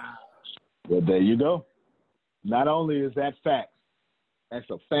 Well, there you go. Not only is that fact, that's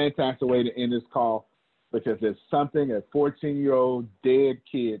a fantastic way to end this call because there's something a 14-year-old dead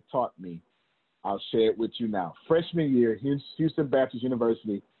kid taught me. I'll share it with you now. Freshman year, Houston Baptist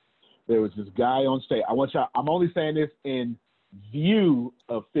University, there was this guy on stage. I'm only saying this in view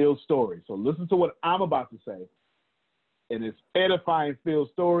of Phil's story. So listen to what I'm about to say. And it's edifying Phil's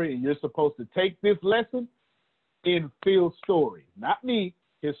story. And you're supposed to take this lesson in Phil's story. Not me,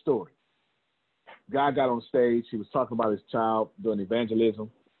 his story. Guy got on stage. He was talking about his child doing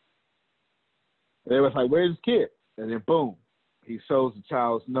evangelism. They was like, where's his kid? And then boom, he shows the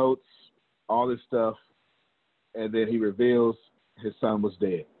child's notes, all this stuff. And then he reveals his son was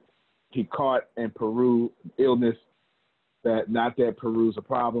dead. He caught in Peru illness not that Peru's a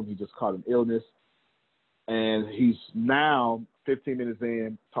problem. He just caught an illness. And he's now 15 minutes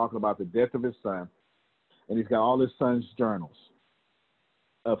in talking about the death of his son. And he's got all his son's journals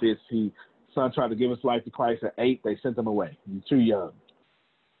of son tried to give his life to Christ at 8. They sent him away. He's too young.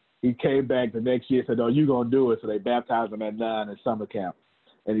 He came back the next year and said, oh, you're going to do it. So they baptized him at 9 in summer camp.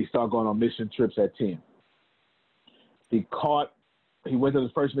 And he started going on mission trips at 10. He went to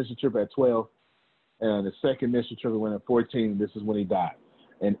his first mission trip at 12, and the second mission trip he went at 14. This is when he died.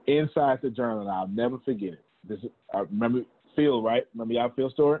 And inside the journal, and I'll never forget it. I remember Phil, right? Remember y'all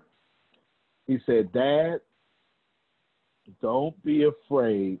Phil's story? He said, Dad, don't be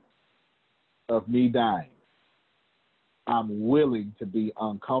afraid of me dying. I'm willing to be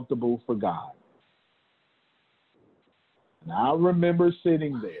uncomfortable for God. And I remember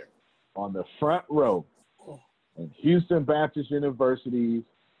sitting there on the front row in Houston Baptist University's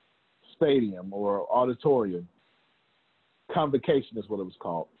stadium or auditorium. Convocation is what it was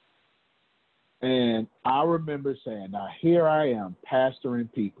called. And I remember saying, now here I am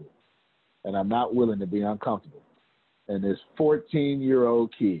pastoring people, and I'm not willing to be uncomfortable. And this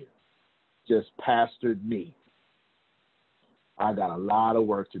 14-year-old kid just pastored me. I got a lot of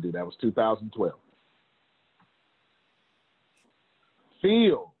work to do. That was 2012.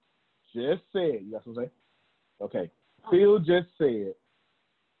 Phil just said, you got something to say? Okay. Phil just said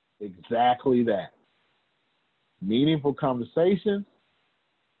exactly that. Meaningful conversations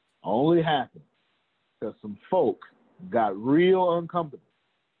only happen because some folk got real uncomfortable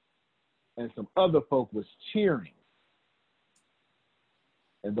and some other folk was cheering.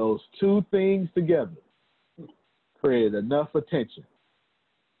 And those two things together created enough attention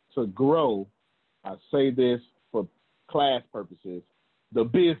to grow, I say this for class purposes, the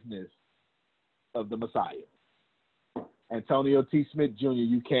business of the Messiah. Antonio T. Smith Jr.,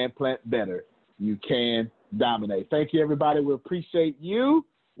 you can plant better. You can dominate. Thank you, everybody. We appreciate you.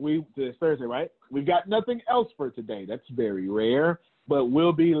 It's Thursday, right? We've got nothing else for today. That's very rare, but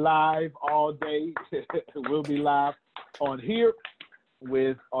we'll be live all day. We'll be live on here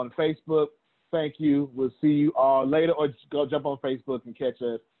on Facebook. Thank you. We'll see you all later, or just go jump on Facebook and catch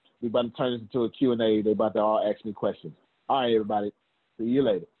us. We're about to turn this into a Q&A. They're about to all ask me questions. All right, everybody. See you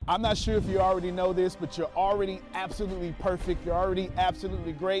later. I'm not sure if you already know this, but you're already absolutely perfect. You're already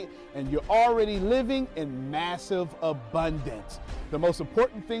absolutely great, and you're already living in massive abundance. The most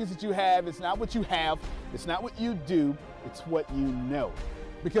important things that you have is not what you have, it's not what you do, it's what you know.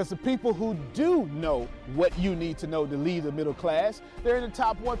 Because the people who do know what you need to know to lead the middle class, they're in the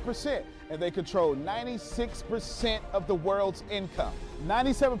top 1%, and they control 96% of the world's income.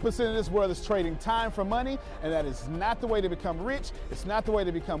 97% of this world is trading time for money, and that is not the way to become rich, it's not the way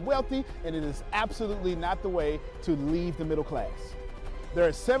to become wealthy, and it is absolutely not the way to leave the middle class. There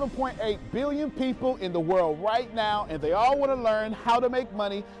are 7.8 billion people in the world right now, and they all want to learn how to make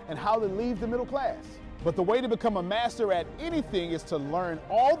money and how to leave the middle class. But the way to become a master at anything is to learn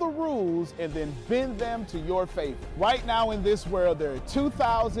all the rules and then bend them to your favor. Right now in this world, there are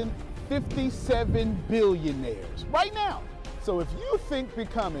 2,057 billionaires. Right now. So if you think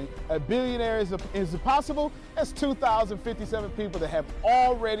becoming a billionaire is impossible, that's 2,057 people that have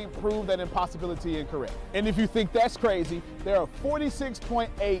already proved that impossibility incorrect. And if you think that's crazy, there are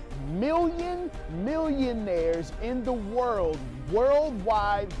 46.8 million millionaires in the world,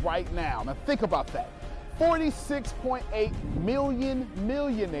 worldwide right now. Now think about that. 46.8 million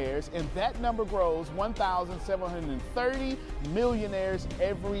millionaires, and that number grows 1,730 millionaires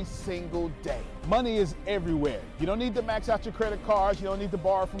every single day. Money is everywhere. You don't need to max out your credit cards. You don't need to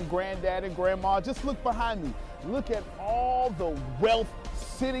borrow from granddad and grandma. Just look behind me. Look at all the wealth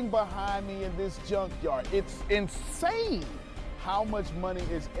sitting behind me in this junkyard. It's insane how much money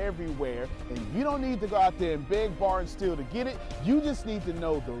is everywhere, and you don't need to go out there and beg, borrow, and steal to get it. You just need to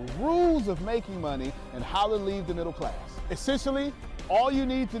know the rules of making money and how to leave the middle class. Essentially, all you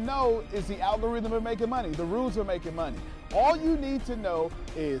need to know is the algorithm of making money, the rules of making money. All you need to know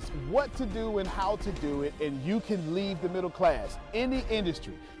is what to do and how to do it, and you can leave the middle class. Any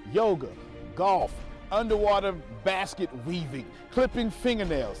industry, yoga, golf, underwater basket weaving, clipping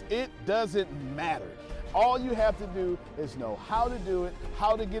fingernails, it doesn't matter. All you have to do is know how to do it,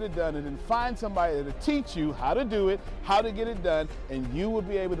 how to get it done, and then find somebody to teach you how to do it, how to get it done, and you will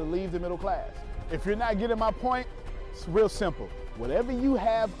be able to leave the middle class. If you're not getting my point, it's real simple. Whatever you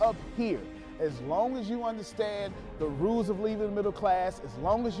have up here, as long as you understand the rules of leaving the middle class, as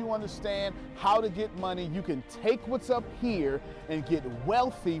long as you understand how to get money, you can take what's up here and get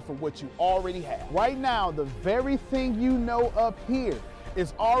wealthy for what you already have. Right now, the very thing you know up here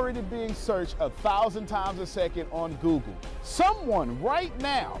is already being searched 1,000 times a second on Google. Someone right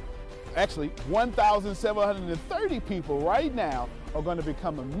now, actually 1,730 people right now are going to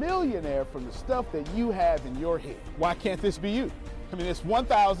become a millionaire from the stuff that you have in your head. Why can't this be you? I mean, it's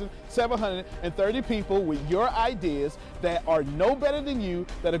 1,730 people with your ideas that are no better than you,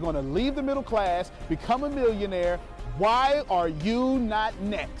 that are going to leave the middle class, become a millionaire. Why are you not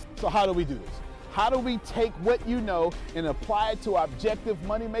next? So how do we do this? How do we take what you know and apply it to objective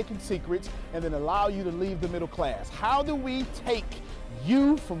money-making secrets and then allow you to leave the middle class? How do we take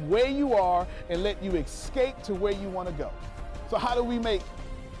you from where you are and let you escape to where you want to go? So how do we make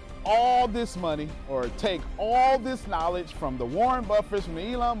all this money, or take all this knowledge from the Warren Buffetts, from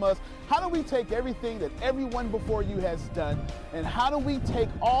Elon Musk? How do we take everything that everyone before you has done, and how do we take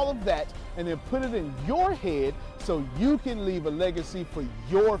all of that and then put it in your head so you can leave a legacy for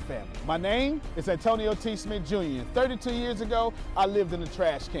your family? My name is Antonio T. Smith Jr. And 32 years ago, I lived in a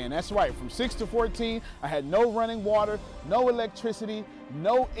trash can. That's right, from 6 to 14, I had no running water, no electricity,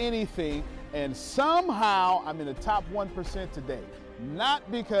 no anything, and somehow I'm in the top 1% today.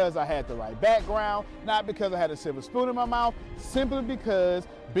 Not because I had the right background, not because I had a silver spoon in my mouth, simply because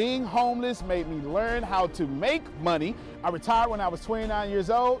being homeless made me learn how to make money. I retired when I was 29 years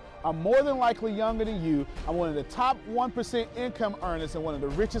old. I'm more than likely younger than you. I'm one of the top 1% income earners in one of the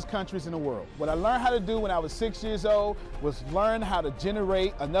richest countries in the world. What I learned how to do when I was 6 years old was learn how to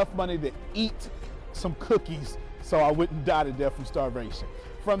generate enough money to eat some cookies so I wouldn't die to death from starvation.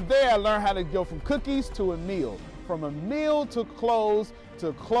 From there, I learned how to go from cookies to a meal. From a meal to clothes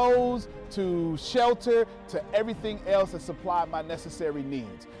to shelter to everything else that supplied my necessary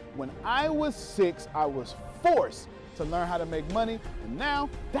needs. When I was 6, I was forced to to learn how to make money, and now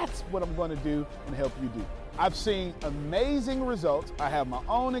that's what I'm going to do and help you do. I've seen amazing results. I have my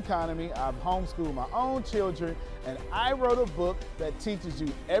own economy, I've homeschooled my own children, and I wrote a book that teaches you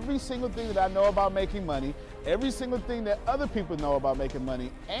every single thing that I know about making money, every single thing that other people know about making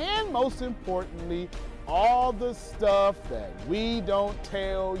money, and most importantly, all the stuff that we don't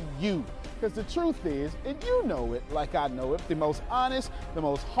tell you. Because the truth is, and you know it like I know it, the most honest, the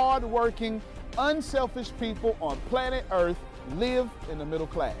most hardworking, unselfish people on planet Earth live in the middle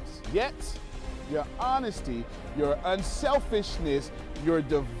class. Yet, your honesty, your unselfishness, your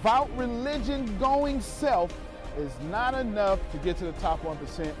devout religion-going self is not enough to get to the top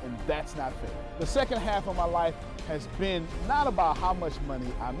 1%, and that's not fair. The second half of my life has been not about how much money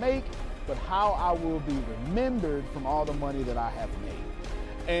I make, but how I will be remembered from all the money that I have made.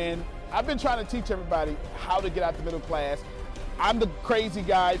 And I've been trying to teach everybody how to get out the middle class. I'm the crazy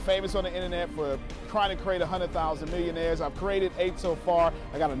guy, famous on the internet for trying to create 100,000 millionaires. I've created 8 so far.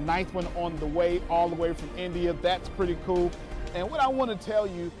 I got a 9th one on the way, all the way from India. That's pretty cool. And what I want to tell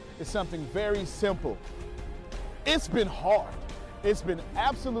you is something very simple. It's been hard. It's been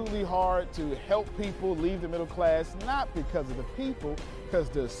absolutely hard to help people leave the middle class, not because of the people, because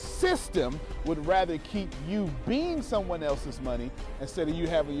the system would rather keep you being someone else's money instead of you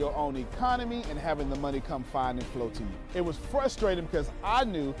having your own economy and having the money come find and flow to you. It was frustrating because I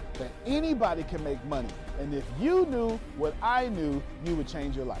knew that anybody can make money. And if you knew what I knew, you would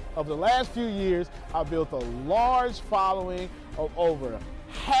change your life. Over the last few years, I've built a large following of over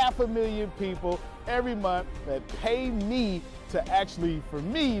 500,000 people every month that pay me for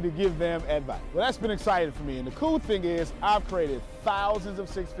me to give them advice. Well, that's been exciting for me. And the cool thing is I've created thousands of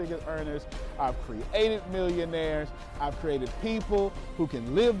six-figure earners. I've created millionaires. I've created people who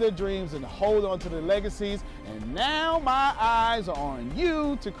can live their dreams and hold on to their legacies. And now my eyes are on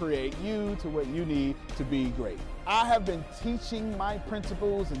you to create you to what you need to be great. I have been teaching my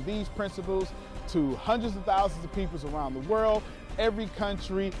principles and these principles to hundreds of thousands of people around the world, every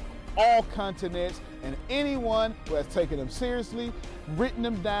country, all continents, and anyone who has taken them seriously, written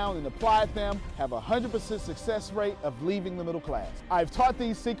them down, and applied them have a 100% success rate of leaving the middle class. I've taught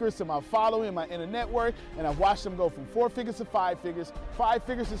these secrets to my following and my inner network, and I've watched them go from 4 figures to 5 figures, 5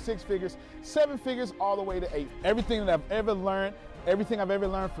 figures to 6 figures, 7 figures, all the way to 8. Everything that I've ever learned, everything I've ever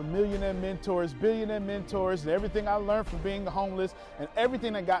learned from millionaire mentors, billionaire mentors, and everything I learned from being homeless, and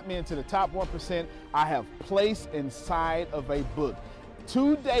everything that got me into the top 1%, I have placed inside of a book.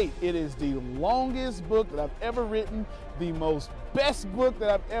 To date, it is the longest book that I've ever written, the most best book that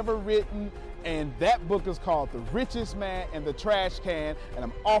I've ever written, and that book is called The Richest Man in the Trash Can, and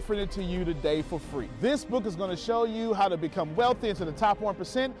I'm offering it to you today for free. This book is going to show you how to become wealthy into the top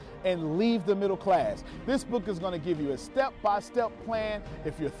 1% and leave the middle class. This book is going to give you a step-by-step plan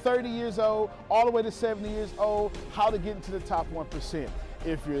if you're 30 years old, all the way to 70 years old, how to get into the top 1%.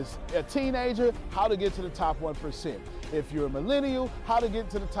 If you're a teenager, how to get to the top 1%. If you're a millennial, how to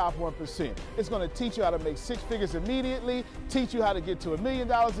get to the top 1%. It's going to teach you how to make 6 figures immediately, teach you how to get to $1 million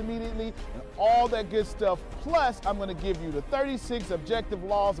immediately, and all that good stuff. Plus, I'm going to give you the 36 objective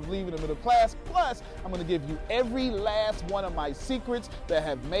laws of leaving the middle class. Plus, I'm going to give you every last one of my secrets that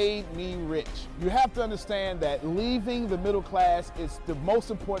have made me rich. You have to understand that leaving the middle class is the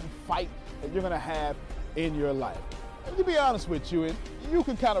most important fight that you're going to have in your life. And to be honest with you, and you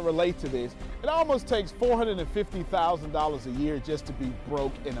can kind of relate to this, it almost takes $450,000 a year just to be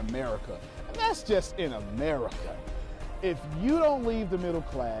broke in America. And that's just in America. If you don't leave the middle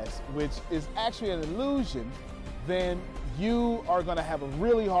class, which is actually an illusion, then you are going to have a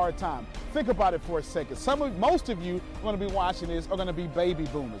really hard time. Think about it for a second. Most of you are going to be watching this are going to be baby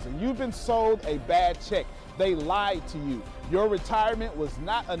boomers, and you've been sold a bad check. They lied to you. Your retirement was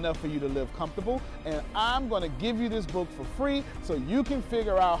not enough for you to live comfortable, and I'm going to give you this book for free so you can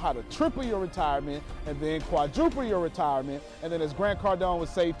figure out how to triple your retirement and then quadruple your retirement, and then as Grant Cardone would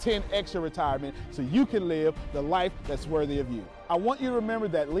say, 10x your retirement so you can live the life that's worthy of you. I want you to remember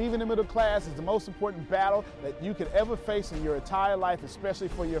that leaving the middle class is the most important battle that you could ever face in your entire life, especially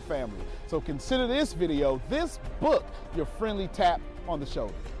for your family. So consider this video, this book, your friendly tap on the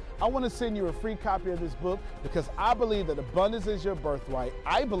shoulder. I want to send you a free copy of this book because I believe that abundance is your birthright.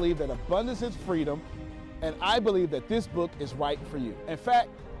 I believe that abundance is freedom, and I believe that this book is right for you. In fact,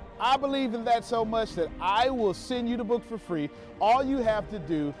 I believe in that so much that I will send you the book for free. All you have to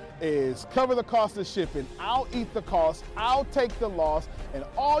do is cover the cost of shipping. I'll eat the cost. I'll take the loss. And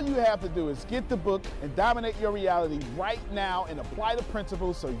all you have to do is get the book and dominate your reality right now and apply the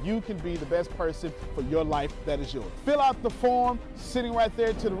principles so you can be the best person for your life that is yours. Fill out the form sitting right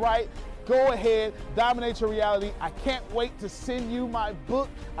there to the right. Go ahead, dominate your reality. I can't wait to send you my book.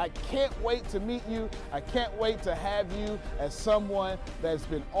 I can't wait to meet you. I can't wait to have you as someone that's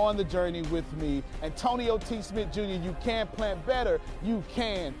been on the journey with me. Antonio T. Smith Jr., you can plant better. You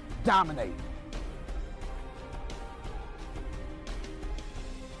can dominate.